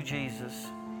 Thank you, Jesus.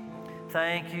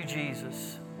 Thank you,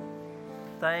 Jesus.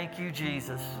 Thank you,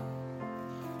 Jesus.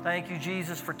 Thank you,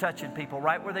 Jesus, for touching people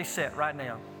right where they sit right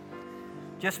now.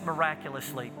 Just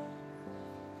miraculously.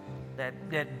 That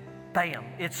bam,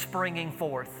 it's springing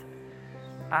forth.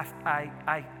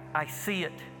 I see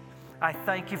it. I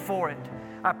thank you for it.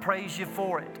 I praise you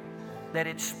for it, that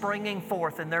it's springing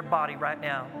forth in their body right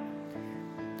now.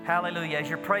 Hallelujah. As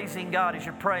you're praising God, as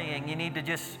you're praying, you need to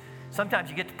just, sometimes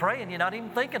you get to pray and you're not even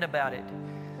thinking about it.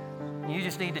 You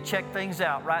just need to check things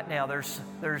out right now.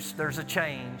 There's a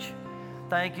change.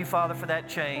 Thank you, Father, for that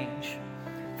change.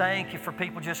 Thank you for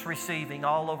people just receiving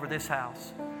all over this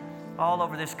house, all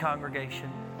over this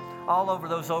congregation, all over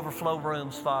those overflow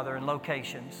rooms, Father, and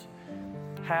locations.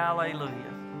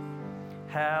 Hallelujah.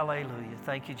 Hallelujah.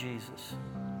 Thank you, Jesus.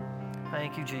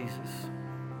 Thank you, Jesus.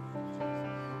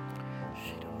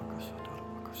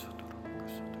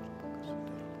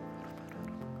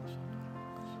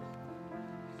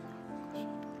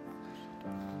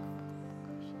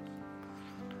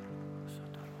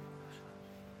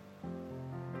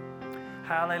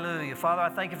 Hallelujah. Father, I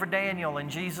thank you for Daniel in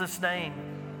Jesus' name.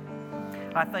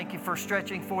 I thank you for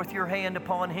stretching forth your hand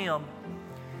upon him,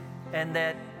 and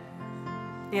that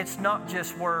it's not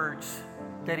just words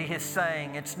that he is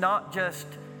saying. It's not just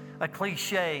a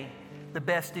cliche, the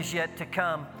best is yet to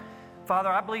come. Father,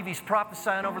 I believe he's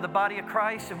prophesying over the body of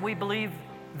Christ, and we believe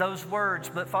those words.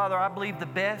 But Father, I believe the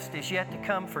best is yet to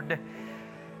come for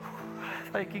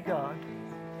thank you, God.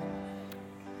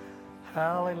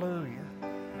 Hallelujah.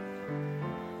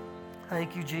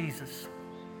 Thank you, Jesus.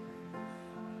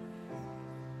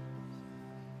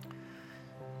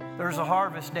 There's a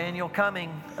harvest, Daniel,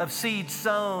 coming of seeds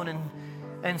sown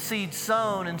and seeds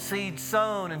sown and seeds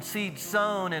sown and seeds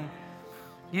sown. And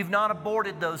you've not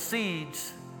aborted those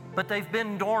seeds, but they've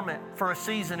been dormant for a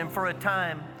season and for a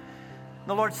time.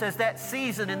 The Lord says that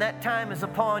season and that time is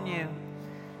upon you.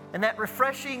 And that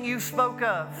refreshing you spoke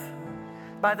of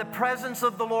by the presence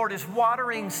of the Lord is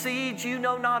watering seeds you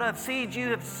know not of, seeds you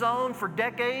have sown for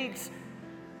decades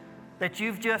that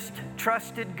you've just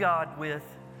trusted God with.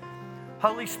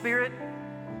 Holy Spirit,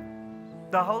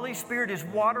 the Holy Spirit is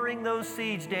watering those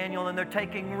seeds, Daniel, and they're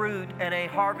taking root, and a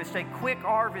harvest, a quick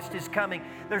harvest is coming.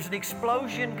 There's an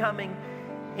explosion coming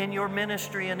in your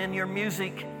ministry and in your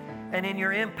music and in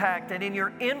your impact and in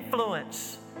your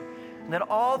influence. And that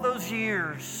all those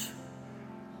years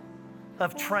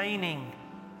of training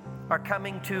are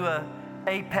coming to an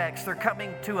apex. They're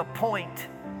coming to a point,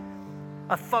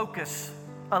 a focus,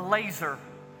 a laser.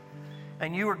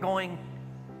 And you are going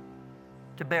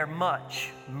to bear much,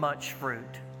 much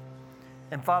fruit.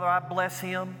 And Father, I bless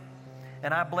him,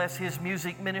 and I bless his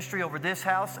music ministry over this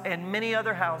house and many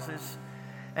other houses,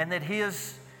 and that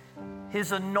his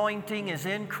anointing is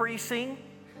increasing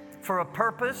for a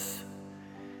purpose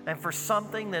and for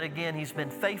something that, again, he's been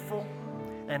faithful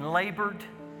and labored,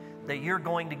 that you're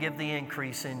going to give the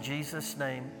increase in Jesus'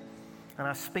 name. And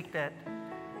I speak that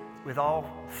with all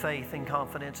faith and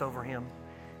confidence over him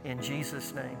in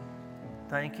Jesus' name.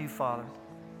 Thank you, Father.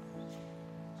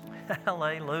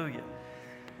 Hallelujah.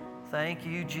 Thank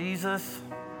you, Jesus.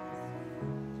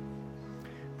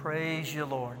 Praise you,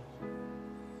 Lord.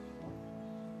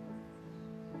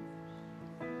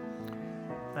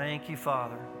 Thank you,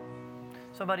 Father.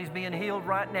 Somebody's being healed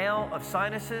right now of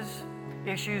sinuses,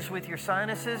 issues with your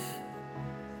sinuses.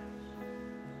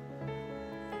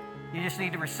 You just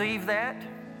need to receive that.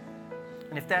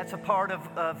 And if that's a part of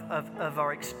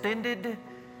our extended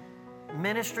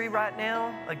ministry right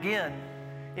now, again,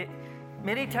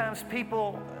 many times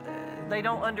people, they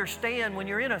don't understand when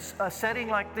you're in a setting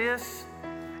like this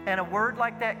and a word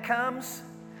like that comes.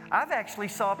 I've actually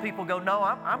saw people go, no,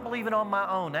 I'm believing on my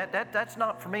own. That's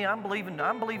not for me. I'm believing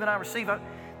I receive it.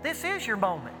 This is your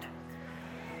moment.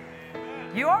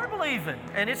 You are believing,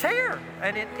 and it's here.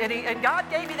 And God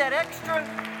gave you that extra.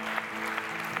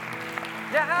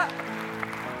 Yeah,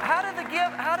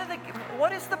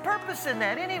 what is the purpose in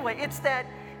that anyway? It's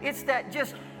that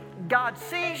just God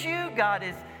sees you, God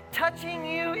is touching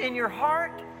you in your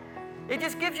heart. It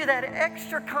just gives you that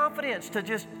extra confidence to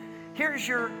just, here's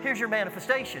your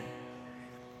manifestation.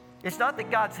 It's not that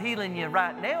God's healing you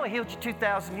right now. He healed you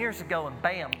 2,000 years ago, and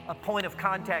bam, a point of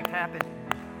contact happened.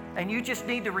 And you just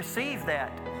need to receive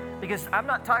that. Because I'm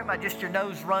not talking about just your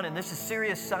nose running. This is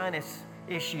serious sinus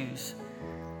issues.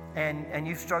 And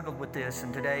you've struggled with this,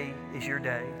 and today is your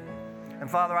day. And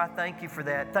Father, I thank you for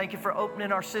that. Thank you for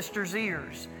opening our sisters'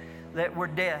 ears that were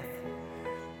deaf.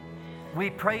 We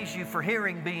praise you for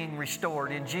hearing being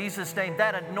restored. In Jesus' name,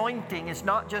 that anointing is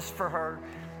not just for her.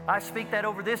 I speak that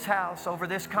over this house, over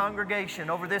this congregation,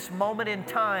 over this moment in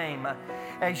time.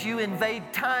 As you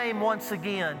invade time once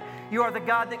again, you are the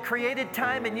God that created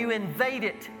time, and you invade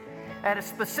it at a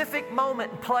specific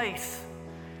moment and place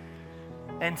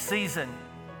and season.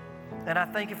 And I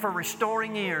thank you for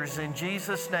restoring ears in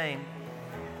Jesus' name.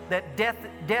 That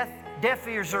deaf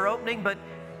ears are opening, but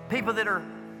people that are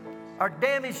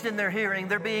damaged in their hearing,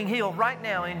 they're being healed right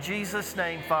now in Jesus'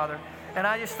 name, Father. And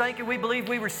I just thank you. We believe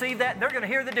we receive that, and they're going to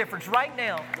hear the difference right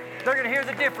now. They're going to hear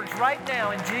the difference right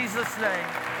now in Jesus' name.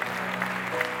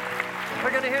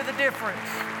 They're going to hear the difference.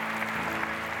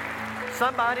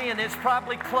 Somebody, and it's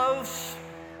probably close.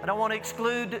 I don't want to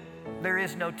exclude. There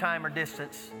is no time or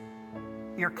distance.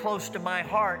 You're close to my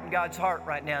heart and God's heart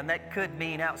right now, and that could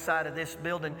mean outside of this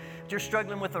building. You're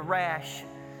struggling with a rash,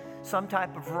 some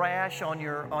type of rash on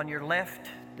your left.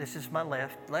 This is my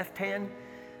left hand,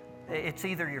 It's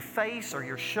either your face or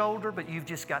your shoulder, but you've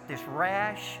just got this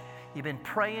rash. You've been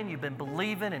praying, you've been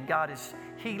believing, and God is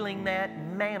healing that,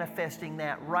 manifesting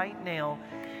that right now.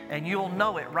 And you'll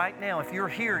know it right now. If you're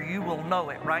here, you will know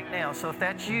it right now. So if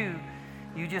that's you,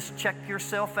 you just check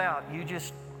yourself out. You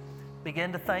just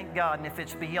begin to thank God. And if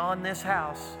it's beyond this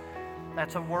house,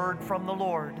 that's a word from the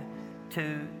Lord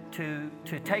to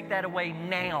take that away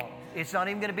now. It's not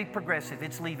even going to be progressive.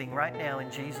 It's leaving right now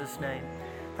in Jesus' name.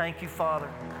 Thank you, Father.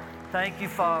 Thank you,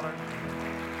 Father.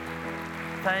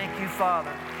 Thank you,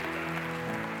 Father.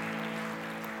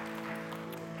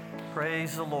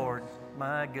 Praise the Lord.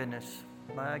 My goodness.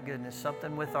 My goodness.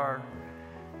 Something with our...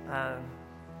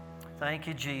 thank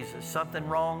you, Jesus. Something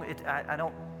wrong. I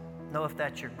don't know if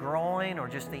that's your groin or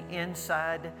just the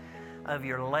inside of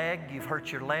your leg. You've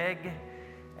hurt your leg.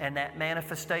 And that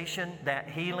manifestation, that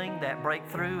healing, that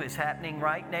breakthrough is happening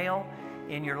right now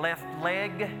in your left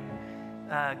leg,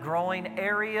 groin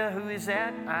area. Who is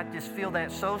that? I just feel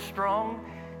that so strong.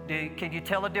 Can you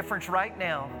tell a difference right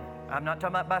now? I'm not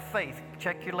talking about by faith.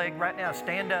 Check your leg right now.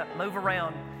 Stand up, move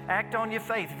around, act on your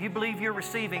faith. If you believe you're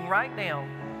receiving right now,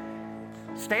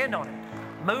 stand on it.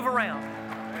 Move around.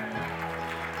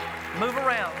 Move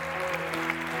around.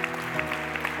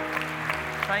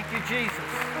 Thank you, Jesus.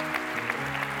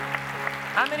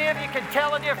 How many of you can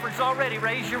tell a difference already?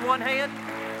 Raise your one hand.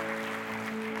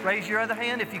 Raise your other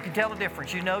hand if you can tell a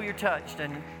difference. You know you're touched.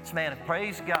 And it's man.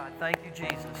 Praise God. Thank you,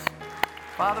 Jesus.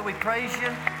 Father, we praise you.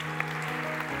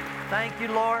 Thank you,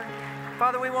 Lord.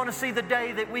 Father, we want to see the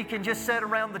day that we can just sit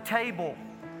around the table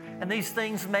and these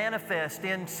things manifest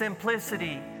in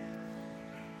simplicity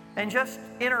and just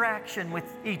interaction with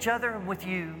each other and with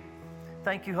you.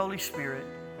 Thank you, Holy Spirit,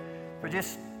 for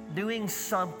just doing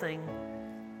something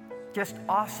just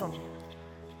awesome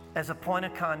as a point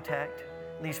of contact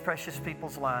in these precious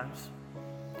people's lives.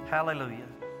 Hallelujah.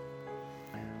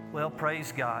 Well,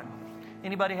 praise God.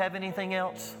 Anybody have anything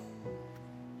else?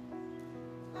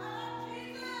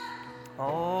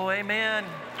 Oh, amen.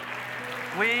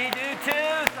 We do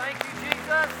too. Thank you,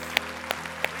 Jesus.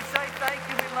 We say thank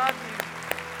you. We love you.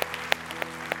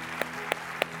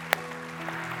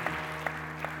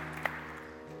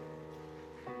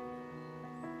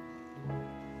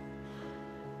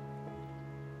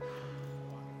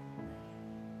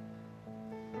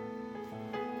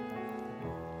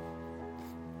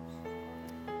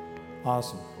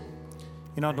 Awesome.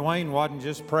 You know, Dwayne wasn't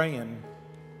just praying.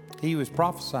 He was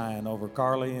prophesying over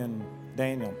Carly and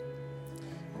Daniel.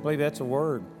 I believe that's a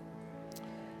word.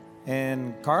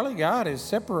 And Carly, God has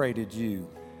separated you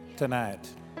tonight.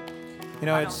 You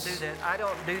know, I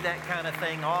don't do that kind of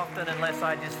thing often unless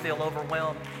I just feel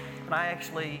overwhelmed. And I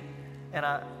actually,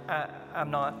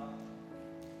 I'm not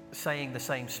saying the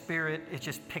same spirit. It's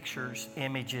just pictures,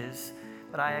 images.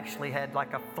 But I actually had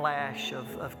like a flash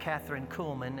of Catherine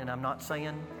Kuhlman, and I'm not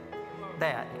saying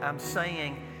that. I'm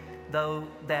saying, though,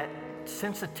 that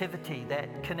sensitivity,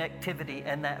 that connectivity,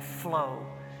 and that flow,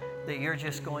 that you're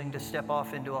just going to step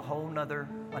off into a whole nother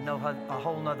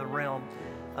realm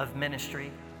of ministry.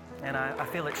 And I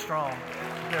feel it strong,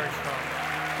 very strong.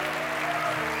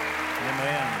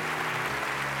 Amen.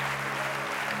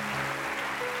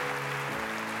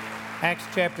 Acts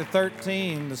chapter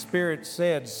 13, the Spirit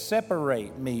said,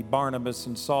 "Separate me, Barnabas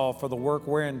and Saul, for the work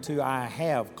whereunto I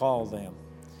have called them."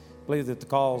 I believe that the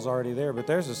call's already there, but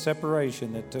there's a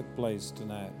separation that took place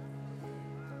tonight.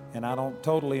 And I don't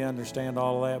totally understand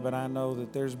all of that, but I know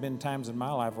that there's been times in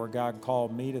my life where God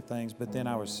called me to things, but then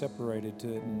I was separated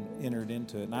to it and entered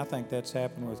into it. And I think that's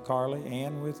happened with Carly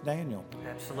and with Daniel.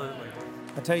 Absolutely.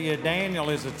 I tell you, Daniel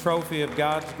is a trophy of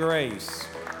God's grace.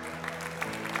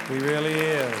 He really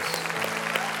is.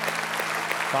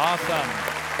 It's awesome.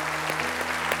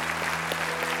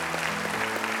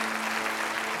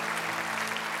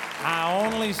 I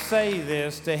only say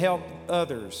this to help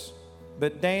others,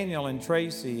 but Daniel and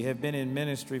Tracy have been in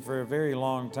ministry for a very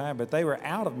long time, but they were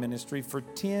out of ministry for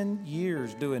 10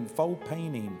 years doing faux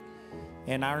painting.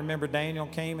 And I remember Daniel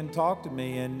came and talked to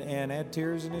me and had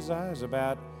tears in his eyes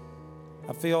about,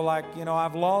 I feel like,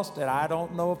 I've lost it. I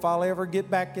don't know if I'll ever get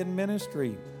back in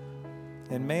ministry.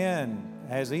 And man,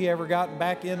 has he ever gotten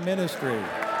back in ministry?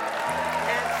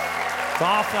 It's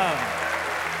awesome.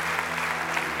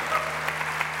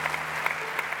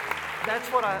 That's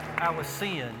what I was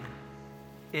seeing,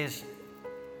 is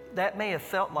that may have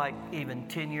felt like even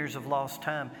 10 years of lost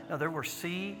time. Now, there were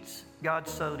seeds God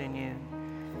sowed in you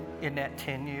in that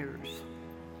 10 years.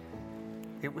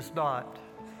 It was not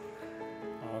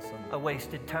awesome. a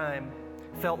wasted time.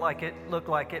 felt like it, looked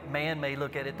like it. Man may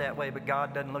look at it that way, but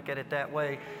God doesn't look at it that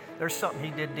way. There's something He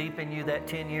did deep in you that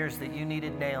 10 years that you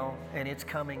needed now, and it's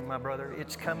coming, my brother.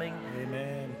 It's coming.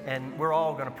 Amen. And we're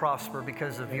all going to prosper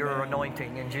because of your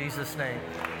anointing in Jesus' name.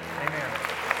 Amen.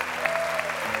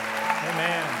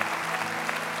 Amen.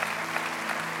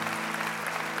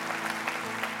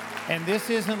 And this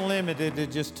isn't limited to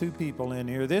just 2 people in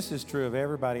here. This is true of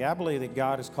everybody. I believe that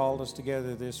God has called us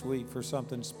together this week for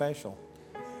something special.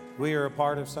 We are a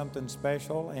part of something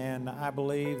special, and I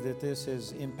believe that this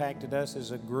has impacted us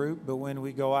as a group. But when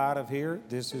we go out of here,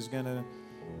 this is going to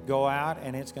go out,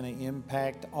 and it's going to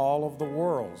impact all of the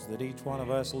worlds that each one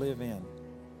of us live in.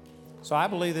 So I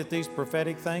believe that these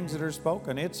prophetic things that are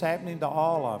spoken, it's happening to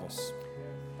all of us.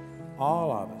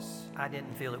 All of us. I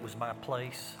didn't feel it was my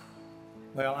place.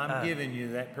 Well, I'm giving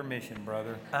you that permission,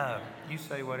 brother. You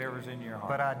say whatever's in your heart.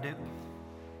 But I do.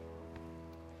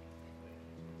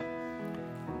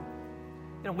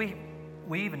 You know, we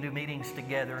even do meetings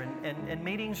together, and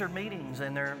meetings are meetings,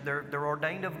 and they're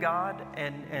ordained of God,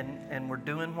 and we're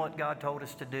doing what God told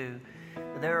us to do.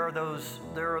 There are those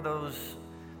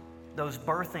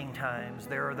birthing times.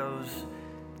 There are those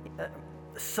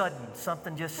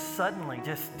something just suddenly,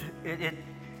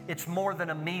 it's more than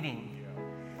a meeting.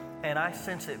 And I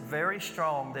sense it very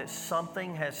strong that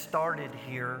something has started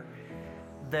here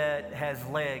that has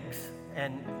legs,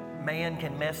 and man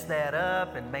can mess that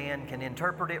up and man can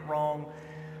interpret it wrong.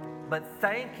 But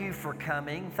thank you for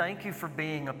coming. Thank you for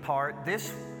being a part.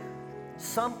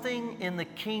 Something in the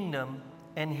kingdom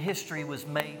and history was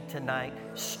made tonight,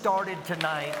 started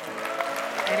tonight,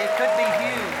 and it could be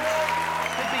huge.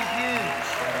 It could be huge.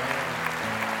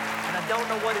 And I don't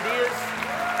know what it is,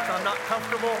 so I'm not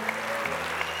comfortable.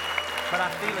 But I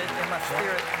feel it in my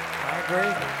spirit. I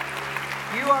agree.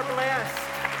 You are blessed.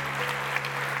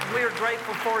 We are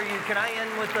grateful for you. Can I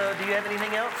end with, do you have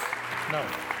anything else? No.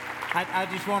 I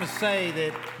just want to say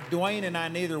that Dwayne and I,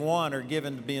 neither one, are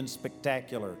given to being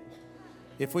spectacular.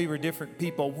 If we were different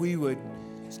people, we would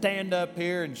stand up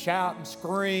here and shout and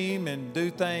scream and do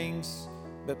things.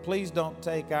 But please don't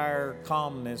take our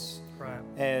calmness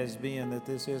as being that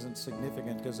this isn't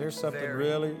significant, because there's something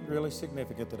really, really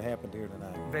significant that happened here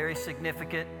tonight. Very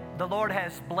significant. The Lord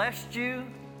has blessed you,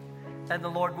 and the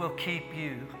Lord will keep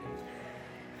you.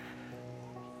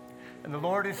 And the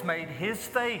Lord has made His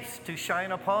face to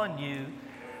shine upon you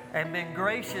and been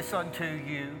gracious unto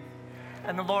you.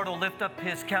 And the Lord will lift up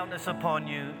His countenance upon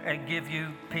you and give you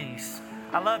peace.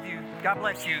 I love you. God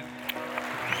bless you.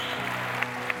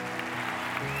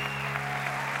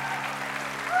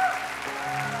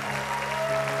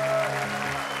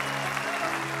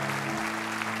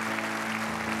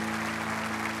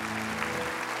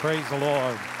 Praise the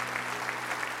Lord.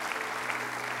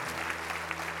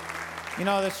 You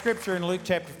know, the scripture in Luke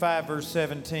chapter 5, verse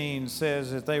 17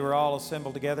 says that they were all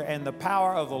assembled together, and the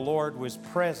power of the Lord was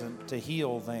present to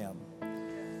heal them.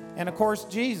 And of course,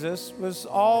 Jesus was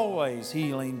always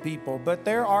healing people, but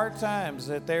there are times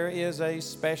that there is a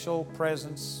special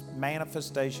presence,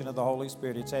 manifestation of the Holy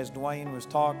Spirit. It's as Dwayne was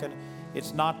talking,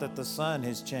 it's not that the sun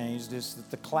has changed, it's that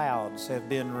the clouds have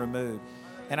been removed.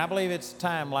 And I believe it's a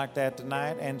time like that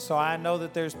tonight. And so I know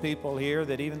that there's people here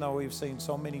that even though we've seen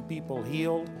so many people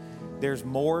healed, there's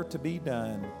more to be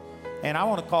done. And I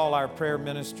want to call our prayer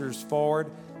ministers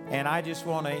forward, and I just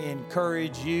want to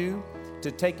encourage you to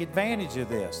take advantage of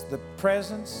this. The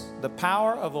presence, the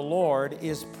power of the Lord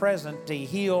is present to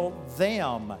heal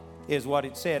them, is what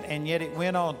it said. And yet it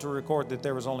went on to record that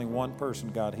there was only one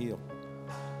person God healed.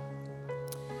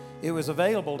 It was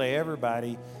available to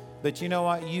everybody. But you know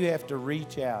what? You have to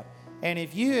reach out. And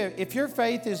if your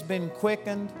faith has been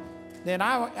quickened, then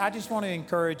I just want to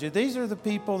encourage you. These are the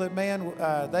people that, man,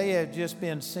 they have just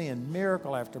been seeing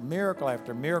miracle after miracle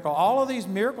after miracle. All of these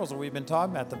miracles that we've been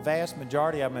talking about, the vast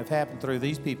majority of them have happened through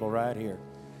these people right here.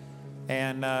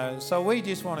 And so we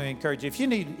just want to encourage you. If you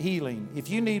need healing, if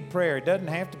you need prayer, it doesn't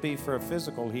have to be for a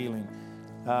physical healing.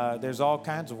 There's all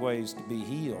kinds of ways to be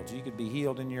healed. You could be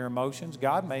healed in your emotions.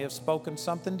 God may have spoken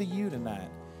something to you tonight,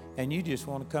 and you just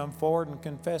want to come forward and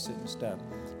confess it and stuff.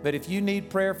 But if you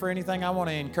need prayer for anything, I want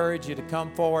to encourage you to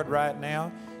come forward right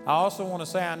now. I also want to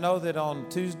say, I know that on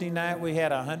Tuesday night we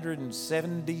had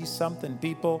 170-something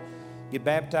people get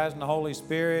baptized in the Holy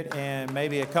Spirit, and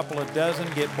maybe a couple of dozen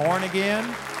get born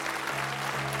again.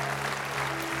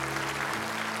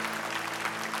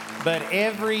 But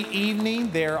every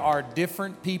evening there are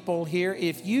different people here.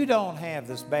 If you don't have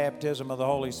this baptism of the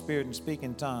Holy Spirit and speak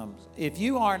in tongues, if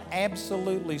you aren't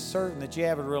absolutely certain that you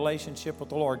have a relationship with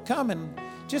the Lord, come and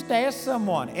just ask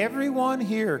someone. Everyone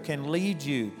here can lead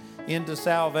you into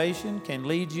salvation, can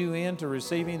lead you into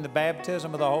receiving the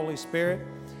baptism of the Holy Spirit.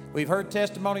 We've heard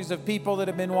testimonies of people that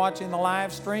have been watching the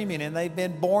live streaming and they've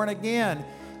been born again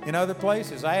in other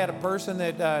places. I had a person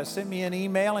that sent me an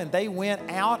email and they went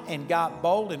out and got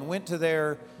bold and went to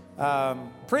their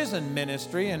prison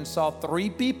ministry and saw 3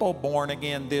 people born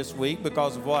again this week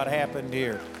because of what happened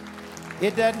here.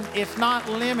 It's not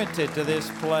limited to this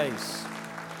place.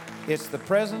 It's the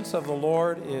presence of the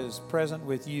Lord is present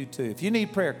with you too. If you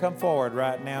need prayer, come forward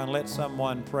right now and let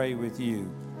someone pray with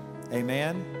you.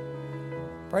 Amen.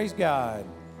 Praise God.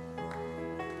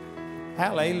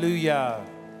 Hallelujah.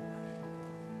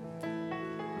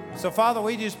 So, Father,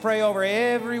 we just pray over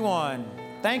everyone.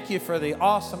 Thank you for the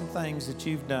awesome things that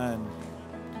you've done.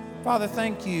 Father,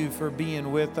 thank you for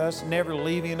being with us, never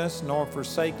leaving us nor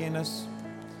forsaking us.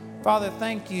 Father,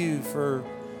 thank you for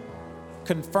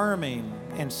confirming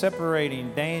and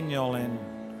separating Daniel and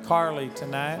Carly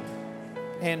tonight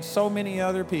and so many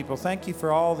other people. Thank you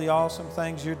for all the awesome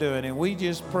things you're doing. And we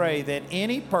just pray that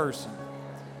any person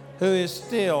who is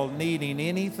still needing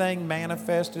anything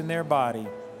manifest in their body,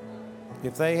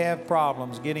 if they have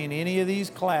problems getting any of these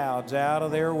clouds out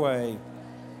of their way,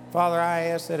 Father, I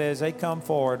ask that as they come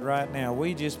forward right now,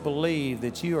 we just believe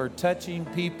that you are touching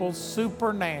people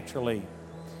supernaturally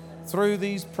through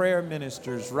these prayer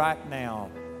ministers right now.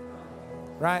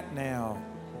 Right now.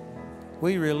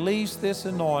 We release this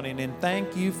anointing and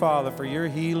thank you, Father, for your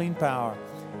healing power.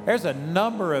 There's a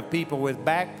number of people with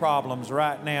back problems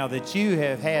right now that you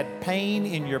have had pain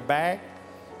in your back.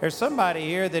 There's somebody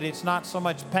here that it's not so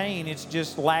much pain, it's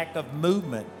just lack of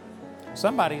movement.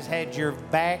 Somebody's had your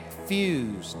back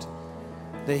fused.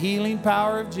 The healing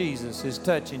power of Jesus is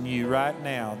touching you right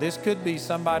now. This could be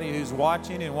somebody who's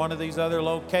watching in one of these other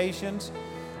locations,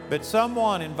 but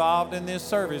someone involved in this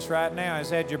service right now has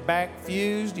had your back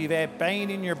fused. You've had pain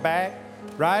in your back.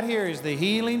 Right here is the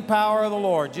healing power of the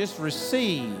Lord. Just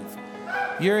receive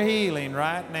your healing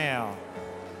right now.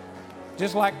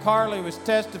 Just like Carly was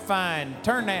testifying,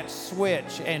 turn that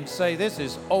switch and say, this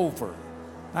is over.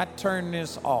 I turn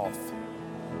this off.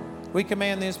 We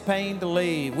command this pain to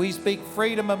leave. We speak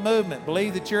freedom of movement.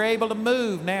 Believe that you're able to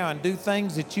move now and do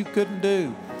things that you couldn't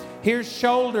do. Here's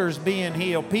shoulders being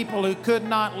healed. People who could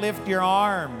not lift your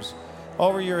arms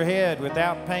over your head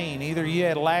without pain. Either you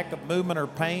had lack of movement or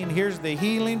pain. Here's the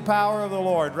healing power of the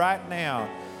Lord right now.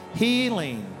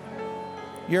 Healing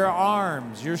your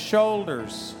arms, your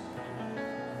shoulders.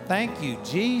 Thank you,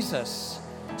 Jesus.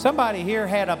 Somebody here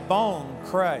had a bone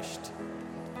crushed.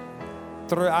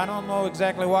 I don't know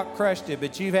exactly what crushed it,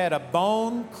 but you've had a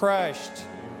bone crushed.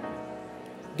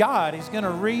 God is going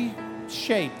to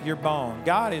reshape your bone.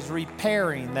 God is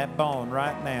repairing that bone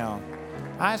right now.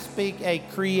 I speak a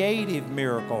creative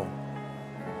miracle,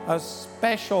 a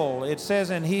special, it says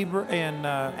in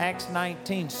Acts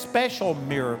 19, special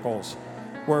miracles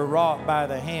were wrought by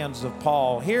the hands of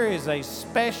Paul. Here is a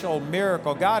special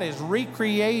miracle. God is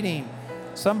recreating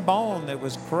some bone that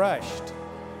was crushed.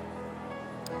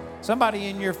 Somebody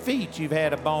in your feet, you've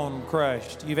had a bone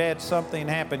crushed. You've had something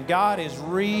happen. God is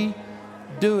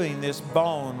redoing this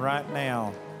bone right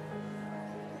now.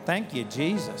 Thank you,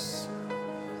 Jesus.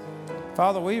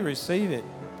 Father, we receive it.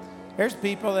 There's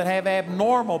people that have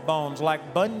abnormal bones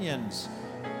like bunions.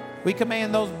 We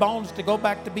command those bones to go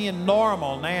back to being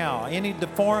normal now. Any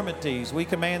deformities, we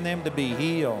command them to be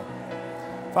healed.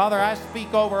 Father, I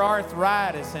speak over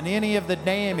arthritis and any of the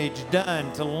damage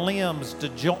done to limbs, to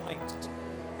joints.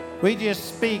 We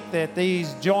just speak that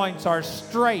these joints are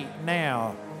straight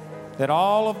now, that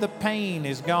all of the pain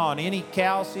is gone. Any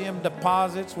calcium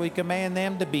deposits, we command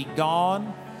them to be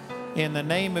gone in the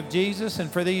name of Jesus,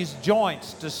 and for these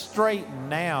joints to straighten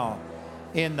now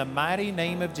in the mighty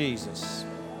name of Jesus.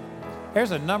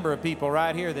 There's a number of people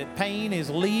right here that pain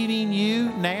is leaving you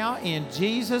now in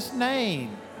Jesus'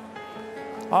 name.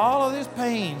 All of this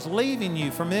pain's leaving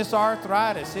you from this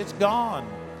arthritis. It's gone.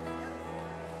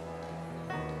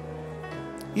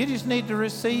 You just need to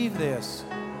receive this.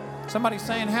 Somebody's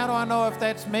saying, how do I know if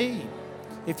that's me?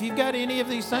 If you've got any of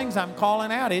these things I'm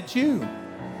calling out, it's you.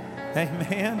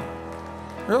 Amen.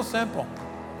 Real simple.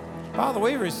 Father,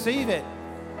 we receive it.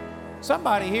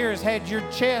 Somebody here has had your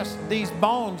chest, these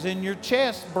bones in your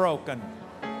chest broken.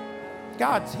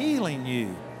 God's healing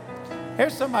you.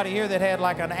 There's somebody here that had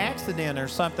like an accident or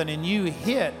something and you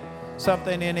hit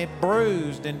something and it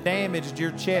bruised and damaged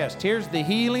your chest. Here's the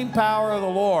healing power of the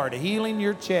Lord, healing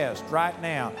your chest right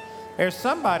now. There's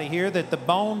somebody here that the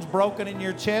bone's broken in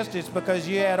your chest. It's because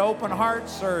you had open heart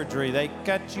surgery. They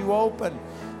cut you open.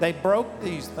 They broke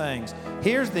these things.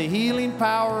 Here's the healing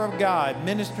power of God,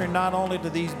 ministering not only to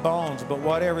these bones, but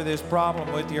whatever this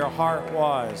problem with your heart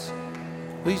was.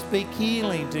 We speak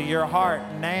healing to your heart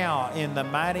now in the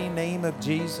mighty name of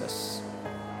Jesus.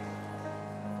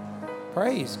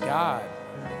 Praise God.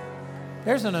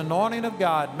 There's an anointing of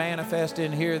God manifest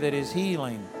in here that is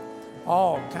healing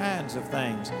all kinds of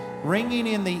things. Ringing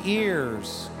in the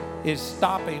ears is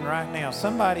stopping right now.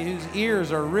 Somebody whose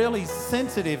ears are really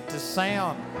sensitive to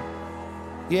sound.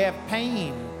 You have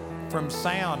pain from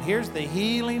sound. Here's the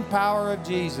healing power of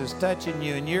Jesus touching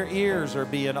you, and your ears are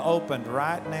being opened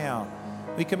right now.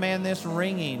 We command this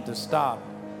ringing to stop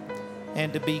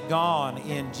and to be gone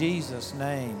in Jesus'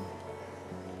 name.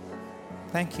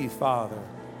 Thank you, Father.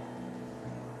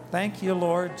 Thank you,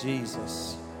 Lord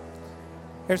Jesus.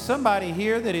 There's somebody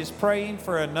here that is praying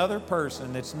for another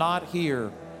person that's not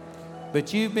here,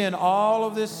 but you've been all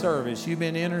of this service, you've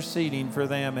been interceding for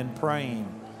them and praying.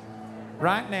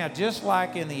 Right now, just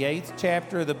like in the 8th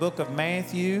chapter of the book of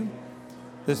Matthew,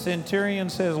 the centurion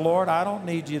says, Lord, I don't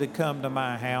need you to come to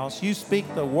my house. You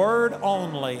speak the word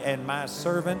only, and my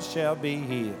servant shall be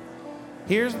healed.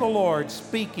 Here's the Lord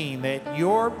speaking that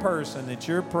your person that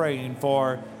you're praying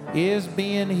for is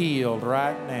being healed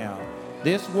right now.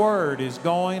 This word is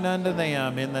going unto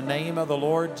them in the name of the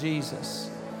Lord Jesus.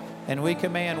 And we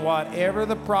command whatever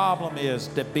the problem is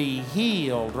to be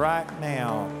healed right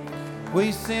now.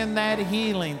 We send that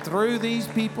healing through these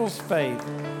people's faith.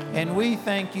 And we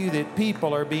thank you that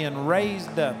people are being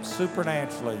raised up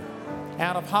supernaturally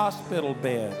out of hospital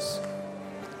beds.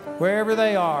 Wherever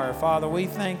they are, Father, we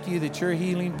thank you that your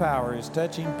healing power is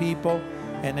touching people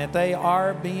and that they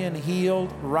are being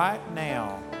healed right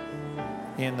now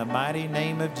in the mighty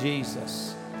name of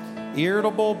Jesus.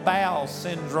 Irritable bowel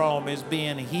syndrome is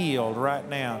being healed right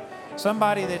now.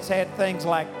 Somebody that's had things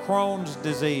like Crohn's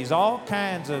disease, all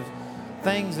kinds of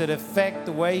things that affect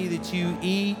the way that you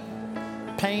eat,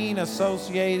 pain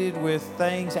associated with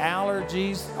things,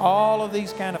 allergies, all of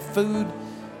these kind of food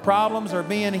problems are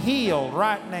being healed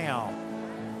right now.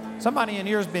 Somebody in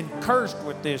here has been cursed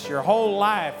with this your whole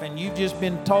life, and you've just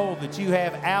been told that you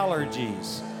have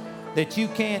allergies, that you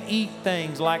can't eat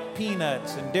things like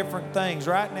peanuts and different things.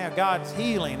 Right now, God's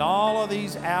healing all of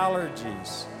these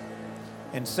allergies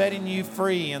and setting you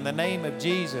free in the name of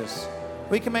Jesus.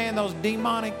 We command those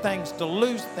demonic things to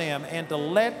loose them and to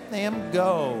let them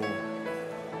go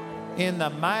in the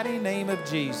mighty name of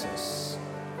Jesus.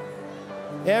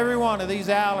 Every one of these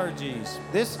allergies,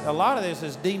 a lot of this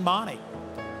is demonic.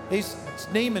 These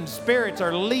demon spirits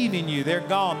are leaving you. They're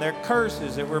gone. They're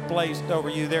curses that were placed over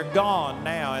you. They're gone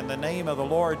now in the name of the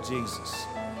Lord Jesus.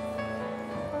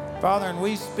 Father, and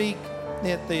we speak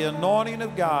that the anointing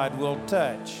of God will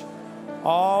touch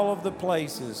all of the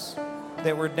places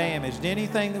that were damaged.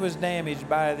 Anything that was damaged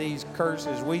by these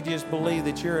curses, we just believe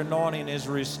that your anointing is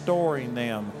restoring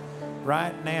them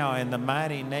right now in the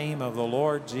mighty name of the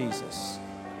Lord Jesus.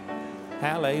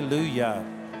 Hallelujah.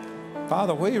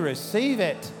 Father, we receive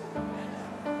it.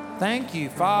 Thank you,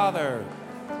 Father.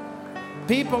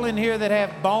 People in here that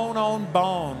have bone on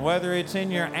bone, whether it's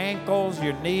in your ankles,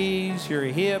 your knees, your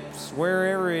hips,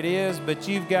 wherever it is, but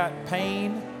you've got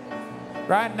pain.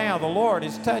 Right now, the Lord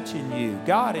is touching you.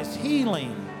 God is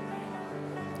healing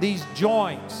these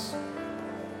joints.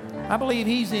 I believe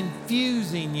He's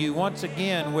infusing you once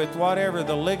again with whatever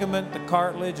the ligament, the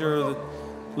cartilage, or the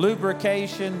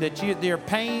lubrication, that their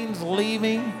pain's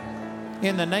leaving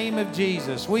in the name of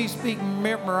Jesus. We speak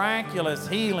miraculous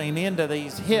healing into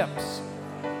these hips,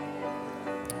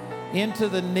 into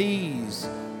the knees,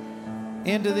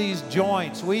 into these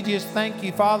joints. We just thank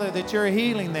you, Father, that you're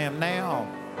healing them now.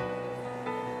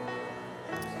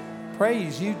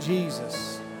 Praise you,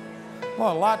 Jesus.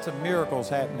 Well, lots of miracles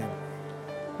happening.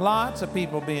 Lots of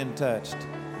people being touched.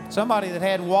 Somebody that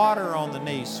had water on the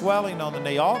knee, swelling on the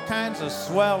knee, all kinds of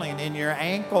swelling in your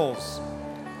ankles.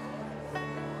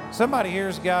 Somebody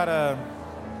here's got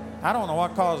I don't know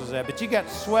what causes that, but you got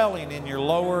swelling in your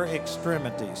lower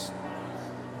extremities.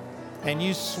 And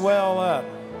you swell up.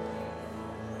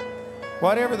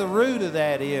 Whatever the root of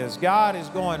that is, God is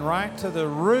going right to the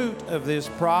root of this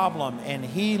problem and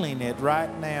healing it right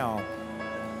now.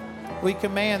 We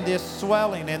command this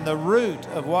swelling and the root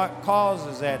of what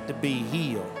causes that to be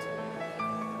healed.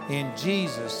 In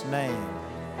Jesus' name.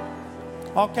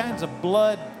 All kinds of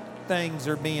blood things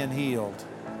are being healed.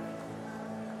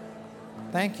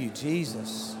 Thank you,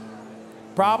 Jesus.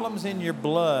 Problems in your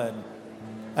blood,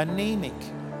 anemic,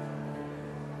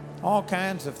 all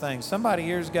kinds of things. Somebody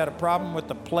here's got a problem with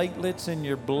the platelets in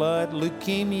your blood,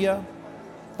 leukemia,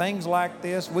 things like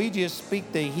this. We just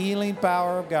speak the healing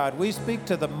power of God. We speak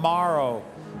to the marrow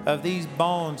of these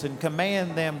bones and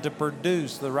command them to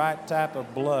produce the right type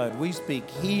of blood. We speak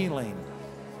healing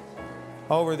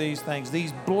over these things,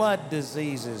 these blood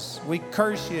diseases. We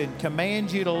curse you and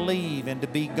command you to leave and to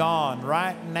be gone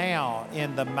right now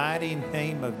in the mighty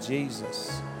name of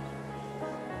Jesus.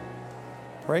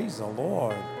 Praise the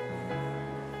Lord.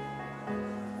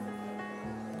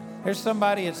 There's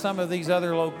somebody at some of these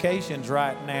other locations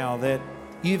right now that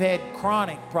you've had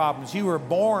chronic problems. You were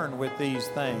born with these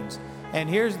things. And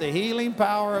here's the healing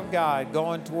power of God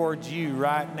going towards you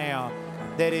right now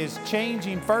that is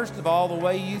changing, first of all, the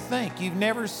way you think. You've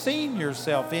never seen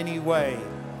yourself any way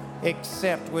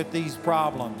except with these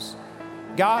problems.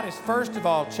 God is, first of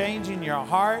all, changing your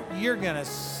heart. You're going to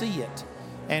see it.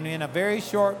 And in a very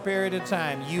short period of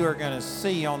time, you are going to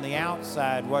see on the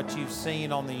outside what you've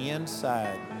seen on the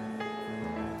inside.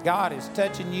 God is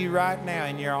touching you right now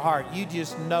in your heart. You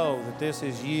just know that this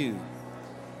is you.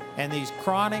 And these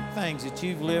chronic things that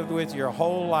you've lived with your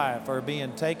whole life are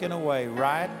being taken away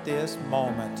right this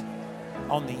moment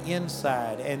on the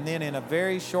inside. And then in a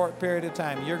very short period of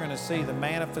time, you're going to see the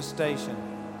manifestation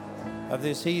of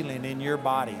this healing in your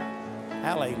body.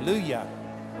 Hallelujah.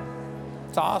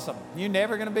 It's awesome. You're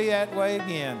never going to be that way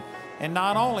again. And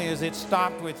not only is it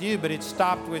stopped with you, but it's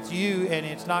stopped with you, and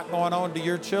it's not going on to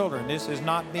your children. This is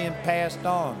not being passed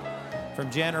on from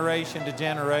generation to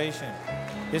generation.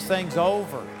 This thing's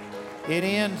over. It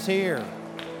ends here.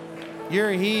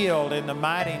 You're healed in the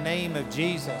mighty name of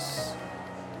Jesus.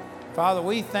 Father,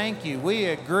 we thank you. We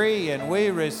agree and we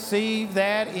receive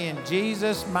that in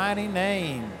Jesus' mighty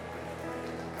name.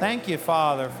 Thank you,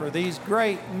 Father, for these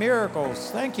great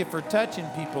miracles. Thank you for touching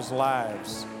people's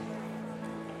lives.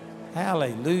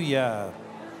 Hallelujah.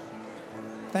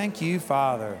 Thank you,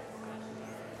 Father.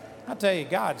 I tell you,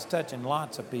 God's touching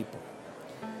lots of people.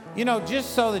 You know,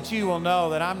 just so that you will know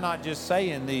that I'm not just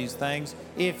saying these things,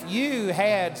 if you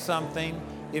had something,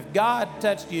 if God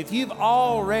touched you, if you've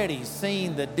already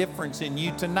seen the difference in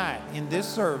you tonight in this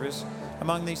service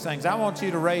among these things, I want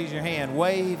you to raise your hand,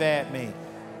 wave at me,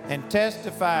 and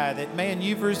testify that, man,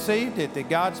 you've received it, that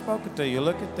God spoke it to you.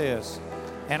 Look at this.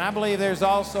 And I believe there's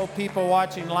also people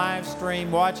watching live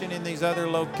stream, watching in these other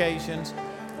locations.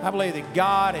 I believe that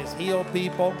God has healed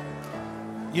people.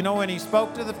 You know, when he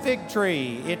spoke to the fig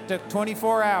tree, it took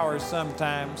 24 hours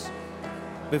sometimes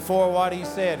before what he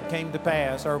said came to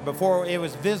pass, or before it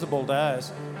was visible to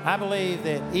us. I believe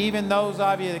that even those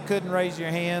of you that couldn't raise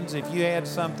your hands, if you had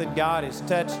something, God has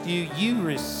touched you, you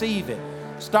receive it.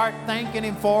 Start thanking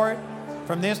him for it.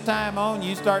 From this time on,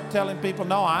 you start telling people,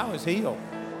 no, I was healed.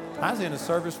 I was in a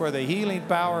service where the healing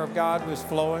power of God was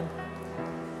flowing.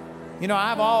 You know,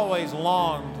 I've always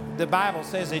longed. The Bible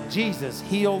says that Jesus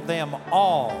healed them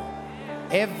all,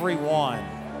 everyone.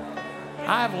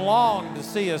 I've longed to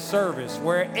see a service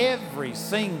where every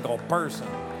single person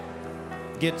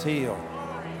gets healed.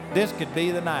 This could be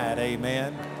the night,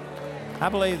 amen. I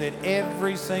believe that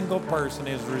every single person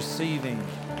is receiving.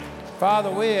 Father,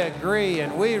 we agree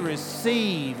and we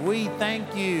receive. We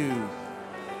thank you.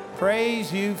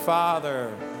 Praise you,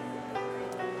 Father.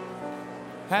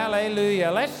 Hallelujah.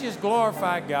 Let's just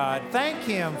glorify God. Thank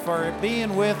him for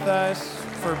being with us,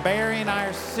 for bearing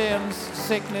our sins,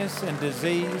 sickness, and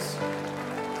disease.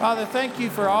 Father, thank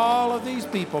you for all of these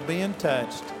people being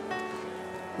touched.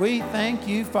 We thank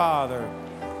you, Father.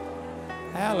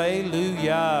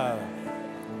 Hallelujah.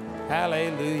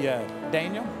 Hallelujah.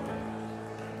 Daniel?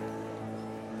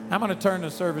 I'm going to turn the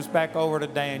service back over to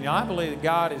Daniel. I believe that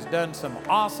God has done some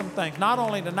awesome things, not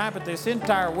only tonight, but this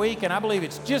entire week, and I believe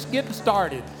it's just getting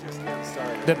started.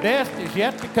 The best is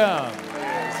yet to come.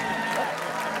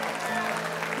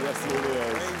 Yes, it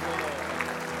is.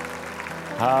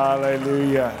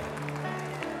 Hallelujah.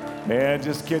 Man,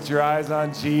 just get your eyes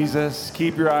on Jesus.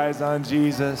 Keep your eyes on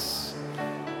Jesus.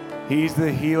 He's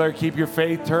the healer. Keep your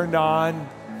faith turned on.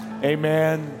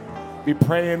 Amen. Be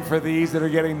praying for these that are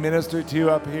getting ministered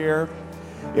to up here.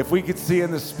 If we could see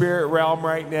in the spirit realm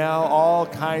right now, all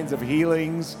kinds of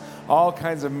healings, all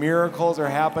kinds of miracles are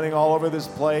happening all over this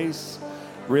place.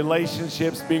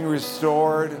 Relationships being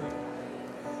restored.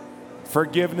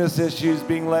 Forgiveness issues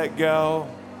being let go.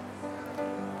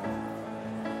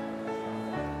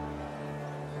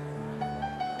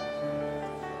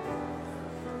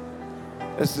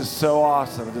 This is so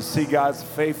awesome to see God's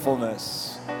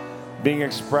faithfulness being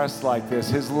expressed like this,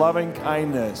 his loving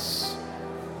kindness.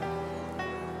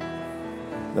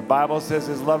 The Bible says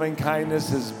his loving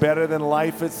kindness is better than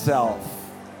life itself.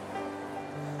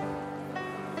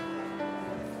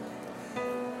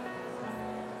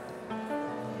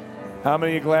 How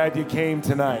many are glad you came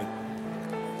tonight?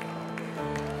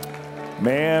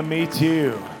 Man, me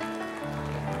too.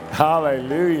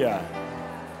 Hallelujah.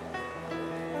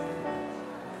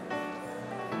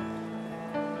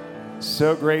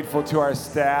 So grateful to our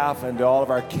staff and to all of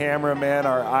our cameramen,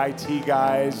 our IT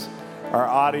guys, our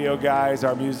audio guys,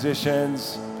 our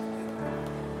musicians.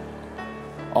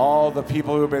 all the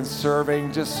people who have been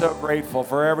serving. Just so grateful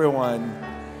for everyone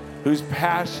who's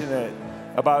passionate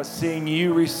about seeing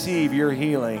you receive your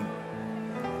healing.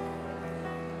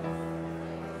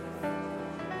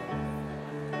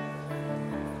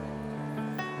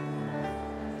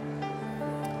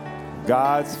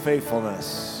 God's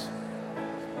faithfulness.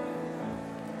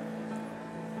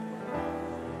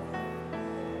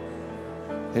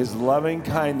 His loving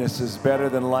kindness is better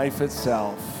than life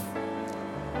itself.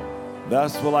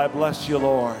 Thus will I bless you,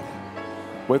 Lord.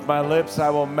 With my lips I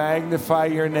will magnify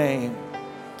your name.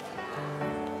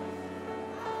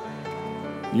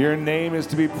 Your name is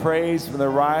to be praised from the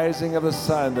rising of the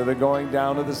sun to the going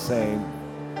down of the same.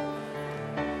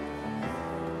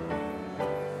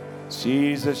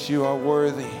 Jesus, you are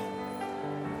worthy.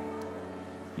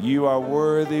 You are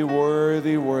worthy,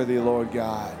 worthy, worthy, Lord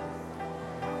God.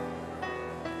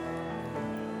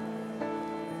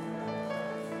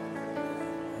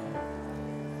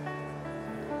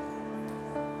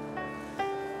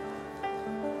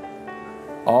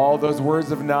 All those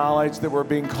words of knowledge that were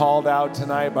being called out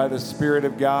tonight by the Spirit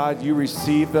of God, you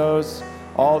receive those,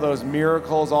 all those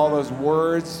miracles, all those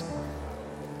words.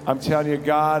 I'm telling you,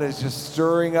 God is just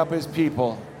stirring up his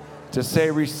people to say,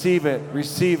 receive it,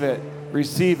 receive it,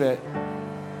 receive it.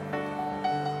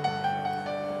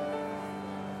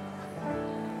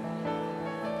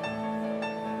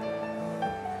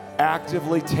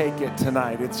 Actively take it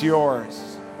tonight. It's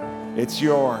yours. It's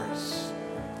yours.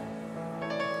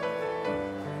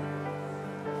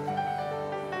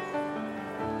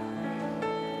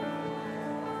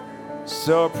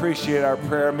 So appreciate our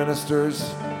prayer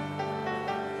ministers.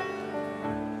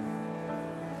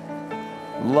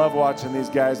 Love watching these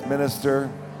guys minister.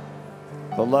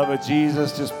 The love of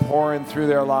Jesus just pouring through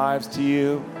their lives to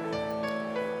you.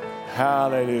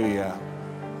 Hallelujah.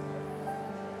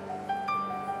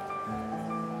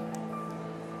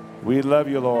 We love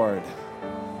you, Lord.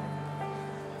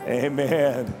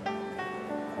 Amen.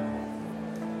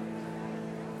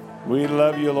 We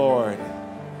love you, Lord.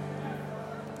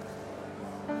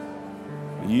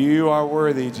 You are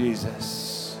worthy,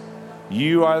 Jesus.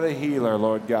 You are the healer,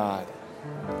 Lord God.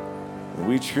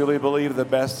 We truly believe the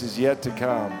best is yet to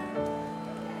come.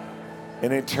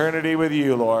 In eternity with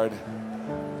you, Lord.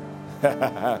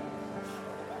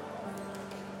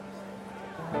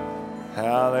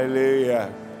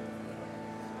 Hallelujah.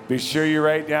 Be sure you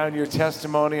write down your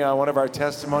testimony on one of our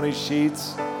testimony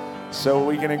sheets so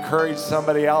we can encourage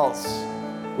somebody else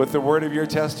with the word of your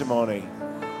testimony.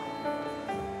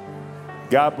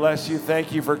 God bless you.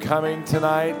 Thank you for coming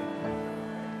tonight.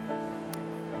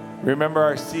 Remember,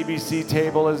 our CBC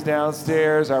table is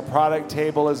downstairs. Our product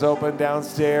table is open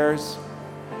downstairs.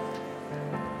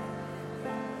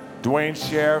 Dwayne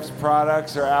Sheriff's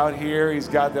products are out here. He's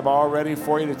got them all ready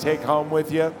for you to take home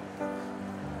with you.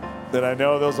 That I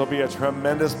know those will be a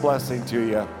tremendous blessing to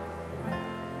you.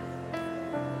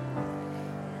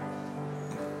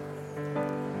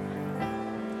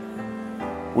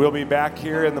 We'll be back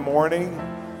here in the morning.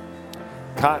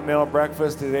 Continental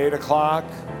breakfast at 8 o'clock.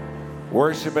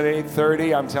 Worship at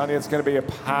 8:30. I'm telling you, it's going to be a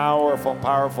powerful,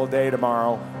 powerful day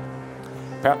tomorrow.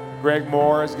 Pastor Greg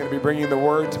Moore is going to be bringing the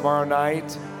word tomorrow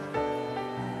night.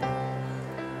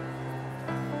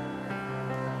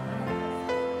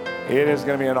 It is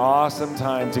going to be an awesome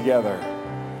time together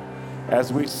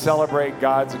as we celebrate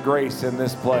God's grace in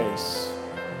this place.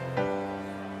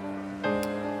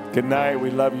 Good night.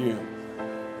 We love you.